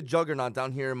social media juggernaut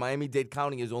down here in Miami-Dade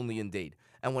County is Only in Dade.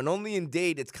 And when Only in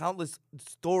Dade, it's countless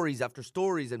stories after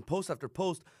stories and post after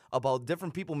post about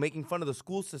different people making fun of the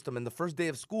school system. And the first day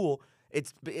of school,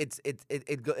 it's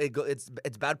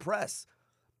bad press.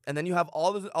 And then you have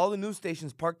all the news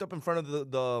stations parked up in front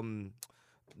of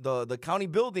the county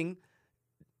building,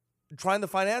 trying to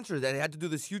find answers. They had to do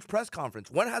this huge press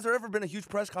conference. When has there ever been a huge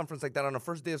press conference like that on the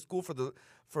first day of school for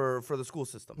the school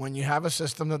system? When you have a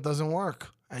system that doesn't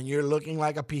work and you're looking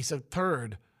like a piece of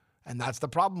turd. And that's the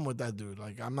problem with that dude.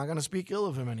 Like, I'm not going to speak ill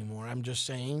of him anymore. I'm just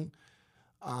saying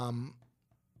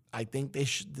I think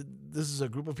this is a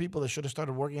group of people that should have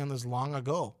started working on this long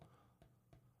ago.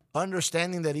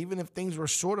 Understanding that even if things were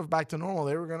sort of back to normal,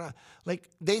 they were going to, like,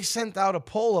 they sent out a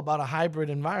poll about a hybrid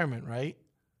environment, right?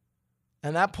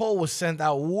 And that poll was sent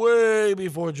out way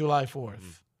before July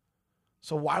 4th.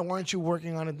 So why weren't you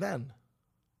working on it then?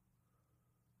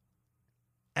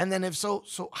 And then if so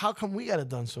how come we got it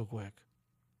done so quick?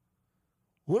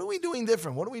 What are we doing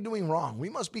different? What are we doing wrong? We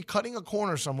must be cutting a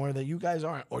corner somewhere that you guys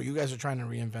aren't, or you guys are trying to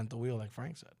reinvent the wheel, like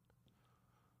Frank said.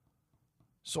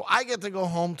 So I get to go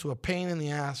home to a pain in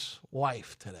the ass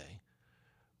wife today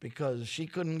because she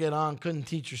couldn't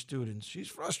teach her students. She's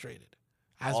frustrated,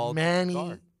 as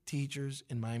many teachers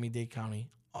in Miami-Dade County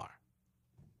are.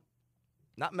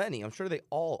 Not many. I'm sure they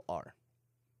all are.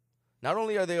 Not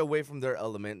only are they away from their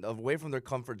element, away from their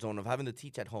comfort zone of having to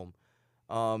teach at home,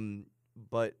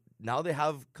 but now they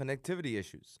have connectivity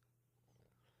issues.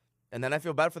 And then I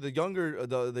feel bad for the younger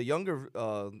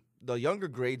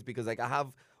grades because, like, I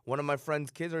have one of my friend's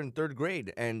kids are in 3rd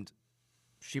grade, and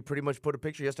she pretty much put a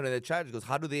picture yesterday in the chat. She goes,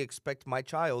 "How do they expect my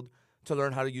child to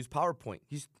learn how to use PowerPoint?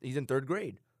 He's in 3rd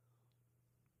grade."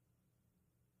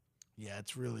 Yeah,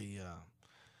 it's really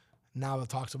now the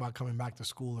talks about coming back to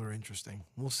school are interesting.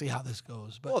 We'll see how this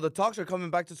goes. But well, the talks are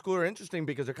coming back to school are interesting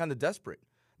because they're kind of desperate.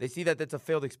 They see that it's a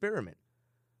failed experiment.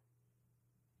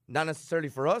 Not necessarily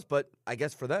for us, but I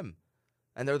guess for them.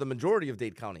 And they're the majority of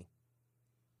Dade County.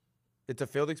 It's a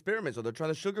failed experiment, so they're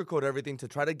trying to sugarcoat everything to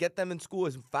try to get them in school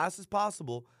as fast as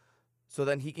possible so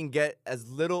then he can get as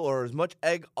little or as much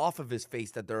egg off of his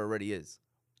face that there already is.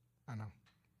 I know.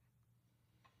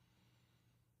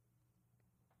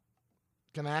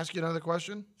 Can I ask you another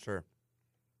question? Sure.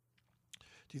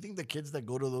 Do you think the kids that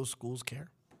go to those schools care?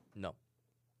 No.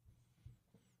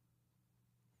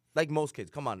 Like most kids.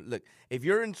 Come on. Look, if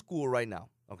you're in school right now,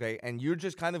 okay, and you're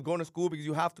just kind of going to school because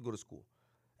you have to go to school,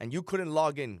 and you couldn't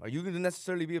log in, are you going to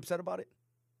necessarily be upset about it?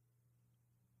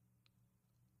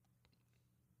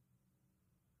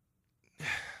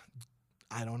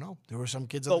 I don't know. There were some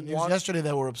kids on the news yesterday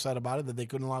that were upset about it, that they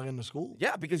couldn't log into school.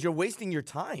 Yeah, because you're wasting your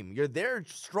time. You're there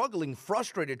struggling,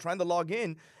 frustrated, trying to log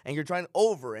in, and you're trying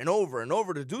over and over and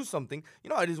over to do something. You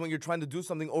know how it is when you're trying to do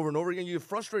something over and over again, you're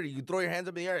frustrated, you throw your hands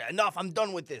up in the air, enough, I'm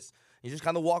done with this. You just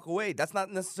kind of walk away. That's not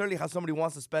necessarily how somebody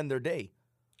wants to spend their day.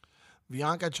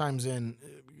 Bianca chimes in,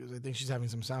 because I think she's having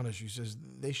some sound issues, says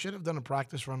they should have done a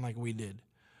practice run like we did.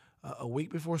 A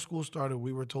week before school started,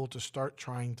 we were told to start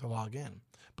trying to log in.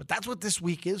 But that's what this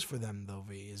week is for them, though,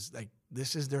 V. Is like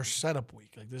this is their setup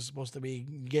week. Like this is supposed to be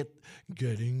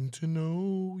getting to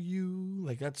know you.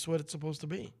 Like that's what it's supposed to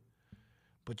be.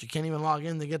 But you can't even log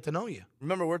in to get to know you.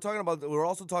 Remember, we're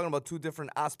also talking about 2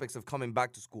 different aspects of coming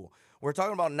back to school. We're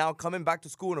talking about now coming back to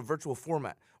school in a virtual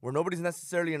format where nobody's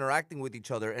necessarily interacting with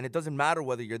each other, and it doesn't matter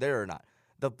whether you're there or not.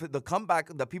 The comeback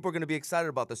that people are going to be excited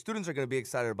about, the students are going to be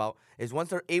excited about, is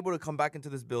once they're able to come back into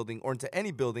this building or into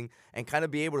any building and kind of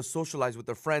be able to socialize with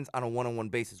their friends on a one-on-one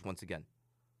basis once again.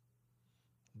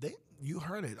 You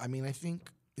heard it. I mean, I think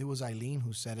it was Eileen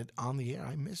who said it on the air.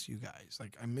 I miss you guys.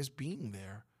 Like, I miss being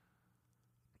there.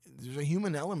 There's a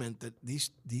human element that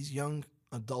these young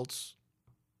adults,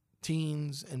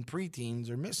 teens and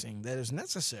preteens are missing that is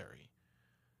necessary.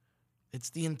 It's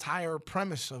the entire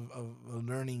premise of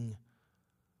learning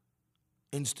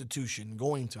institution,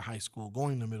 going to high school,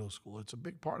 going to middle school. It's a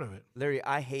big part of it. Larry,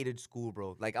 I hated school,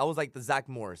 bro. Like, I was like the Zach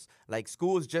Morris. Like,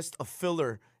 school is just a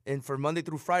filler for Monday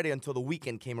through Friday until the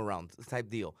weekend came around type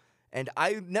deal. And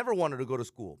I never wanted to go to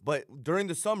school. But during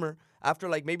the summer, after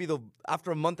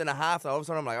after a month and a half, all of a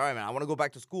sudden I'm like, all right, man, I want to go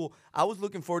back to school. I was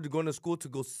looking forward to going to school to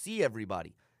go see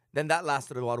everybody. Then that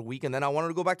lasted about a week, and then I wanted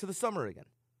to go back to the summer again.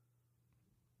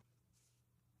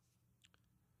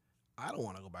 I don't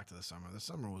want to go back to the summer. The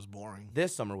summer was boring.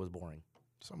 This summer was boring.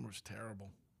 Summer was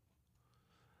terrible.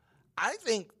 I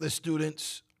think the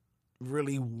students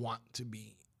really want to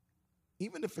be,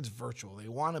 even if it's virtual, they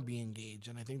want to be engaged.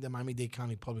 And I think the Miami-Dade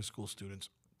County Public School students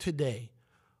today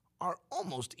are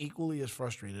almost equally as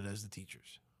frustrated as the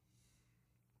teachers.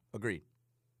 Agreed.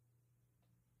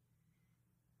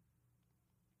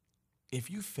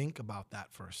 If you think about that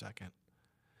for a second,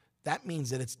 that means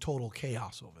that it's total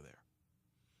chaos over there.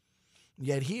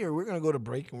 Yet here, we're going to go to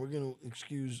break, and we're going to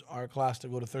excuse our class to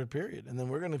go to third period. And then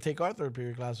we're going to take our third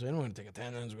period class, and we're going to take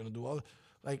attendance. We're going to do all,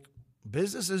 like,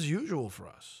 business as usual for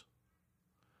us.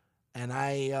 And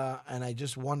I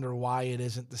just wonder why it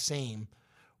isn't the same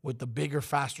with the bigger,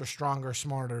 faster, stronger,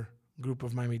 smarter group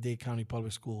of Miami-Dade County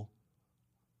Public School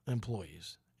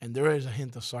employees. And there is a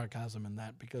hint of sarcasm in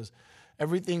that, because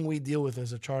everything we deal with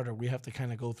as a charter, we have to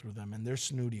kind of go through them, and they're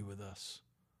snooty with us.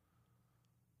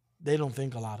 They don't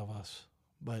think a lot of us,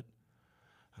 but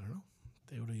I don't know.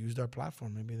 They would have used our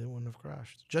platform. Maybe they wouldn't have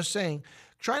crashed. Just saying,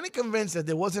 trying to convince that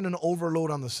there wasn't an overload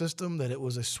on the system, that it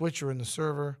was a switcher in the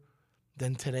server,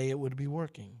 then today it would be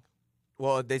working.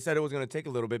 Well, they said it was going to take a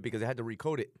little bit because they had to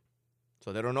recode it.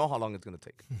 So they don't know how long it's going to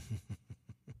take.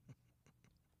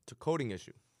 It's a coding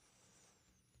issue.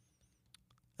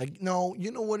 Like, no,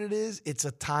 you know what it is? It's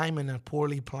a time and a poor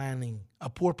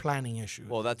planning issue.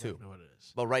 Well, that too. What it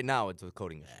is. But right now, it's a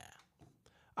coding issue.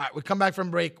 All right, we come back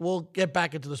from break. We'll get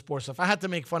back into the sports stuff. I had to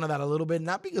make fun of that a little bit,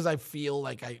 not because I feel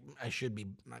like I should be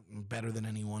better than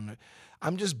anyone.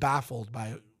 I'm just baffled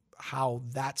by how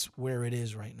that's where it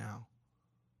is right now,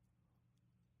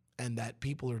 and that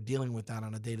people are dealing with that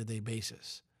on a day-to-day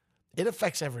basis. It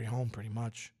affects every home pretty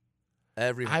much.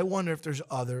 I wonder if there's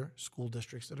other school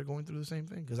districts that are going through the same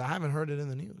thing, because I haven't heard it in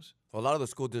the news. Well, a lot of the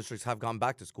school districts have gone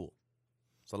back to school.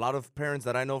 So a lot of parents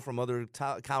that I know from other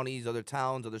counties, other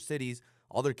towns, other cities,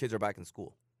 all their kids are back in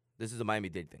school. This is a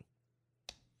Miami-Dade thing.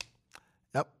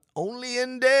 Yep. Only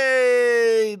in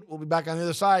Dade. We'll be back on the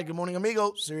other side. Good morning,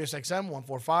 amigo. Sirius XM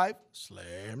 145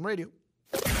 Slam Radio.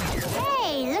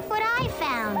 Hey, look what I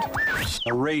found.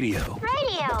 A radio.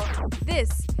 Radio.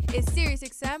 This is Sirius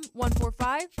XM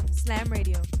 145 Slam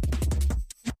Radio.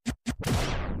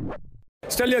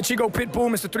 Stelio Chico Pitbull,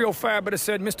 Mr. 305, but it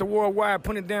said Mr. Worldwide,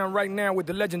 put it down right now with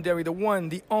the legendary, the one,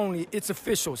 the only, it's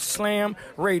official, Slam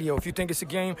Radio. If you think it's a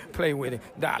game, play with it,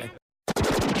 darling.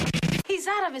 He's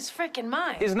out of his freaking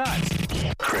mind. He's nuts.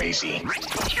 Crazy.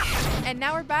 And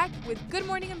now we're back with Good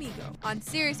Morning Amigo on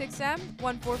Sirius XM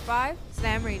 145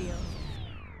 Slam Radio.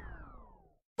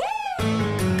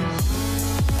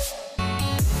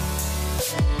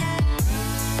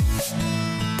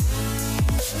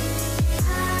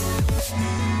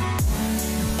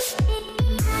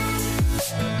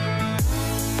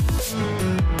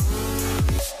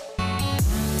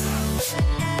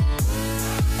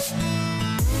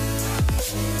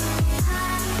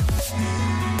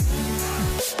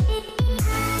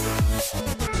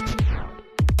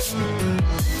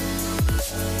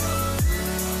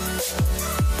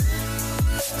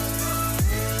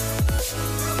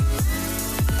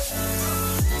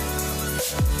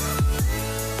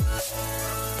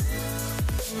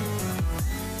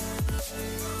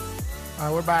 All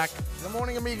right, we're back. Good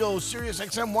morning, amigos. Sirius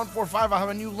XM 145. I have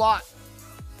a new lot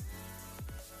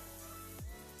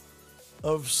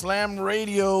of Slam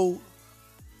Radio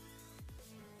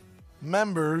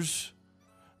members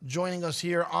joining us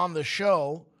here on the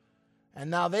show.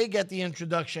 And now they get the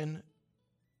introduction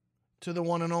to the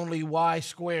one and only Y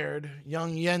Squared,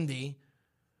 Young Yendi.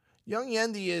 Young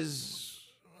Yendi is,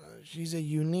 she's a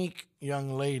unique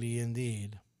young lady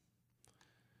indeed.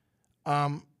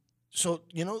 So,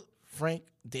 you know, Frank,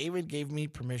 David gave me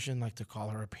permission, like, to call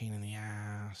her a pain in the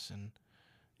ass, and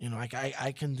you know, like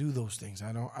I can do those things.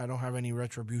 I don't have any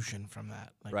retribution from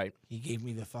that. Like, right. He gave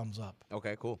me the thumbs up.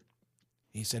 Okay, cool.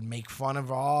 He said make fun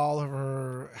of all of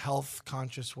her health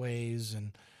conscious ways,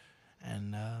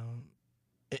 and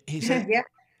he said, "Yeah,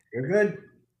 you're good."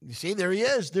 You see, there he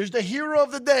is. There's the hero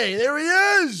of the day. There he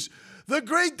is. The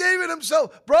great David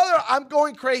himself. Brother, I'm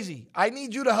going crazy. I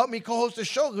need you to help me co-host the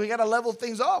show because we got to level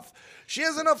things off. She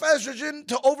has enough estrogen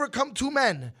to overcome two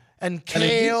men. and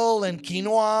kale and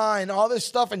quinoa and all this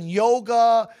stuff and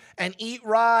yoga and eat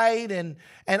right and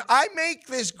I make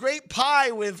this great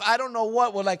pie with I don't know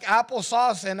what with like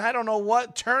applesauce and I don't know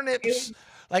what turnips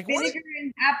like vinegar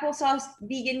and applesauce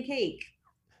vegan cake.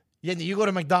 Yeah, you go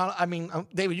to McDonald's. I mean,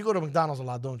 David, you go to McDonald's a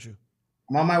lot, don't you?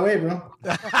 I'm on my way, bro.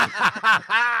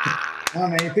 Oh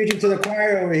man, you're preaching to the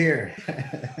choir over here.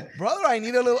 Brother, I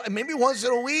need a little. Maybe once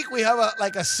in a week we have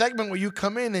a segment where you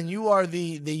come in and you are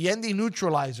the Yendi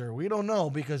neutralizer. We don't know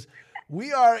because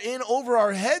we are in over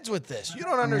our heads with this. You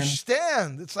don't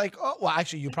understand. It's like, oh, well,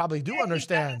 actually, you probably do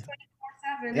understand.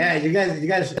 Yeah, you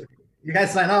guys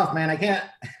sign off, man. I can't.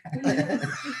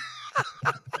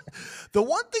 The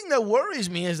one thing that worries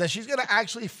me is that she's going to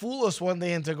actually fool us one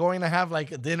day into going to have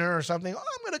like a dinner or something. Oh,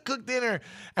 I'm going to cook dinner.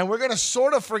 And we're going to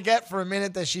sort of forget for a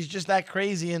minute that she's just that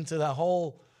crazy into the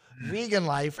whole vegan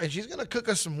life. And she's going to cook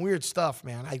us some weird stuff,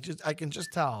 man. I can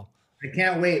just tell. I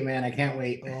can't wait, man. I can't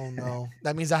wait. Oh, no.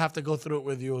 That means I have to go through it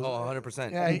with you. Oh,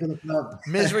 100%. Yeah,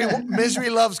 misery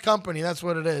loves company. That's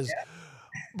what it is. Yeah.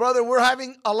 Brother, we're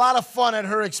having a lot of fun at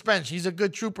her expense. She's a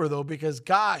good trooper, though, because,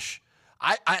 gosh,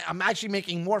 I'm actually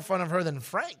making more fun of her than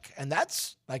Frank, and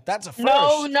that's a first.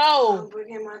 No.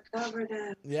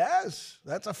 Yes,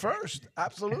 that's a first.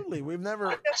 Absolutely, we've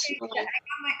never.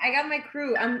 I got my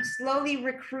crew. I'm slowly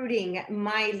recruiting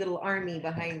my little army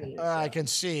behind me. I can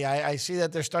see. I see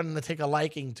that they're starting to take a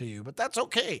liking to you, but that's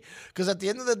okay because at the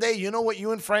end of the day, you know what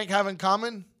you and Frank have in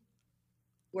common?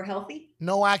 We're healthy.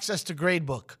 No access to grade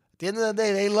book. At the end of the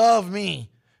day, they love me.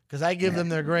 Because I give them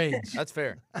their grades. That's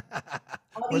fair.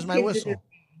 Where's my whistle?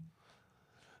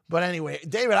 But anyway,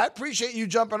 David, I appreciate you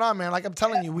jumping on, man. Like I'm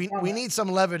telling you, we need some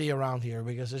levity around here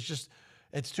because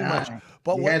it's too much.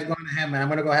 But you guys going to have, man. I'm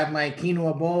going to go have my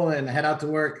quinoa bowl and head out to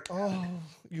work. Oh,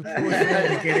 you poor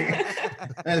Just kidding.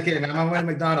 Just kidding, man. I'm going to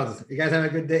McDonald's. You guys have a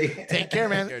good day. Take care,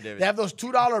 man. They have those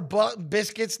 $2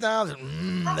 biscuits now.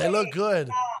 They look good.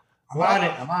 I'm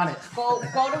on it. Go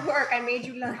to work. I made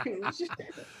you lunch.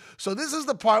 So this is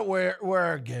the part where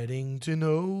we're getting to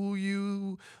know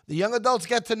you. The young adults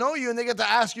get to know you and they get to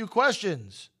ask you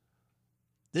questions.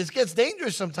 This gets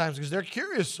dangerous sometimes because they're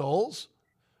curious souls.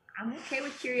 I'm okay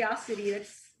with curiosity. That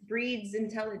breeds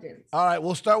intelligence. All right,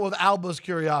 we'll start with Alba's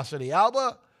curiosity.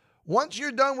 Alba, once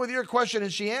you're done with your question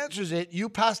and she answers it, you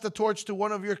pass the torch to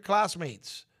one of your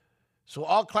classmates. So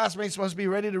all classmates must be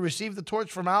ready to receive the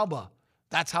torch from Alba.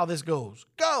 That's how this goes.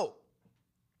 Go!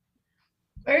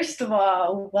 First of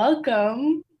all,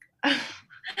 welcome.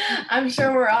 I'm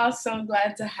sure we're all so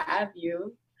glad to have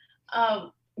you.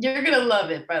 You're gonna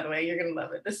love it, by the way. You're gonna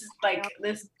love it. This is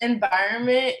this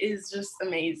environment is just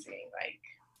amazing. Like,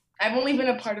 I've only been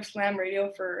a part of Slam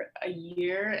Radio for a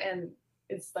year, and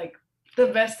it's like the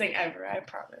best thing ever, I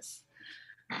promise.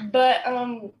 But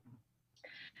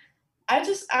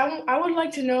I would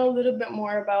like to know a little bit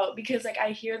more about, because like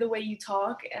I hear the way you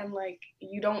talk and like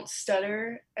you don't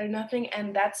stutter or nothing,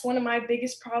 and that's one of my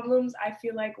biggest problems. I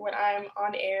feel like when I'm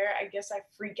on air, I guess I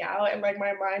freak out and like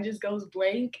my mind just goes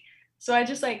blank. So I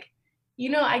just like,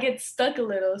 I get stuck a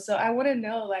little. So I want to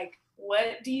know, like,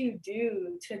 what do you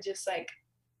do to just like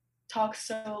talk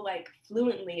so like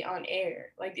fluently on air?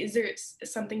 Like, is there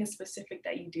something specific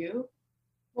that you do?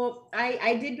 Well,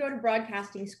 I did go to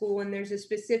broadcasting school, and there's a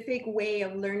specific way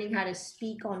of learning how to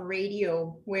speak on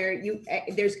radio where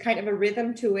there's kind of a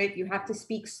rhythm to it. You have to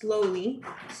speak slowly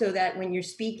so that when you're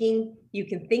speaking, you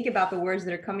can think about the words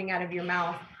that are coming out of your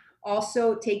mouth.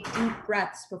 Also, take deep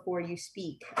breaths before you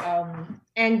speak,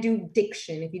 and do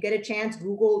diction. If you get a chance,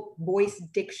 Google voice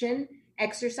diction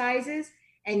exercises.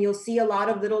 And you'll see a lot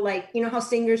of little, like, how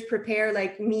singers prepare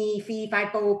like me, fee, fi,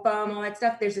 fo, fum, all that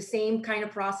stuff. There's the same kind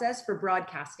of process for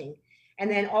broadcasting. And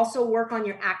then also work on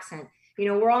your accent.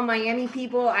 We're all Miami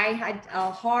people. I had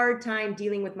a hard time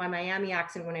dealing with my Miami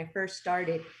accent when I first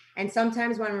started. And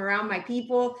sometimes when I'm around my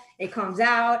people, it comes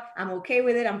out. I'm okay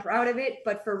with it. I'm proud of it.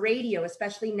 But for radio,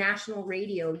 especially national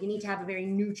radio, you need to have a very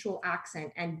neutral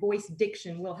accent, and voice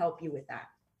diction will help you with that.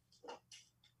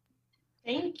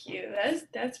 Thank you.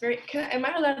 That's very. Am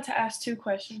I allowed to ask 2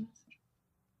 questions?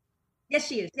 Yes,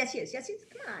 she is. Yes, she is.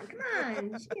 Come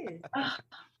on. She is. Oh,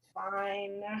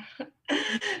 fine.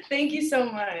 Thank you so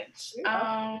much.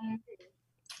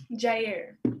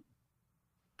 Jair,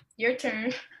 your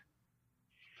turn.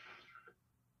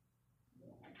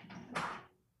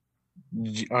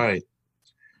 All right.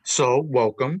 So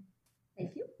welcome.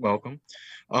 Thank you. Welcome.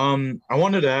 I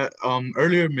wanted to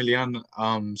earlier Milian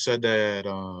said that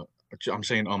I'm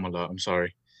saying a lot, I'm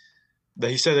sorry.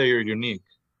 That he said that you're unique.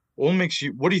 What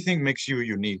do you think makes you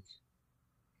unique?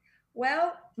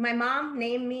 Well, my mom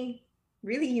named me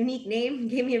gave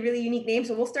me a really unique name,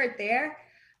 so we'll start there.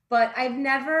 but I've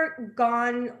never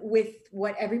gone with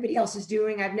what everybody else is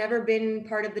doing. I've never been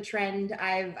part of the trend.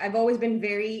 I've always been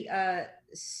very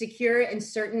secure and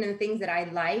certain in the things that I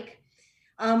like.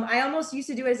 I almost used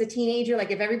to do it as a teenager.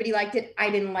 Like if everybody liked it, I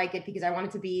didn't like it because I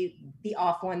wanted to be the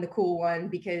off one, the cool one,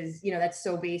 because, you know, that's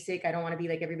so basic. I don't want to be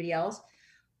like everybody else.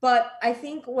 But I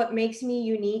think what makes me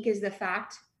unique is the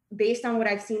fact, based on what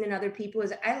I've seen in other people,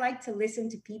 is I like to listen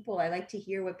to people. I like to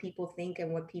hear what people think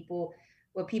and what people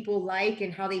like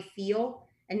and how they feel.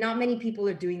 And not many people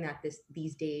are doing that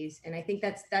these days. And I think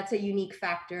that's a unique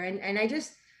factor. And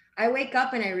I wake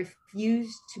up and I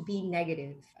refuse to be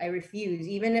negative. I refuse.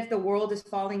 Even if the world is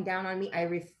falling down on me, I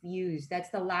refuse. That's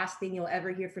the last thing you'll ever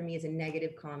hear from me is a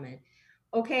negative comment.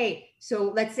 Okay,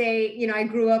 so let's say, you know, I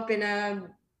grew up in a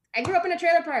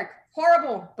trailer park.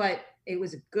 Horrible, but it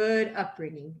was a good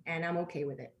upbringing and I'm okay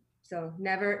with it. So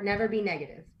never be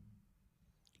negative.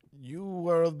 You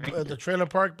were at the trailer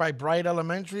park by Bright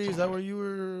Elementary. Is that where you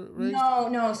were raised?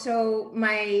 No. So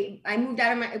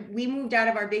we moved out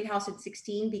of our big house at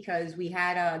 16 because we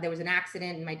had there was an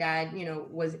accident and my dad, you know,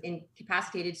 was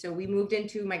incapacitated. So we moved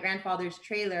into my grandfather's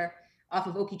trailer off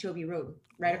of Okeechobee Road,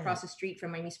 right across the street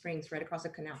from Miami Springs, right across the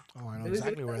canal. Oh, I know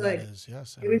exactly where that is.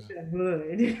 Yes. It was the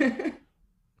hood.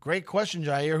 Great question,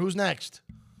 Jair. Who's next?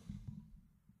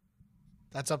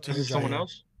 That's up to you, Jair. Someone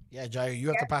else? Yeah, Jair, you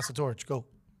have to pass the torch. Go.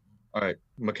 All right,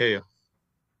 Makaya.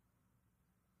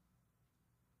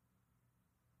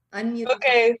 Unmute.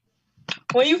 Okay.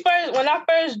 When I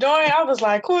first joined, I was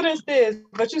like, who this?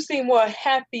 But you seem more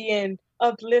happy and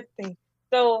uplifting.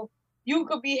 So you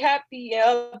could be happy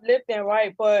and uplifting,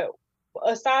 right? But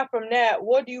aside from that,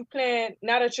 what do you plan,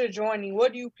 now that you're joining,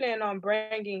 what do you plan on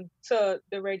bringing to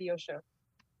the radio show?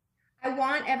 I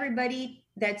want everybody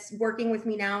that's working with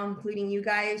me now, including you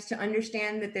guys, to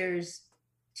understand that there's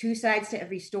two sides to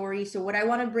every story. So what I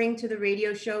want to bring to the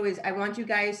radio show is I want you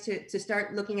guys to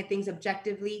start looking at things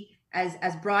objectively as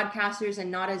broadcasters and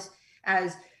not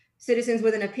as citizens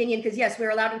with an opinion. Because yes,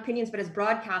 we're allowed opinions, but as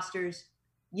broadcasters,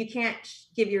 you can't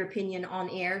give your opinion on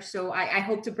air. So I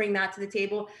hope to bring that to the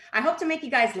table. I hope to make you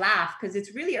guys laugh because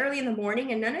it's really early in the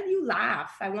morning and none of you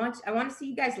laugh. I want to see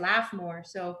you guys laugh more.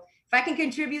 So if I can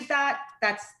contribute that,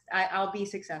 I'll be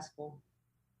successful.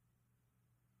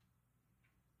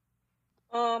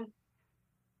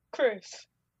 Chris.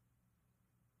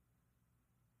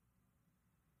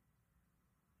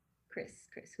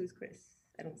 Who's Chris?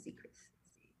 I don't see Chris.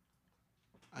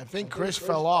 I think Chris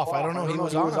fell off. I don't know. He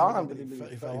was on, but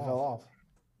he fell off.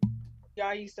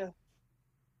 Yaisa.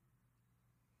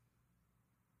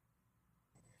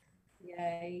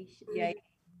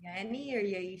 Yani or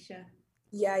Yaisha?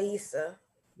 Yaisa.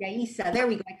 Yaisa. There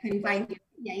we go. I couldn't find you.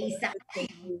 Yaisa.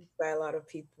 By a lot of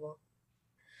people.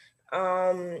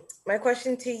 My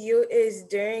question to you is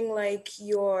during like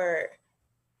your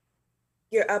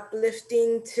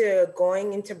uplifting to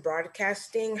going into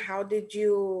broadcasting, how did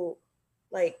you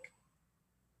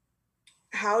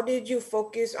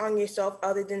focus on yourself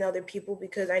other than other people?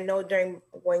 Because I know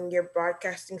when you're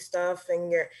broadcasting stuff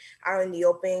and you're out in the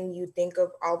open, you think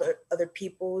of all the other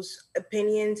people's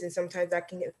opinions and sometimes that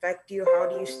can affect you. How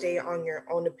do you stay on your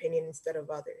own opinion instead of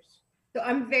others? So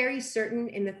I'm very certain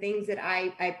in the things that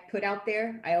I put out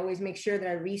there. I always make sure that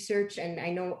I research and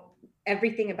I know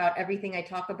everything about everything I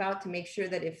talk about to make sure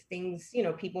that if things, you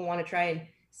know, people want to try and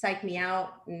psych me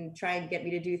out and try and get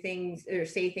me to do things or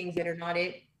say things that are not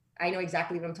it, I know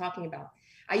exactly what I'm talking about.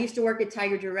 I used to work at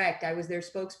Tiger Direct. I was their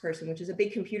spokesperson, which is a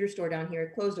big computer store down here.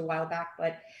 It closed a while back,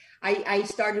 but I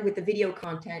started with the video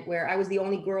content where I was the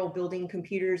only girl building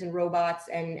computers and robots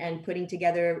and putting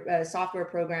together software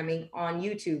programming on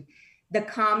YouTube. The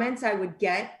comments I would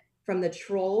get from the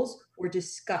trolls were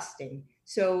disgusting.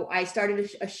 So I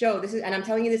started a show. And I'm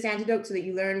telling you this antidote so that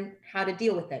you learn how to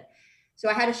deal with it. So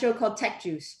I had a show called Tech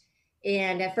Juice.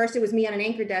 And at first it was me on an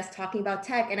anchor desk talking about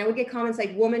tech. And I would get comments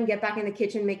like, woman, get back in the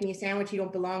kitchen, make me a sandwich. You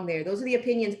don't belong there. Those are the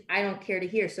opinions I don't care to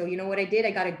hear. So you know what I did?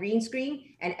 I got a green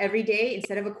screen. And every day,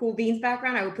 instead of a cool beans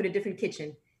background, I would put a different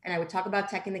kitchen. And I would talk about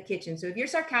tech in the kitchen. So if you're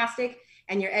sarcastic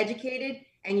and you're educated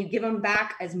and you give them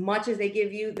back as much as they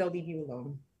give you, they'll leave you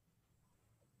alone.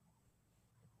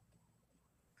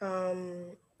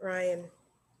 Ryan.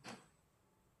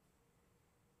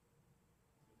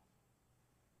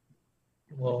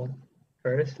 Well,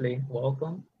 firstly,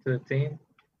 welcome to the team.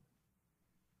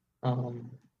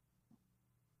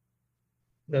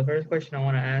 The first question I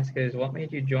want to ask is, what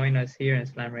made you join us here in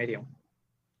Slam Radio?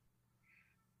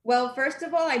 Well, first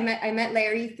of all, I met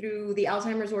Larry through the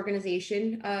Alzheimer's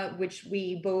organization, which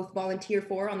we both volunteer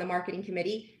for on the marketing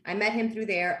committee. I met him through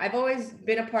there. I've always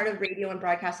been a part of radio and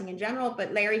broadcasting in general,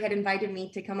 but Larry had invited me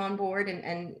to come on board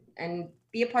and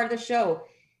be a part of the show.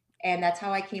 And that's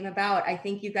how I came about. I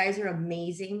think you guys are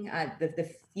amazing. The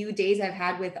few days I've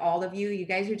had with all of you, you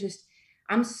guys are just,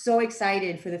 I'm so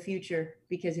excited for the future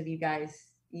because of you guys.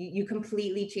 You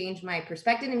completely changed my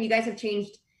perspective, and you guys have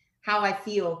changed how I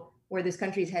feel where this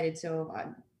country is headed. So,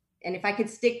 and if I could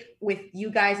stick with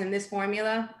you guys in this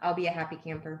formula, I'll be a happy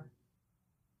camper.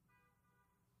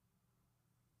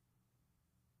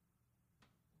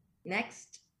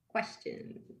 Next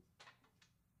question.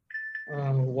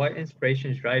 What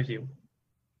inspiration drives you?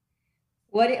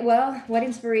 What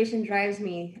inspiration drives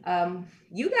me?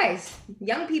 You guys,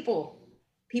 young people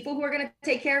who are going to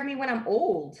take care of me when I'm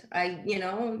old.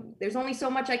 There's only so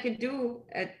much I could do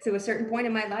to a certain point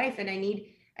in my life, and I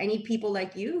need people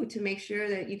like you to make sure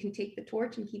that you can take the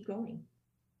torch and keep going.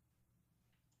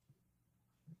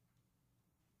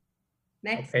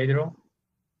 Next. Pedro.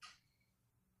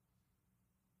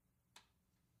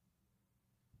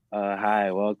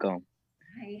 Hi, welcome.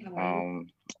 Hi, how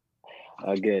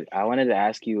are you? Good. I wanted to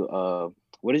ask you,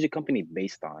 what is your company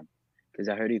based on? Because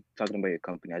I heard you talking about your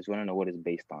company. I just want to know what it's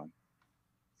based on.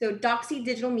 So Doxy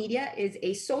Digital Media is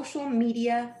a social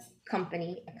media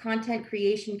company, a content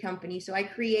creation company. So I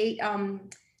create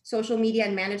social media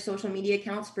and manage social media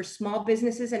accounts for small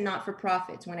businesses and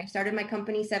not-for-profits. When I started my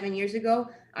company 7 years ago,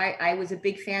 I was a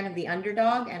big fan of the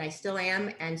underdog, and I still am.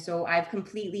 And so I've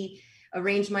completely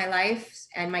arranged my life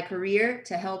and my career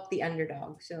to help the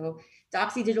underdog. So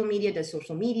Doxy Digital Media does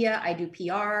social media. I do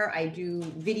PR. I do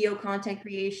video content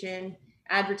creation,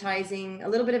 advertising, a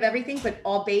little bit of everything, but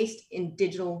all based in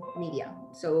digital media.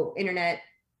 So internet,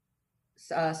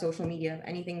 social media,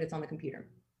 anything that's on the computer.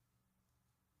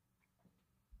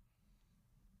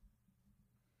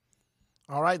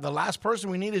 All right, the last person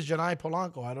we need is Janai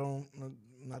Polanco. I'm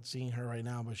not seeing her right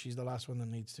now, but she's the last one that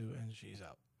needs to, and she's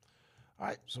out. All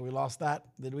right, so we lost that.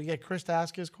 Did we get Chris to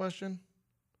ask his question?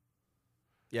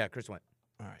 Yeah, Chris went.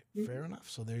 All right, fair enough.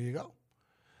 So there you go.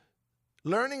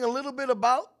 Learning a little bit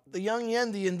about the young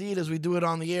Yendi, indeed, as we do it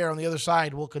on the air. On the other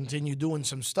side, we'll continue doing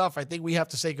some stuff. I think we have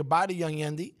to say goodbye to young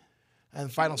Yendi.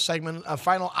 And final segment,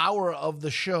 final hour of the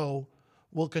show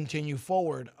will continue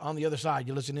forward. On the other side,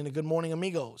 you're listening to Good Morning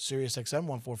Amigo, Sirius XM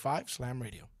 145, Slam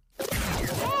Radio.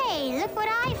 Hey, look what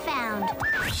I found.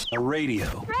 A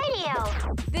radio. Radio.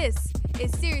 This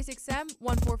is Sirius XM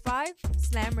 145,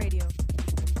 Slam Radio.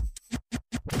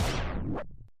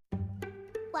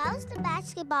 Why was the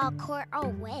basketball court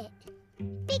all wet?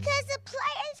 Because the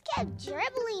players kept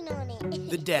dribbling on it.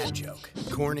 The dad joke.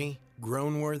 Corny,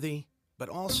 groan-worthy, but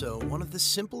also one of the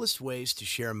simplest ways to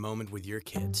share a moment with your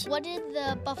kids. What did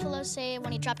the buffalo say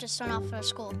when he dropped his son off for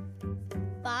school?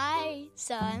 Bye,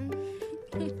 son.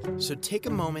 So take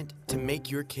a moment to make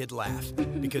your kid laugh,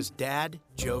 because dad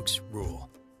jokes rule.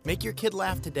 Make your kid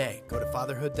laugh today. Go to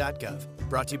fatherhood.gov.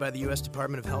 Brought to you by the U.S.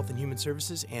 Department of Health and Human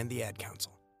Services and the Ad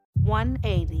Council.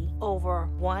 180 over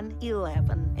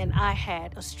 111, and I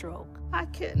had a stroke. I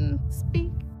couldn't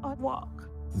speak or walk.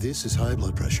 This is high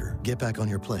blood pressure. Get back on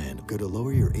your plan. Go to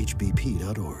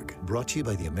loweryourhbp.org. Brought to you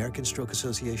by the American Stroke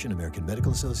Association, American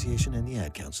Medical Association, and the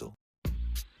Ad Council.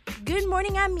 Good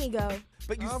morning, amigo.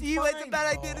 But you see why it's a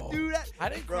bad idea to do that? I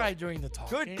didn't cry during the talk.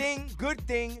 Good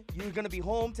thing. You're going to be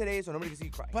home today, so nobody can see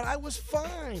you cry. But I was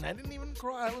fine. I didn't even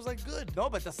cry. I was like, good. No,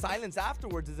 but the silence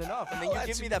afterwards is enough. And then you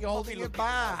give me that puppy look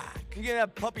back. You get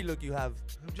that puppy look you have.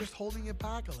 I'm just holding it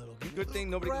back a little. Good thing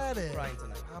nobody can see you crying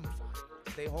tonight. I'm fine.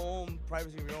 Stay home,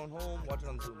 privacy of your own home, watch it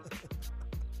on Zoom.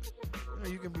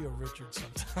 You can be a Richard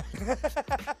sometime.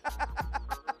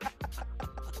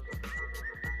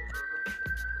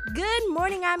 Good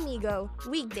morning, amigo.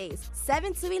 Weekdays,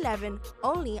 7 to 11,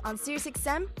 only on Sirius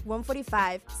XM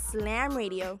 145, Slam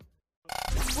Radio.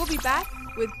 We'll be back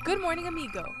with Good Morning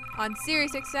Amigo on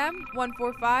Sirius XM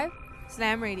 145,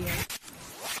 Slam Radio.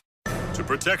 To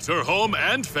protect her home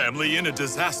and family in a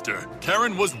disaster,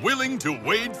 Karen was willing to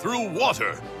wade through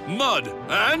water, mud,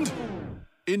 and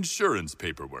insurance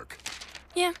paperwork.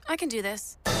 Yeah, I can do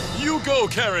this. You go,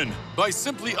 Karen! By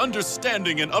simply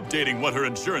understanding and updating what her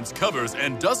insurance covers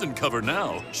and doesn't cover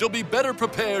now, she'll be better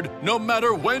prepared no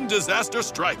matter when disaster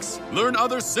strikes. Learn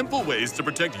other simple ways to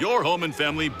protect your home and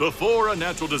family before a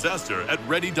natural disaster at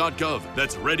ready.gov.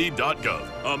 That's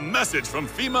ready.gov. A message from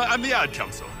FEMA and the Ad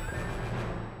Council.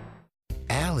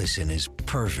 Allison is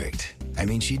perfect. I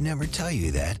mean, she'd never tell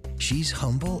you that. She's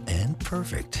humble and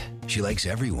perfect. She likes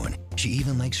everyone. She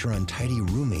even likes her untidy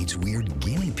roommate's weird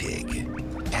guinea pig.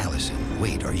 Allison,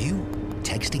 wait, are you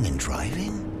texting and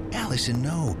driving? Allison,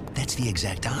 no. That's the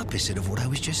exact opposite of what I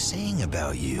was just saying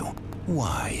about you.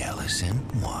 Why, Allison?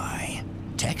 Why?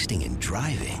 Texting and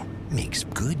driving makes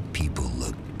good people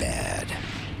look bad.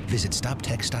 Visit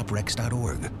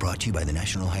StopTextStopWrecks.org. Brought to you by the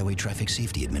National Highway Traffic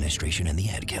Safety Administration and the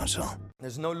Ad Council.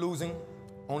 There's no losing,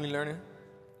 only learning.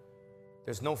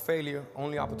 There's no failure,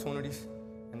 only opportunities.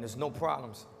 And there's no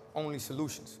problems, only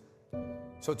solutions.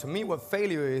 So to me, what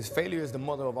failure is the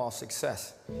mother of all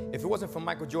success. If it wasn't for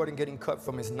Michael Jordan getting cut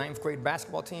from his 9th grade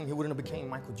basketball team, he wouldn't have became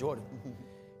Michael Jordan.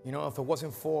 You know, if it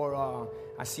wasn't for,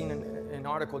 I seen an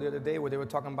article the other day where they were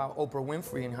talking about Oprah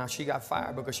Winfrey and how she got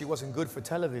fired because she wasn't good for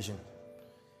television.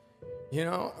 You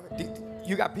know,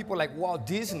 you got people like Walt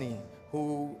Disney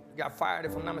who got fired,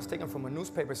 if I'm not mistaken, from a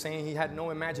newspaper saying he had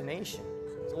no imagination.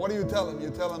 So what do you tell him? You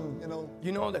tell him,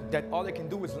 You know that all they can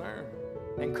do is learn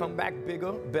and come back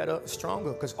bigger, better,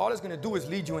 stronger, because all it's gonna do is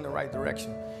lead you in the right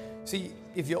direction. See,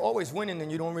 if you're always winning, then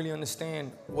you don't really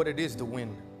understand what it is to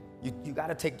win. You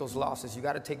gotta take those losses, you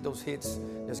gotta take those hits.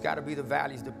 There's gotta be the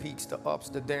valleys, the peaks, the ups,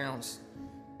 the downs.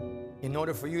 In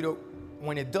order for you to,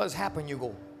 when it does happen, you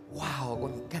go, wow,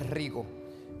 qué rico.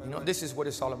 You know, this is what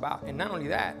it's all about. And not only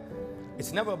that,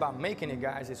 it's never about making it,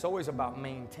 guys. It's always about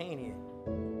maintaining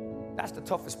it. That's the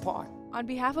toughest part. On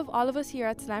behalf of all of us here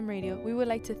at Slam Radio, we would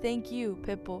like to thank you,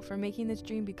 Pitbull, for making this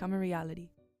dream become a reality.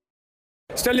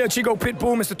 Stelio Chico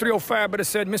Pitbull, Mr. 305, better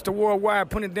said Mr. Worldwide,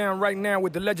 putting it down right now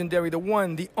with the legendary, the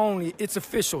one, the only, it's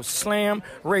official, Slam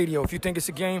Radio. If you think it's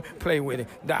a game, play with it.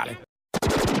 Dale.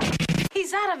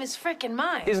 He's out of his freaking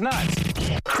mind. He's nuts.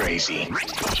 Crazy.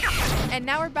 And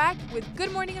now we're back with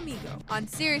Good Morning Amigo on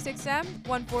Sirius XM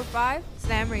 145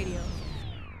 Slam Radio.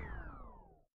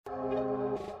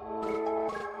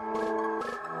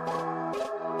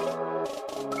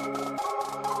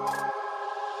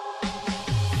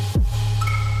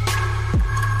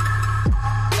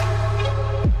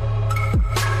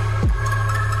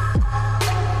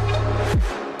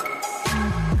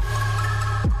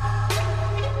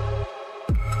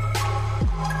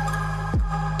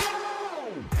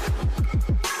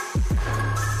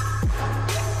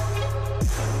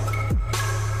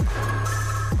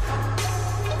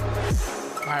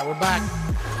 All right, we're back.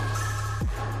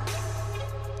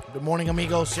 Good morning,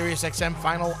 amigo. Sirius XM,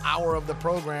 final hour of the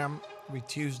program. Every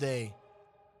Tuesday,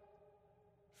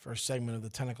 first segment of the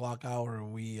 10 o'clock hour,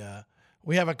 we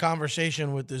have a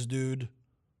conversation with this dude.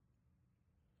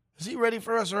 Is he ready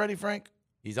for us already, Frank?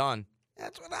 He's on.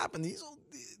 That's what happened.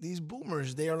 These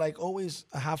boomers, they are like always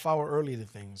a half hour early to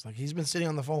things. Like he's been sitting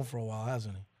on the phone for a while,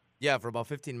 hasn't he? Yeah, for about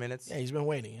 15 minutes. Yeah, he's been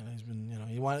waiting. And he's been,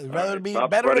 he wanted Stop to be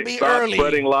early. Stop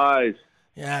spreading lies.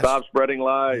 Yes. Stop spreading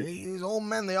lies. These old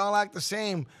men, they all act the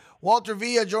same. Walter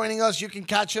Villa joining us. You can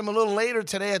catch him a little later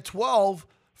today at 12.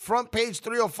 Front page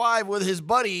 305 with his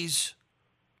buddies,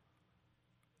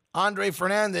 Andre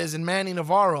Fernandez and Manny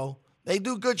Navarro. They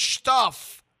do good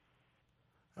stuff.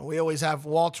 And we always have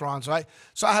Walter on. So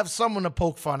I have someone to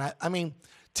poke fun at. I mean,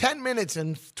 10 minutes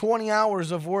and 20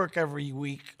 hours of work every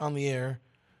week on the air.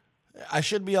 I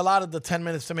should be allotted the 10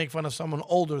 minutes to make fun of someone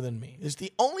older than me. It's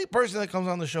the only person that comes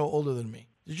on the show older than me.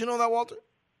 Did you know that, Walter?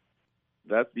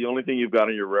 That's the only thing you've got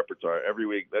in your repertoire every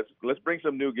week. Let's bring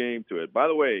some new game to it. By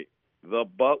the way, the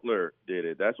Butler did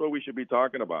it. That's what we should be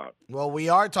talking about. Well, we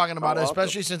are talking about it,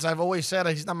 especially since I've always said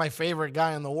he's not my favorite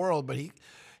guy in the world, but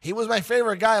he was my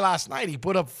favorite guy last night. He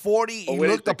put up 40. He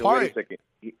looked the part.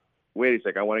 Wait a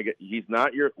second. I want to get. He's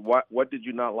not your. What did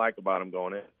you not like about him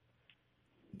going in?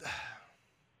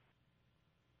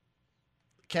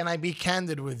 Can I be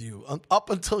candid with you? Up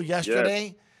until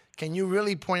yesterday, Can you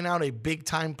really point out a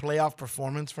big-time playoff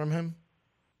performance from him?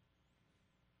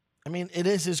 I mean, it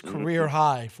is his career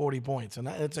high, 40 points, and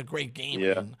it's a great game.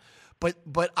 Yeah.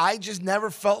 But I just never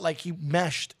felt like he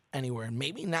meshed anywhere.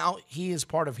 Maybe now he is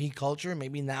part of Heat culture.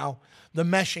 Maybe now the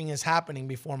meshing is happening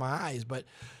before my eyes. But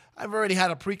I've already had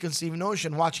a preconceived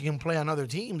notion watching him play on other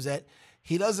teams that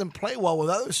he doesn't play well with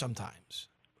others sometimes.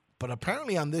 But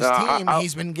apparently on this team,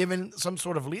 he's been given some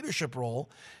sort of leadership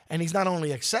role, and he's not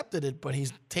only accepted it, but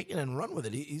he's taken and run with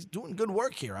it. He's doing good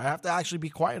work here. I have to actually be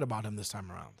quiet about him this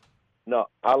time around. No,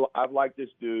 I've liked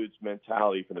this dude's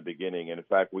mentality from the beginning. And, in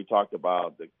fact, we talked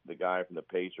about the guy from the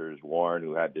Pacers, Warren,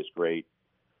 who had this great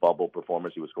bubble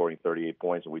performance. He was scoring 38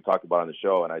 points, and we talked about it on the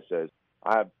show. And I said,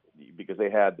 because they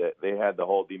had the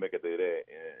whole Dime que te diré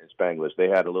in Spanglish. They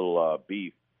had a little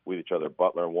beef with each other,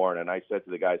 Butler and Warren. And I said to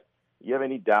the guys, you have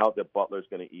any doubt that Butler's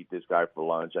going to eat this guy for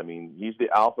lunch? I mean, he's the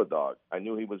alpha dog. I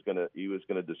knew he was going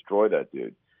to destroy that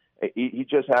dude. He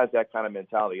just has that kind of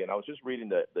mentality. And I was just reading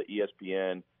the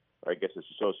ESPN, or I guess it's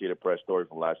Associated Press story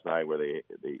from last night, where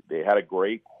they had a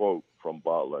great quote from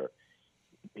Butler.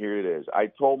 Here it is. I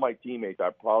told my teammates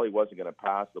I probably wasn't going to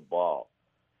pass the ball.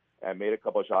 I made a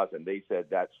couple of shots, and they said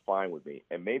that's fine with me.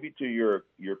 And maybe to your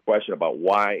question about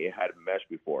why it hadn't meshed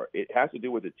before, it has to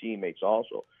do with the teammates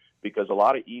also. Because a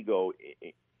lot of ego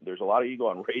There's a lot of ego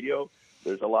on radio.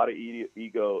 There's a lot of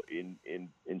ego in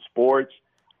sports.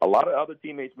 A lot of other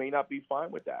teammates may not be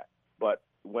fine with that. But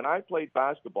when I played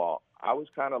basketball, I was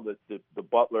kind of the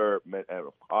Butler,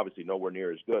 obviously nowhere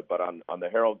near as good, but on the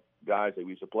Herald guys that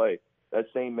we used to play, that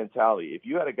same mentality. If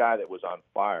you had a guy that was on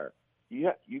fire,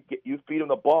 you feed him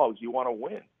the ball because you want to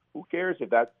win. Who cares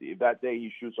if that day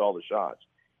he shoots all the shots?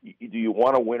 Do you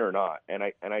want to win or not? And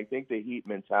I think the Heat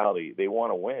mentality, they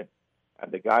want to win.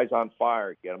 And the guy's on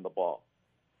fire, get him the ball.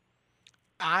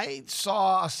 I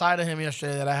saw a side of him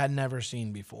yesterday that I had never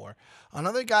seen before.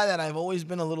 Another guy that I've always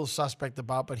been a little suspect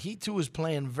about, but he too is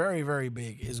playing very, very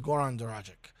big, is Goran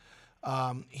Dragic.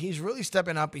 He's really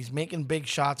stepping up. He's making big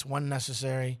shots when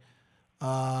necessary.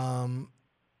 I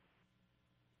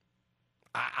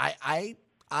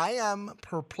am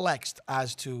perplexed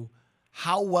as to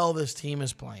how well this team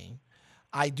is playing.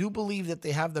 I do believe that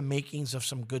they have the makings of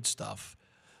some good stuff.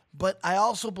 But I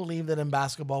also believe that in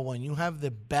basketball, when you have the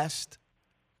best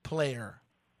player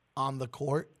on the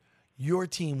court, your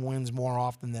team wins more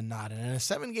often than not. And in a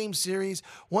 7-game series,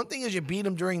 one thing is you beat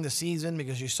them during the season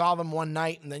because you saw them one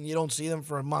night and then you don't see them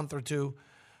for a month or two.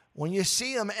 When you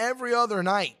see them every other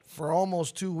night for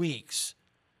almost 2 weeks,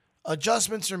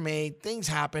 adjustments are made, things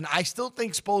happen. I still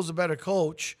think Spo's a better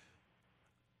coach,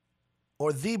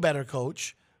 or the better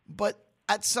coach, but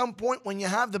at some point when you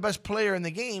have the best player in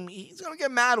the game, he's going to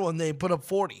get mad when they put up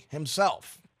 40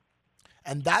 himself.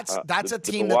 And that's a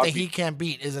team that he can't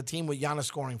beat, is a team with Giannis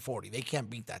scoring 40. They can't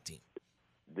beat that team.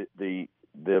 The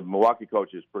Milwaukee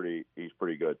coach is he's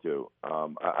pretty good too.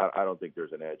 I don't think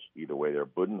there's an edge either way there.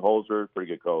 Budenholzer, pretty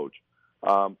good coach.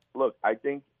 Look, I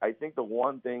think the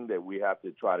one thing that we have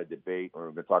to try to debate, or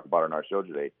we're going to talk about on our show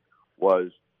today,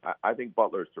 was I think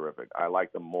Butler's terrific. I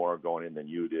like them more going in than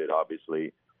you did,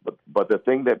 obviously. But the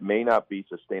thing that may not be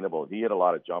sustainable, he hit a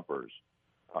lot of jumpers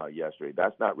yesterday.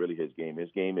 That's not really his game. His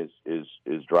game is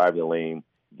driving the lane,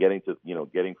 getting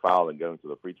fouled and getting to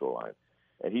the free throw line.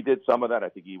 And he did some of that. I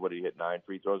think he hit 9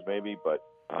 free throws maybe, but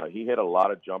he hit a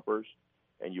lot of jumpers,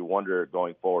 and you wonder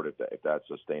going forward if that's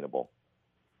sustainable.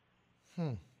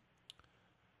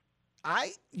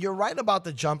 You're right about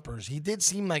the jumpers. He did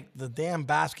seem like the damn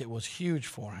basket was huge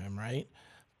for him, right?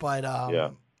 But yeah.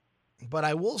 But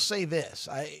I will say this: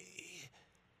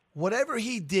 whatever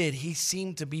he did, he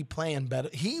seemed to be playing better.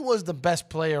 He was the best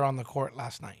player on the court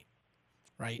last night,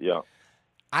 right? Yeah.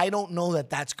 I don't know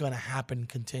that that's going to happen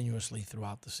continuously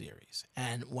throughout the series.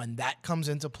 And when that comes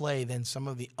into play, then some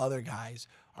of the other guys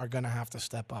are going to have to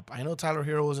step up. I know Tyler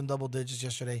Hero was in double digits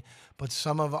yesterday, but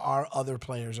some of our other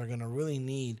players are going to really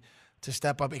need to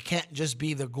step up. It can't just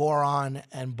be the Goran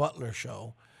and Butler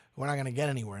show. We're not going to get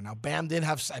anywhere. Now, Bam did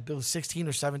have, I believe, 16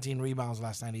 or 17 rebounds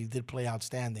last night. He did play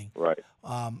outstanding. Right.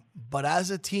 But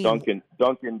as a team,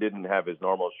 Duncan didn't have his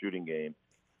normal shooting game.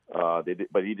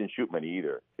 But he didn't shoot many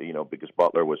either, because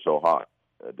Butler was so hot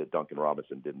that Duncan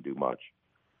Robinson didn't do much.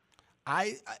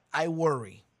 I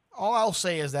worry. All I'll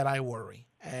say is that I worry.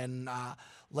 And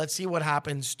let's see what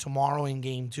happens tomorrow in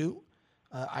Game 2.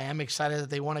 I am excited that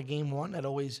they won a Game 1. That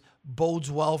always bodes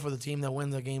well for the team that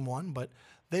wins the Game 1. But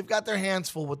they've got their hands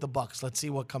full with the Bucks. Let's see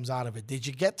what comes out of it. Did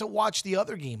you get to watch the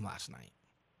other game last night?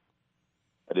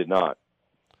 I did not.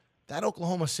 That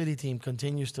Oklahoma City team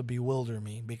continues to bewilder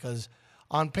me because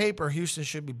on paper, Houston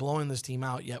should be blowing this team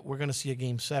out, yet we're going to see a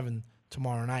Game 7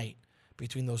 tomorrow night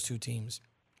between those two teams.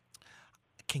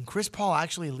 Can Chris Paul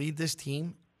actually lead this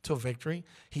team to a victory?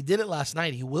 He did it last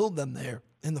night. He willed them there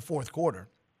in the fourth quarter.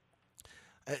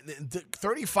 The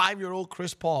 35-year-old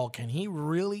Chris Paul, can he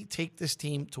really take this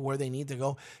team to where they need to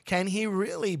go? Can he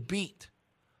really beat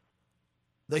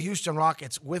the Houston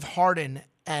Rockets with Harden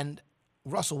and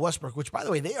Russell Westbrook, which, by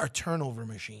the way, they are turnover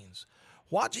machines.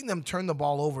 Watching them turn the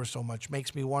ball over so much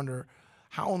makes me wonder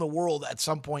how in the world at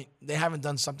some point they haven't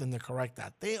done something to correct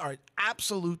that. They are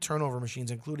absolute turnover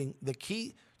machines, including the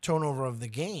key turnover of the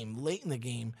game, late in the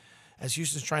game, as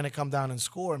Houston's trying to come down and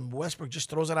score, and Westbrook just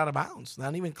throws it out of bounds,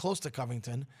 not even close to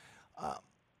Covington.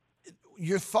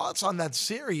 Your thoughts on that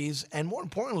series, and more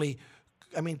importantly,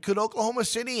 I mean, could Oklahoma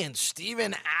City and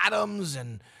Steven Adams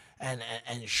and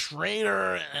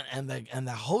Schrader and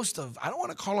the host of, I don't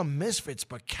want to call them misfits,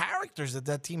 but characters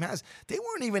that team has, they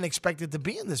weren't even expected to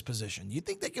be in this position. You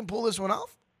think they can pull this one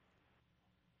off?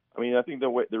 I mean, I think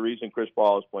the reason Chris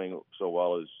Paul is playing so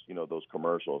well is, those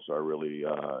commercials are really,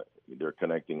 they're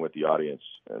connecting with the audience.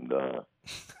 And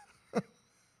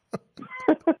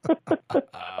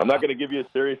I'm not going to give you a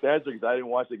serious answer because I didn't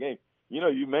watch the game.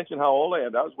 You mentioned how old I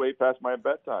am. That was way past my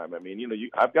bedtime. I mean,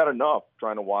 I've got enough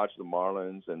trying to watch the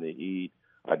Marlins and the Heat.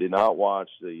 I did not watch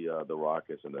the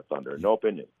Rockets and the Thunder. No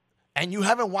opinion. And you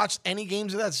haven't watched any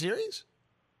games of that series?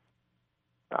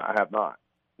 I have not.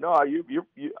 No,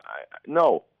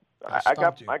 no. I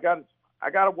got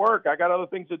to work. I got other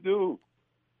things to do.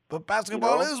 But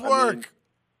basketball is work.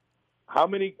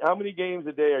 mean, how many games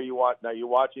a day are you watching? Now, you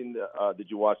watching? Did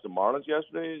you watch the Marlins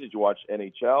yesterday? Did you watch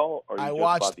NHL? Or I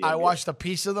watched a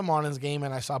piece of the Marlins game,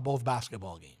 and I saw both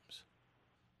basketball games.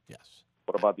 Yes.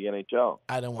 What about the NHL?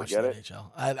 I don't watch the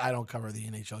NHL. I don't cover the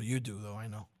NHL. You do, though. I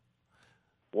know.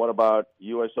 What about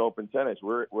U.S. Open tennis?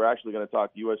 We're actually going to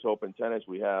talk U.S. Open tennis.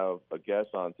 We have a guest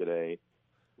on today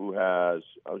who has.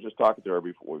 I was just talking to her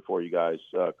before you guys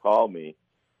called me.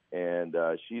 And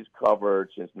she's covered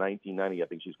since 1990. I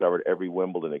think she's covered every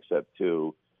Wimbledon except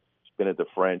 2. She's been at the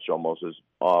French almost as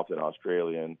often,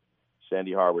 Australian.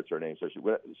 Sandy Harwood's her name. So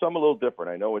some a little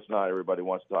different. I know it's not everybody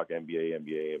wants to talk NBA,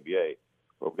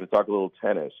 but we're going to talk a little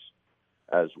tennis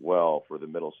as well for the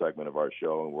middle segment of our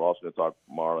show, and we're also going to talk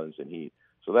Marlins and Heat.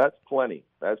 So that's plenty.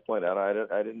 And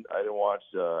I didn't watch.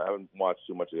 I haven't watched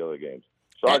too much of the other games.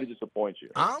 Sorry to disappoint you.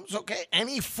 It's okay.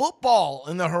 Any football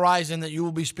in the horizon that you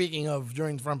will be speaking of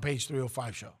during the Front Page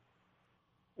 305 show?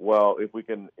 Well,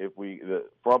 the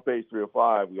Front Page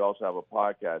 305, we also have a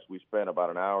podcast. We spent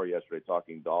about an hour yesterday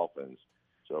talking Dolphins,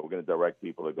 so we're going to direct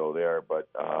people to go there. But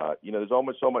there's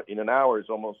almost so much in an hour. There's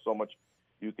almost so much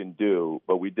you can do.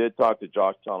 But we did talk to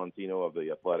Josh Tolentino of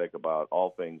the Athletic about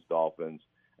all things Dolphins,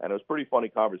 and it was a pretty funny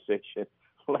conversation,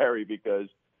 Larry. Because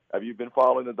have you been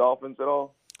following the Dolphins at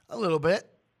all? A little bit.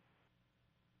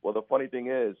 Well, the funny thing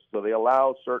is, so they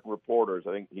allow certain reporters,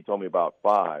 I think he told me about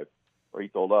 5, or he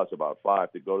told us about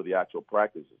 5, to go to the actual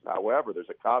practices. However, there's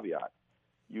a caveat.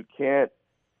 You can't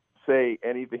say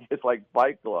anything. It's like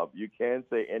Fight Club. You can't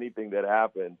say anything that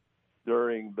happened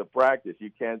during the practice.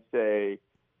 You can't say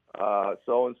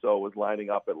so-and-so was lining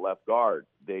up at left guard.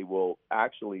 They will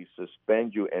actually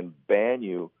suspend you and ban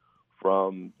you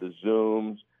from the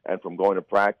Zooms and from going to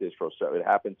practice. It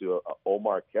happened to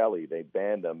Omar Kelly. They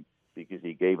banned him because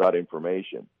he gave out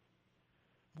information.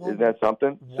 Well, isn't that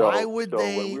something? Why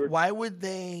would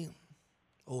they?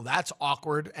 Oh, that's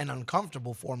awkward and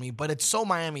uncomfortable for me. But it's so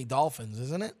Miami Dolphins,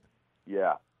 isn't it?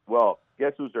 Yeah. Well,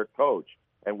 guess who's their coach?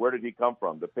 And where did he come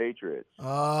from? The Patriots.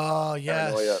 Oh,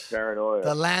 yes. Paranoia.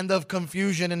 The land of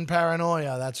confusion and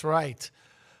paranoia. That's right.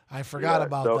 I forgot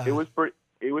about that. So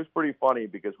it was pretty funny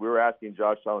because we were asking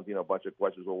Josh Tolentino a bunch of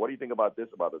questions. Well, what do you think about this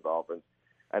about the Dolphins?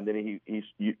 And then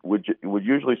he would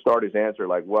usually start his answer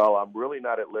like, well, I'm really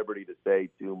not at liberty to say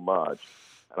too much.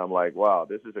 And I'm like, wow,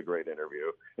 this is a great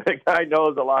interview. The guy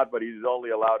knows a lot, but he's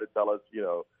only allowed to tell us,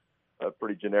 a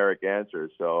pretty generic answer.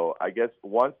 So I guess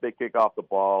once they kick off the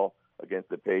ball against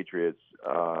the Patriots,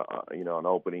 on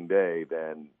opening day,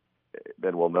 then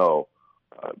we'll know.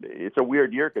 It's a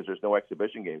weird year because there's no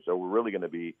exhibition game. So we're really going to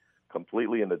be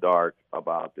completely in the dark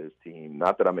about this team.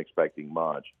 Not that I'm expecting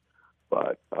much,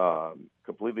 but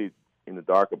completely in the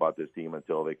dark about this team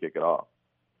until they kick it off.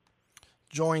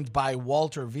 Joined by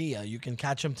Walter Villa. You can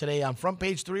catch him today on Front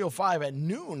Page 305 at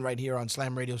noon right here on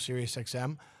Slam Radio Sirius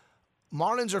XM.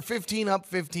 Marlins are 15 up,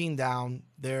 15 down.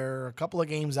 They're a couple of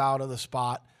games out of the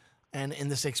spot. And in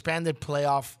this expanded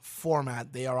playoff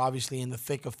format, they are obviously in the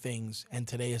thick of things, and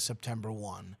today is September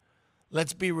 1.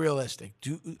 Let's be realistic.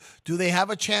 Do they have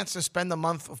a chance to spend a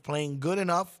month of playing good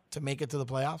enough to make it to the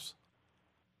playoffs?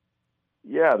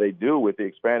 Yeah, they do. With the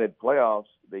expanded playoffs,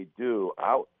 they do.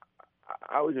 I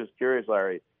was just curious,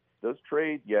 Larry. Those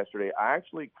trades yesterday, I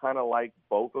actually kind of like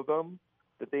both of them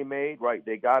that they made, right?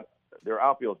 Their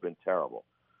outfield's been terrible.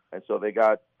 And so they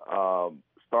got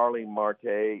Starling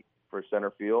Marte for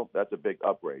center field. That's a big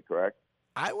upgrade, correct?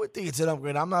 I would think it's an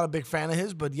upgrade. I'm not a big fan of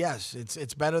his, but yes,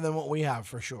 it's better than what we have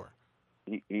for sure.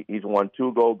 He's won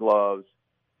 2 Gold Gloves,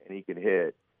 and he can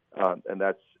hit. And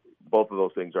that's both of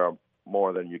those things are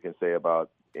more than you can say about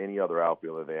any other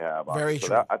outfielder they have. Very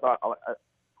true.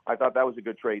 I thought that was a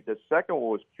good trade. The second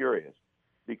one was curious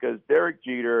because Derek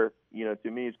Jeter,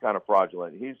 to me, is kind of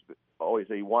fraudulent. He's always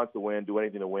he wants to win, do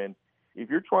anything to win. If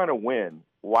you're trying to win,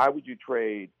 why would you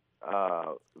trade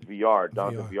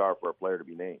Jonathan Villar for a player to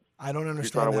be named? I don't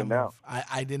understand that move.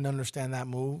 I didn't understand that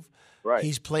move. Right.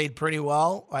 He's played pretty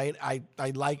well. Right. I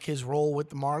like his role with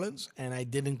the Marlins, and I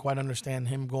didn't quite understand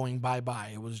him going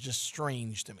bye-bye. It was just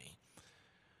strange to me.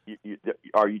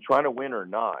 Are you trying to win or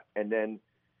not? And then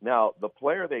now the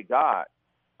player they got,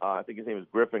 I think his name is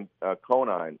Griffin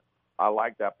Conine. I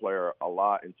like that player a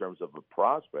lot in terms of a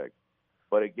prospect.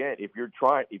 But again, if you're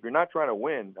not trying to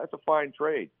win, that's a fine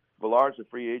trade. Villar's a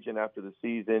free agent after the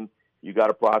season. You got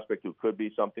a prospect who could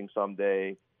be something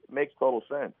someday. It makes total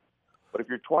sense. But if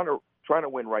you're trying to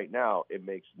win right now, it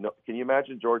makes no. Can you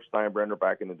imagine George Steinbrenner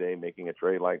back in the day making a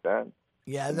trade like that?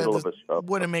 Yeah, that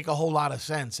wouldn't make a whole lot of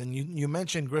sense. And you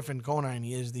mentioned Griffin Conine.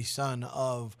 He is the son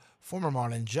of former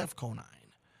Marlin Jeff Conine.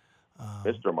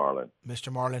 Mr. Marlin.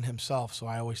 Mr. Marlin himself. So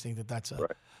I always think that that's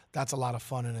a lot of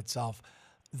fun in itself.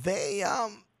 They,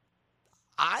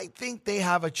 I think they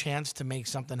have a chance to make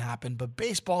something happen, but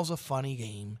baseball's a funny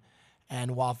game.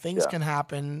 And while things can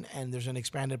happen and there's an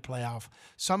expanded playoff,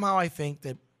 somehow I think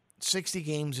that 60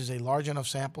 games is a large enough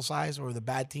sample size where the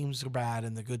bad teams are bad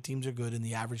and the good teams are good and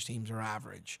the average teams are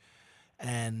average.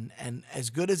 And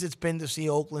as good as it's been to see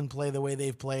Oakland play the way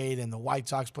they've played and the White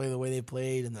Sox play the way they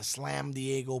played and the Slam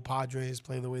Diego Padres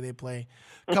play the way they play,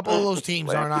 a couple of those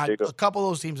teams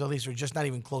at least are just not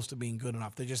even close to being good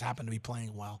enough. They just happen to be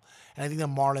playing well. And I think the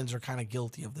Marlins are kind of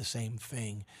guilty of the same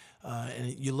thing.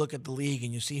 And you look at the league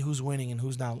and you see who's winning and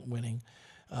who's not winning.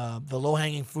 The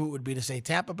low-hanging fruit would be to say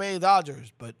Tampa Bay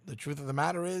Dodgers, but the truth of the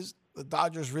matter is the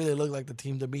Dodgers really look like the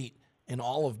team to beat in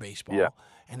all of baseball. Yeah.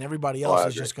 And everybody else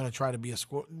is just going to try to be a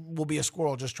squirrel. Will be a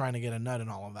squirrel just trying to get a nut and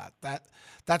all of that.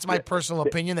 That's my personal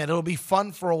opinion. That it'll be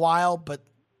fun for a while, but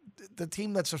the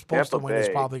team that's supposed to win is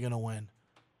probably going to win.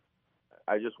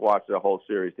 I just watched the whole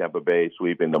series, Tampa Bay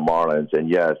sweeping the Marlins, and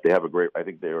yes, they have a great. I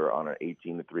think they were on an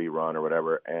 18-3 run or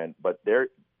whatever. But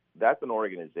that's an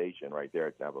organization right there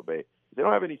at Tampa Bay. They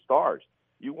don't have any stars.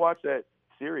 You watch that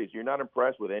series, you're not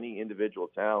impressed with any individual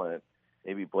talent.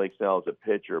 Maybe Blake Snell is a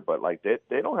pitcher, but like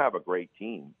they don't have a great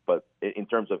team. But in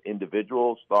terms of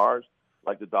individual stars,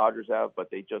 like the Dodgers have,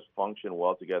 but they just function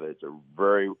well together. It's a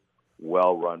very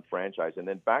well-run franchise. And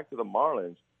then back to the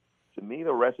Marlins. To me,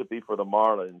 the recipe for the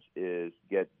Marlins is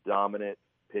get dominant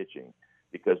pitching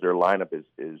because their lineup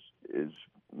is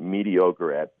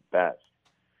mediocre at best.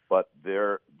 But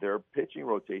their pitching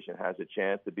rotation has a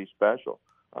chance to be special.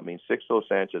 I mean, Sixto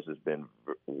Sanchez has been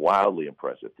wildly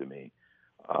impressive to me.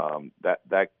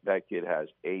 That kid has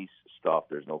ace stuff.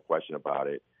 There's no question about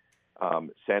it.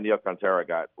 Sandy Alcantara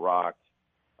got rocked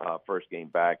first game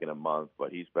back in a month,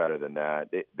 but he's better than that.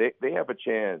 They have a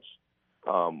chance.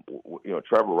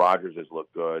 Trevor Rogers has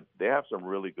looked good. They have some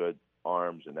really good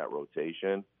arms in that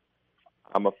rotation.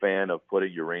 I'm a fan of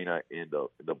putting Urena in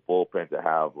the bullpen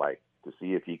to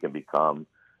see if he can become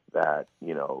that,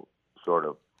 sort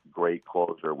of great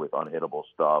closer with unhittable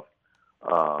stuff.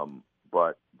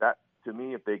 But that, to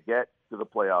me, if they get to the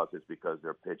playoffs, it's because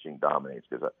their pitching dominates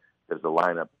because the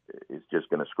lineup is just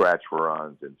going to scratch for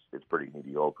runs. It's pretty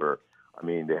mediocre. I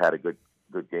mean, they had a good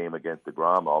game against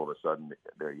DeGrom all of a sudden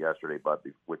there yesterday, but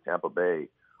with Tampa Bay,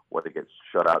 they get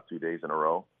shut out 2 days in a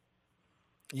row?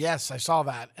 Yes, I saw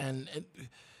that. And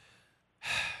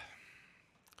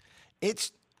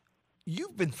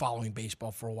you've been following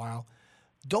baseball for a while.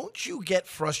 Don't you get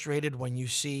frustrated when you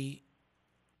see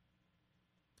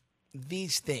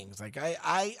these things? Like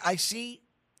I see,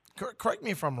 correct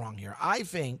me if I'm wrong here, I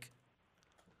think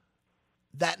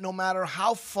that no matter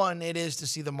how fun it is to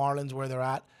see the Marlins where they're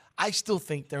at, I still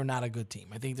think they're not a good team.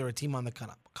 I think they're a team on the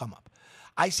come up.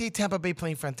 I see Tampa Bay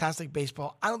playing fantastic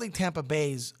baseball. I don't think Tampa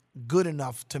Bay's good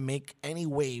enough to make any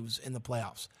waves in the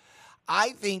playoffs.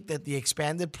 I think that the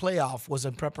expanded playoff was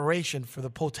in preparation for the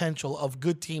potential of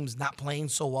good teams not playing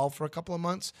so well for a couple of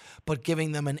months, but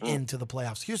giving them an in to the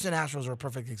playoffs. Houston Astros are a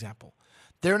perfect example.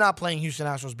 They're not playing Houston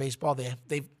Astros baseball.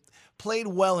 They've played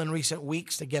well in recent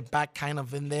weeks to get back kind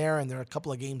of in there, and they're a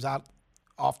couple of games out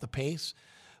off the pace.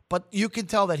 But you can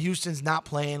tell that Houston's not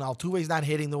playing. Altuve's not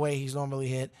hitting the way he's normally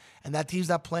hit, and that team's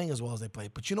not playing as well as they play.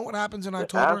 But you know what happens in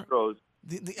October? Astros,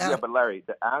 but Larry,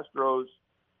 the Astros,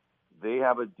 they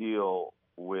have a deal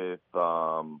with,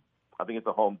 I think it's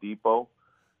a Home Depot,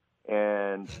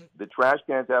 and the trash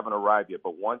cans haven't arrived yet.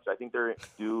 But once, I think they're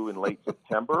due in late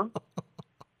September,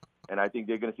 and I think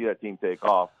they're going to see that team take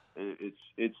off.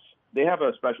 They have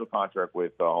a special contract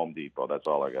with Home Depot. That's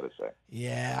all I got to say.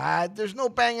 Yeah, there's no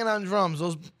banging on drums.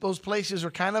 Those places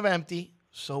are kind of empty,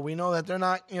 so we know that they're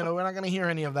not. We're not going to hear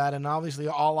any of that, and obviously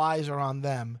all eyes are on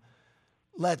them.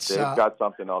 They've got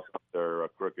something else up their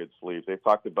crooked sleeves. They've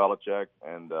talked to Belichick,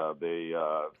 and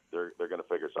they're going to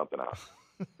figure something out.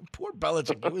 Poor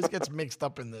Belichick. He always gets mixed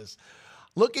up in this.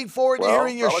 Looking forward to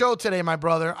hearing your show today, my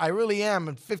brother. I really am.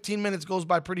 And 15 minutes goes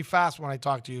by pretty fast when I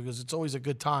talk to you because it's always a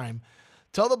good time.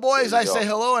 Tell the boys I say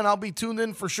hello, and I'll be tuned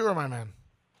in for sure, my man.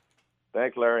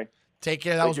 Thanks, Larry. Take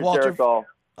care. That was Walter.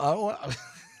 Oh,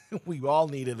 we all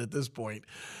need it at this point.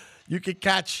 You can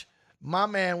catch my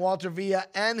man Walter Villa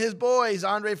and his boys,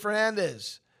 Andre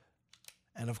Fernandez.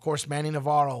 And, of course, Manny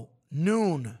Navarro,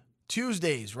 noon,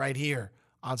 Tuesdays, right here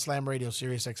on Slam Radio,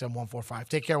 Sirius XM 145.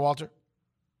 Take care, Walter.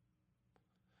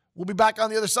 We'll be back on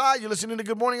the other side. You're listening to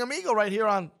Good Morning Amigo right here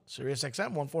on Sirius XM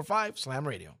 145, Slam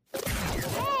Radio.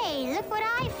 Hey, look what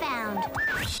I found.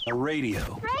 A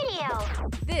radio.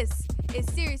 This is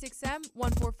Sirius XM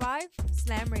 145,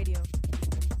 Slam Radio.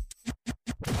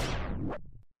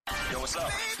 Yo, what's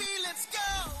up?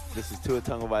 This is Tua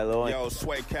Tagovailoa. Yo,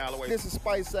 Sway Calloway. This is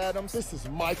Spice Adams. This is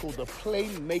Michael, the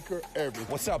playmaker everything.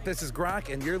 What's up? This is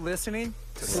Gronk, and you're listening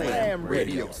to Slam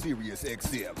Radio. Sirius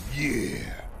XM. Yeah.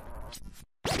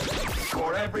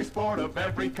 For every sport of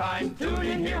every kind, tune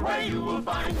in here where you will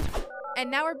find.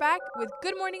 And now we're back with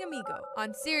Good Morning Amigo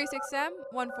on Sirius XM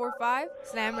 145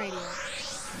 Slam Radio.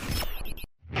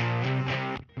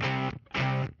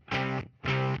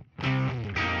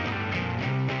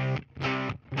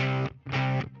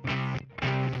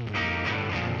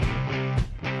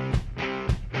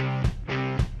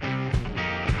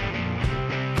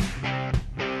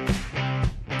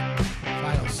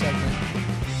 Final segment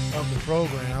of the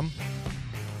program.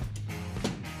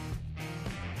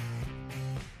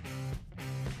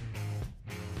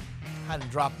 Hadn't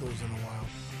dropped those in a while.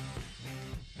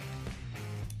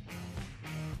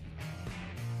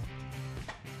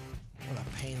 What a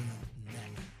pain in the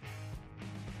neck.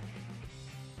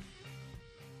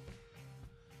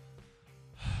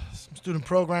 Some student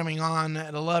programming on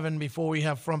at 11 before we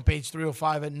have front page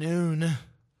 305 at noon. As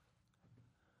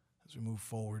we move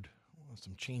forward, we'll have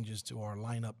some changes to our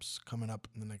lineups coming up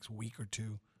in the next week or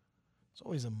two. It's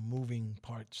always a moving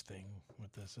parts thing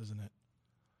with this, isn't it?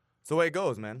 It's the way it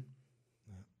goes, man.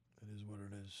 It is what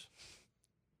it is.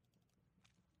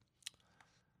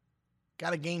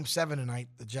 Got a game 7 tonight,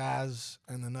 the Jazz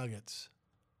and the Nuggets.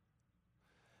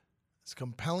 As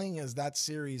compelling as that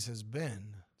series has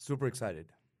been. Super excited.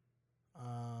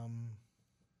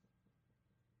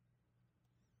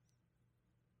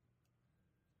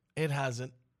 It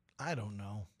hasn't. I don't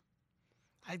know.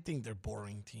 I think they're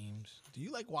boring teams. Do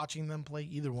you like watching them play,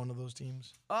 either one of those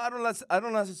teams? I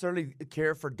don't necessarily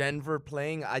care for Denver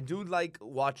playing. I do like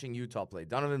watching Utah play.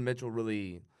 Donovan Mitchell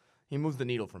really, he moves the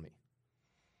needle for me.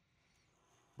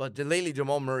 But lately,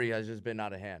 Jamal Murray has just been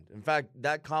out of hand. In fact,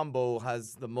 that combo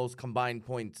has the most combined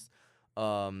points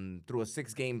through a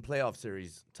 6-game playoff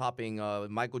series, topping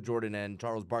Michael Jordan and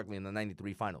Charles Barkley in the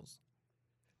 93 finals.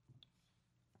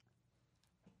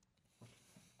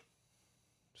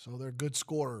 So they're good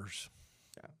scorers.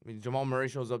 Yeah, I mean, Jamal Murray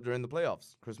shows up during the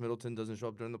playoffs. Chris Middleton doesn't show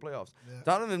up during the playoffs. Yeah.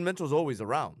 Donovan Mitchell's always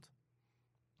around.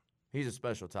 He's a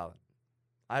special talent.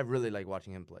 I really like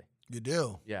watching him play. You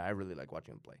do? Yeah, I really like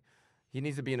watching him play. He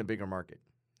needs to be in a bigger market.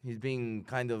 He's being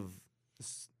kind of...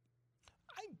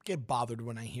 I get bothered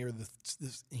when I hear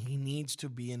this. He needs to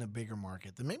be in a bigger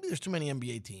market. Then maybe there's too many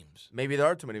NBA teams. Maybe there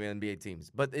are too many NBA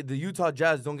teams. But the Utah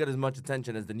Jazz don't get as much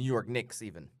attention as the New York Knicks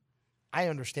even. I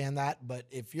understand that, but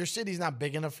if your city's not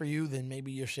big enough for you, then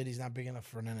maybe your city's not big enough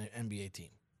for an NBA team.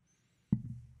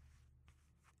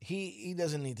 He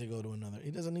doesn't need to go to another.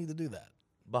 He doesn't need to do that.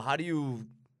 But how do you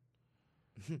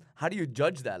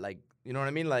judge that? Like, you know what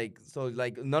I mean? Like, so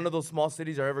like none of those small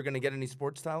cities are ever going to get any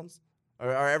sports towns,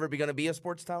 or are ever going to be a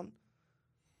sports town?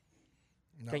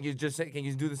 No. Can you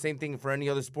do the same thing for any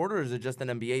other sport, or is it just an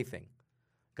NBA thing?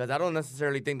 Because I don't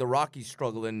necessarily think the Rockies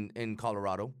struggle in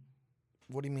Colorado.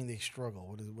 What do you mean they struggle?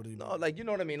 What do you mean? No, like, you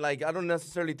know what I mean? Like, I don't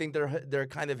necessarily think they're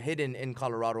kind of hidden in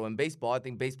Colorado in baseball. I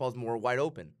think baseball's more wide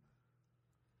open.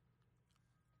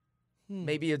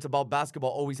 Maybe it's about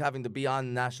basketball always having to be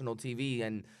on national TV,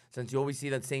 and since you always see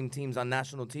that same teams on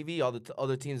national TV, all the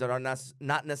other teams that are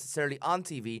not necessarily on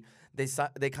TV,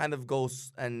 they kind of go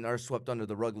and are swept under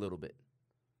the rug a little bit.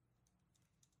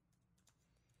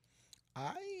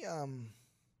 I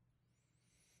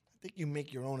think you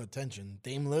make your own attention.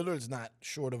 Dame Lillard's not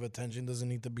short of attention, doesn't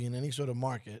need to be in any sort of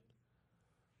market.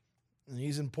 And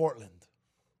he's in Portland,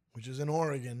 which is in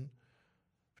Oregon,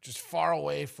 which is far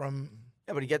away from...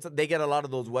 Yeah, but they get a lot of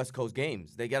those West Coast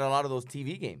games. They get a lot of those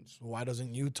TV games. Why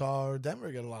doesn't Utah or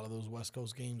Denver get a lot of those West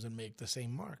Coast games and make the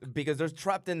same mark? Because they're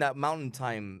trapped in that mountain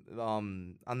time,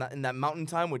 in that mountain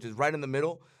time, which is right in the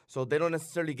middle, so they don't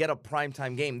necessarily get a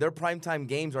primetime game. Their primetime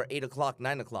games are 8 o'clock,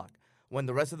 9 o'clock. When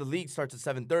the rest of the league starts at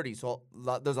 7:30. So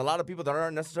there's a lot of people that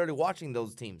aren't necessarily watching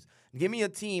those teams. Give me a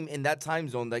team in that time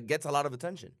zone that gets a lot of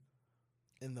attention.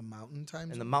 In the mountain time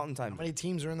zone? In the mountain time zone. How many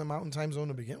teams are in the mountain time zone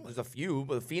to begin with? There's a few,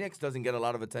 but Phoenix doesn't get a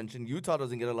lot of attention. Utah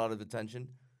doesn't get a lot of attention.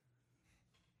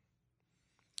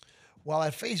 Well,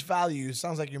 at face value, it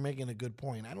sounds like you're making a good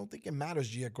point. I don't think it matters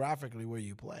geographically where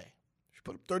you play. If you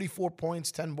put up 34 points,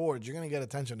 10 boards, you're going to get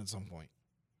attention at some point.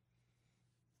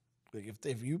 Like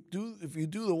if you do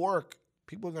the work,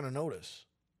 people are going to notice.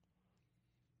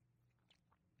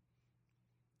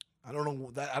 I don't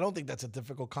know that. I don't think that's a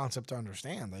difficult concept to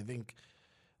understand. I think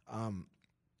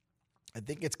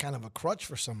it's kind of a crutch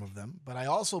for some of them. But I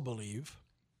also believe.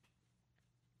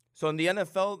 So in the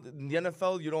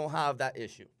NFL, you don't have that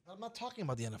issue. I'm not talking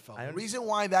about the NFL. The reason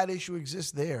why that issue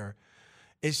exists there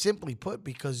is simply put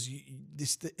because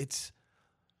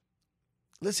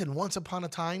Listen, once upon a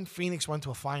time, Phoenix went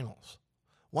to a finals.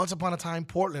 Once upon a time,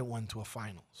 Portland went to a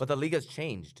finals. But the league has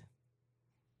changed.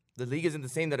 The league isn't the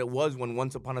same that it was when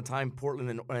once upon a time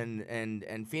Portland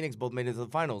and Phoenix both made it to the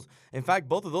finals. In fact,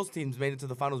 both of those teams made it to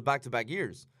the finals back-to-back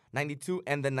years, 92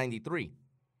 and then 93.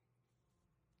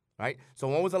 Right? So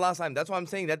when was the last time? That's why I'm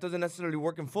saying that doesn't necessarily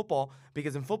work in football,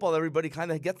 because in football, everybody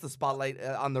kind of gets the spotlight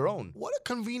on their own. What a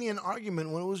convenient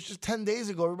argument when it was just 10 days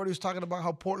ago, everybody was talking about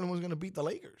how Portland was going to beat the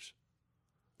Lakers.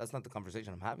 That's not the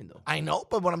conversation I'm having, though. I know,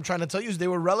 but what I'm trying to tell you is they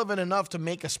were relevant enough to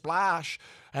make a splash,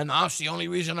 and that's the only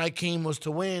reason I came was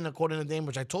to win, according to Dame,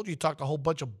 which I told you talked a whole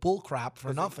bunch of bull crap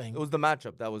for nothing. It was the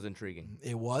matchup that was intriguing.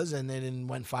 It was, and then it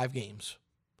went 5 games.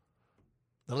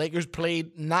 The Lakers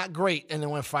played not great, and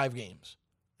then went 5 games.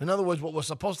 In other words, what was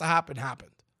supposed to happen, happened.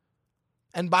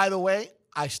 And by the way,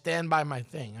 I stand by my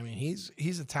thing. I mean,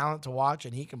 he's a talent to watch,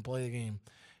 and he can play the game.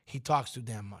 He talks too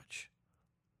damn much.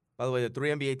 By the way, the 3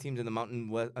 NBA teams in the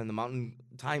Mountain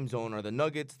Time Zone are the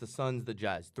Nuggets, the Suns, the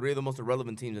Jazz. 3 of the most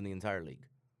irrelevant teams in the entire league.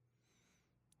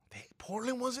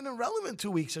 Portland wasn't irrelevant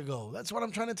 2 weeks ago. That's what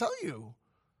I'm trying to tell you.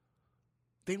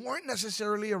 They weren't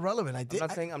necessarily irrelevant.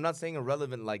 I'm not saying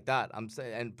irrelevant like that. I'm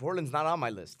saying, and Portland's not on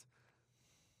my list.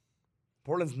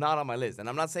 Portland's not on my list, and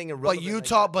I'm not saying irrelevant.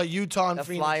 But Utah and that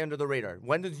Phoenix fly under the radar.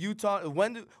 When do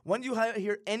you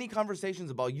hear any conversations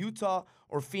about Utah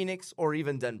or Phoenix or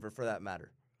even Denver, for that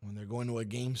matter? When they're going to a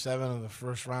Game 7 of the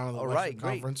first round of the Western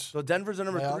Conference. So Denver's the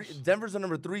number 3. Denver's the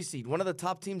number 3 seed, one of the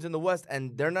top teams in the West,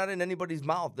 and they're not in anybody's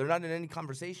mouth. They're not in any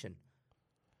conversation.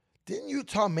 Didn't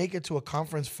Utah make it to a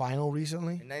conference final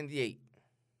recently? In 98.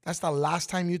 That's the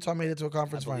last time Utah made it to a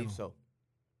conference final. I believe so.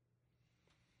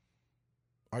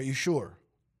 Are you sure?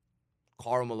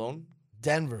 Karl Malone.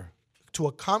 Denver to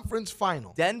a conference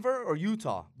final. Denver or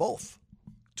Utah? Both.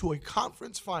 To a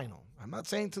conference final. I'm not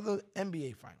saying to the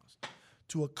NBA finals.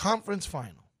 To a conference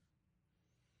final.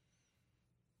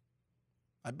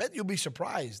 I bet you'll be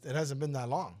surprised. It hasn't been that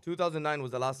long. 2009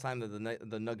 was the last time that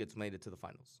the Nuggets made it to the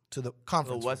finals. To the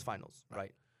conference. The West Finals,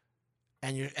 right.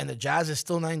 And the Jazz is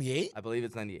still 98? I believe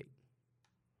it's 98.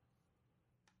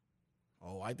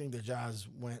 Oh, I think the Jazz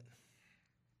went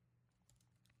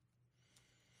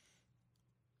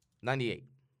 98.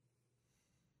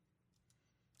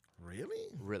 Really?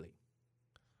 Really.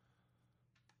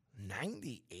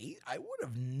 98? I would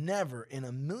have never in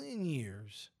a million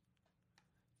years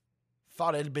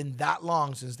thought it had been that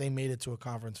long since they made it to a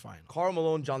conference final. Karl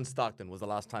Malone, John Stockton was the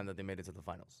last time that they made it to the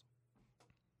finals.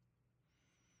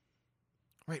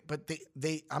 Right, but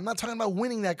I'm not talking about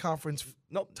winning that conference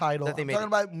title. That they I'm made talking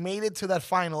about made it to that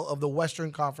final of the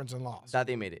Western Conference and lost. That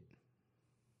they made it.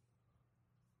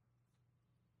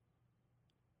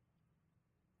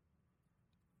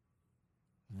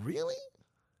 Really?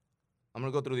 I'm going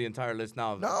to go through the entire list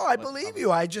now. No, I believe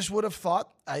you. I just would have thought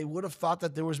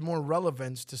that there was more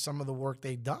relevance to some of the work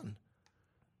they'd done.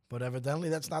 But evidently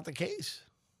that's not the case.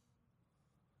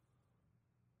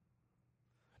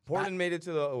 Portland made it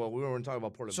to the we weren't talking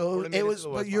about Portland. So Portland it was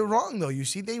but you're Finals. wrong though. You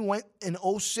see they went in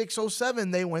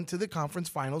 06-07 they went to the conference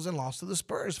finals and lost to the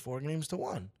Spurs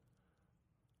 4-1. I'm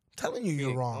telling you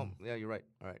you're wrong. Oh, yeah, you're right.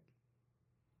 All right.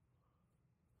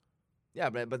 Yeah,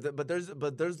 but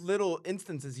there's little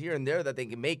instances here and there that they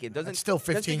can make. It doesn't. It's still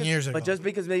 15 years ago. But just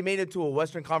because they made it to a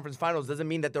Western Conference Finals doesn't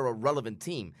mean that they're a relevant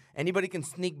team. Anybody can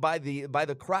sneak by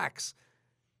the cracks.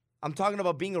 I'm talking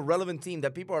about being a relevant team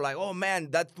that people are like, oh man,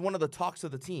 that's one of the talks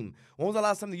of the team. When was the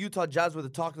last time the Utah Jazz were the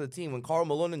talk of the team? When Karl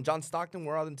Malone and John Stockton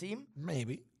were on the team?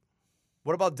 Maybe.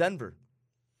 What about Denver?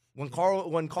 When Denver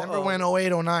went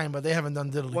 08-09, but they haven't done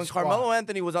diddly When squat. Carmelo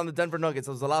Anthony was on the Denver Nuggets,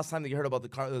 it was the last time that you heard about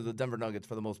the Denver Nuggets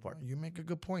for the most part. You make a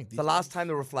good point. The last time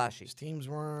they were flashy. These teams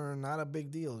were not a big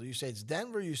deal. You say it's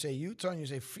Denver, you say Utah, and you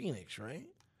say Phoenix, right?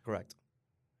 Correct.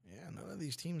 Yeah, none of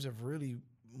these teams have really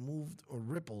moved or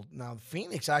rippled. Now,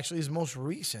 Phoenix actually is most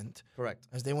recent. Correct.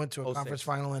 As they went to a 06. conference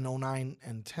final in 09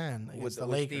 and 10 against the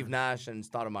Lakers. With Steve Nash and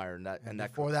Stoudemire and that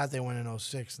before that, they went in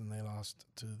 06 and they lost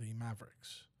to the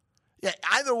Mavericks. Yeah,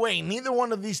 either way, neither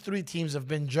one of these three teams have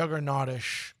been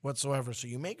juggernautish whatsoever. So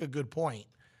you make a good point.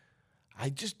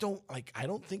 I just don't I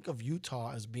don't think of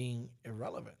Utah as being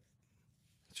irrelevant.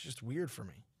 It's just weird for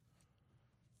me.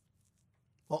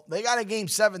 Well, they got a Game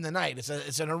 7 tonight.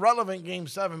 It's an irrelevant Game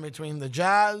 7 between the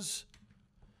Jazz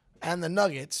and the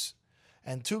Nuggets,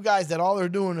 and two guys that all they're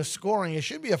doing is scoring. It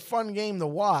should be a fun game to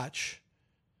watch.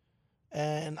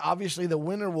 And obviously the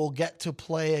winner will get to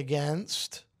play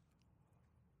against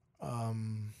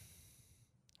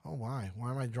why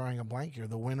am I drawing a blank here?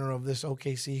 The winner of this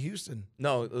OKC Houston.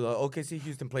 No, OKC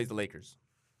Houston plays the Lakers.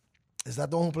 Is that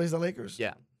the one who plays the Lakers?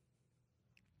 Yeah.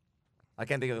 I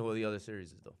can't think of who the other series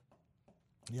is though.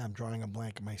 Yeah, I'm drawing a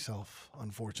blank myself,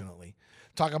 unfortunately.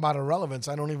 Talk about irrelevance.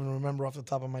 I don't even remember off the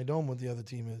top of my dome what the other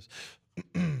team is.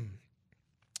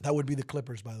 That would be the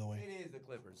Clippers, by the way. It is the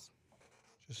Clippers.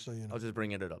 Just so you know. I was just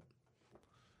bringing it up.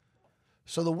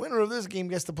 So the winner of this game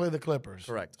gets to play the Clippers.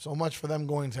 Correct. So much for them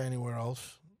going to anywhere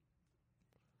else.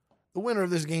 The winner of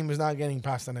this game is not getting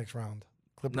past the next round.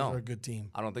 Clippers are a good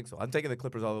team. I don't think so. I'm taking the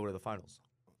Clippers all the way to the finals.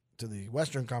 To the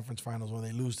Western Conference Finals where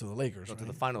they lose to the Lakers. No, right? to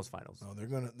the finals. No,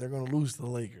 they're gonna lose to the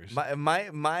Lakers.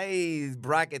 My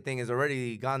bracket thing has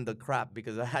already gone to crap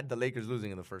because I had the Lakers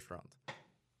losing in the first round.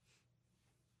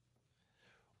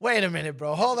 Wait a minute,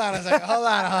 bro. Hold on a second. Hold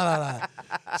on.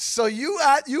 So you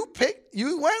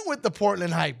went with the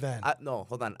Portland hype then? No,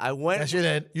 hold on. I went. Yes, you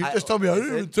did. You just told me I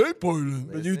didn't even take Portland,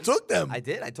 but you took them. I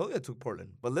did. I told you I took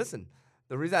Portland. But listen,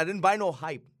 the reason I didn't buy no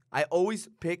hype, I always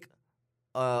pick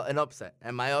an upset,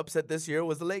 and my upset this year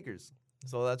was the Lakers.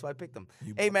 So that's why I picked them.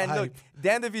 Hey, man, look,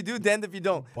 damned if you do, damned if you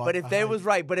don't. But if they was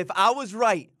right, but if I was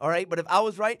right, all right, but if I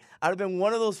was right, I'd have been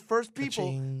one of those first people.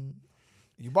 Ka-ching.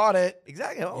 You bought it.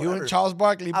 Exactly. You and Charles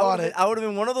Barkley bought it. I would have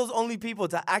been one of those only people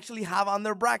to actually have on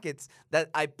their brackets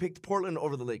that I picked Portland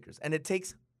over the Lakers. And it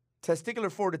takes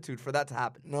testicular fortitude for that to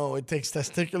happen. No, it takes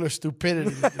testicular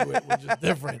stupidity to do it, which is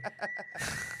different.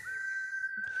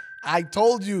 I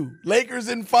told you, Lakers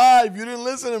in 5. You didn't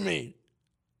listen to me.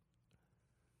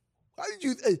 Why did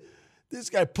you?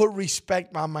 This guy put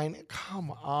respect on my name.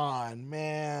 Come on,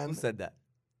 man. Who said that?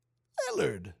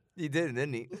 Lillard. He did,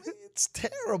 didn't he? It's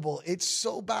terrible. It's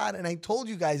so bad. And I told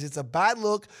you guys, it's a bad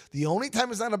look. The only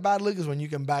time it's not a bad look is when you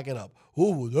can back it up.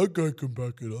 Oh, well, that guy can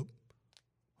back it up.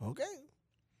 Okay.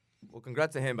 Well,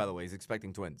 congrats to him, by the way. He's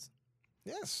expecting twins.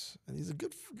 Yes. And he's a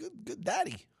good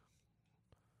daddy.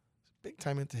 Big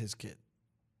time into his kid.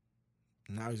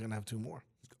 Now he's going to have 2 more.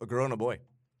 A girl and a boy.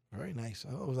 Very nice.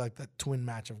 I always like that twin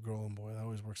match of girl and boy. That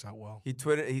always works out well. He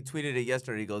tweeted it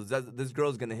yesterday. He goes, this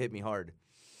girl's going to hit me hard.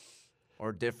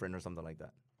 Or different or something like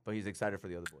that. But he's excited for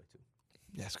the other boy, too.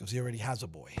 Yes, because he already has a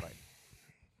boy. Right.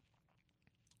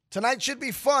 Tonight should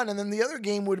be fun, and then the other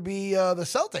game would be the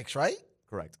Celtics, right?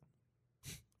 Correct.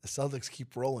 The Celtics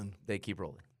keep rolling. They keep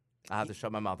rolling. I have to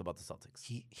shut my mouth about the Celtics.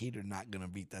 Heat are not going to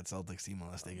beat that Celtics team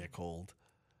unless they get cold.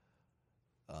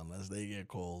 Unless they get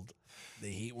cold.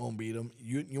 The Heat won't beat them.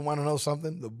 You want to know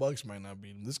something? The Bucks might not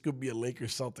beat them. This could be a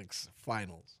Lakers-Celtics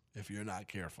finals if you're not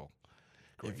careful.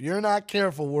 Great. If you're not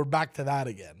careful, we're back to that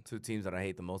again. 2 teams that I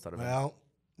hate the most out of it. Well,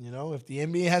 if the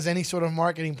NBA has any sort of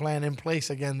marketing plan in place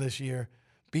again this year,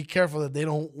 be careful that they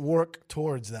don't work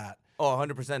towards that. Oh,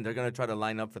 100%. They're going to try to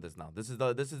line up for this now. This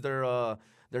is their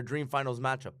dream finals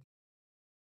matchup.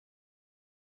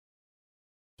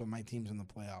 So my team's in the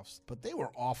playoffs, but they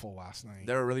were awful last night.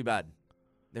 They were really bad.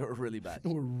 They were really bad.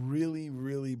 They were really,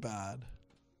 really bad.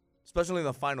 Especially in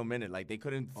the final minute, like they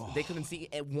couldn't see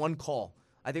one call.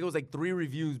 I think it was like 3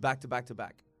 reviews back to back to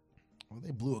back. Well, they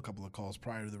blew a couple of calls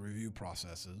prior to the review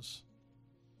processes.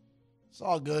 It's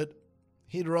all good.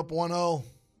 Heat are up 1-0.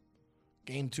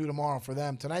 Game 2 tomorrow for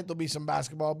them. Tonight there'll be some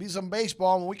basketball, be some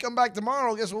baseball. When we come back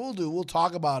tomorrow, guess what we'll do? We'll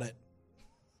talk about it.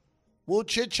 We'll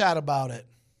chit-chat about it.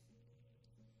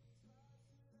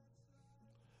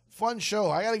 Fun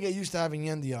show. I got to get used to having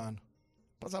Yendi on.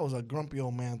 Plus, I was a grumpy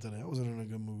old man today. I wasn't in a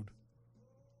good mood.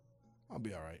 I'll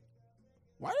be all right.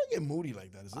 Why do I get moody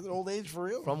like that? Is it old age for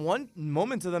real? From one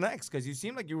moment to the next, because you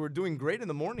seemed like you were doing great in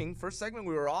the morning. First segment,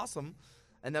 we were awesome.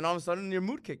 And then all of a sudden, your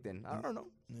mood kicked in. I don't know.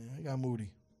 Yeah, I got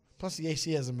moody. Plus, the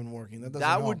AC hasn't been working. That doesn't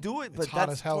That help. would do it, It's but hot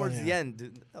that's as hell towards in the here. end.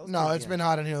 Dude. That was No, towards it's the been end.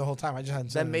 hot in here the whole time. I just hadn't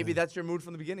said Then maybe anything. that's your mood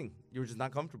from the beginning. You were just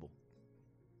not comfortable.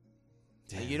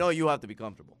 And you know you have to be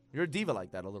comfortable. You're a diva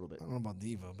like that a little bit. I don't know about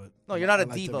diva, but No, you're not I a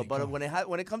like to diva, be but com-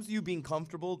 when it comes to you being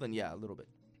comfortable, then yeah, a little bit.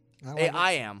 don't Hey, like it.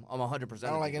 I am. I'm 100%. I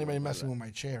don't like anybody messing with my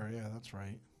chair. Yeah, that's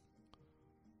right.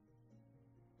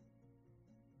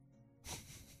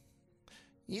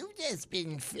 You've just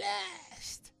been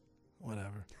flashed.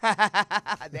 Whatever.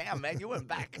 Damn, man, you went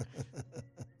back.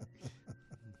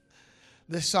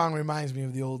 This song reminds me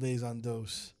of the old days on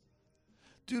Dose.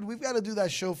 Dude, we've got to do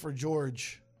that show for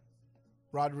George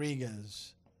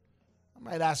Rodriguez. I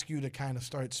might ask you to kind of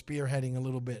start spearheading a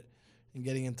little bit and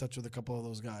getting in touch with a couple of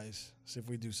those guys. See if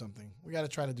we do something. We got to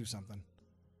try to do something.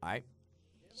 All right.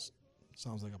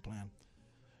 Sounds like a plan.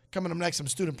 Coming up next, some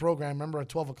student program. Remember at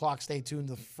 12 o'clock, stay tuned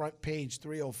to Front Page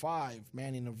 305.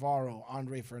 Manny Navarro,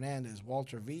 Andre Fernandez,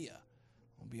 Walter Villa.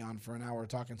 We'll be on for an hour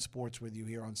talking sports with you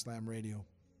here on Slam Radio.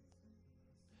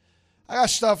 I got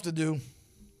stuff to do.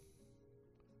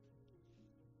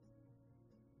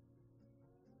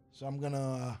 So I'm going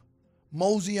to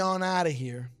mosey on out of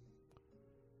here.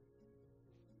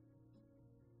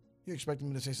 You expecting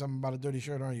me to say something about a dirty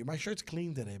shirt, aren't you? My shirt's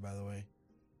clean today, by the way.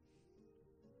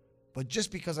 But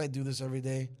just because I do this every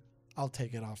day, I'll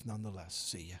take it off nonetheless.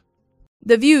 See ya.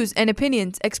 The views and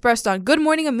opinions expressed on Good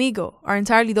Morning Amigo are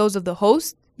entirely those of the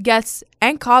host, guests,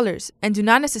 and callers and do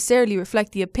not necessarily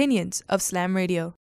reflect the opinions of Slam Radio.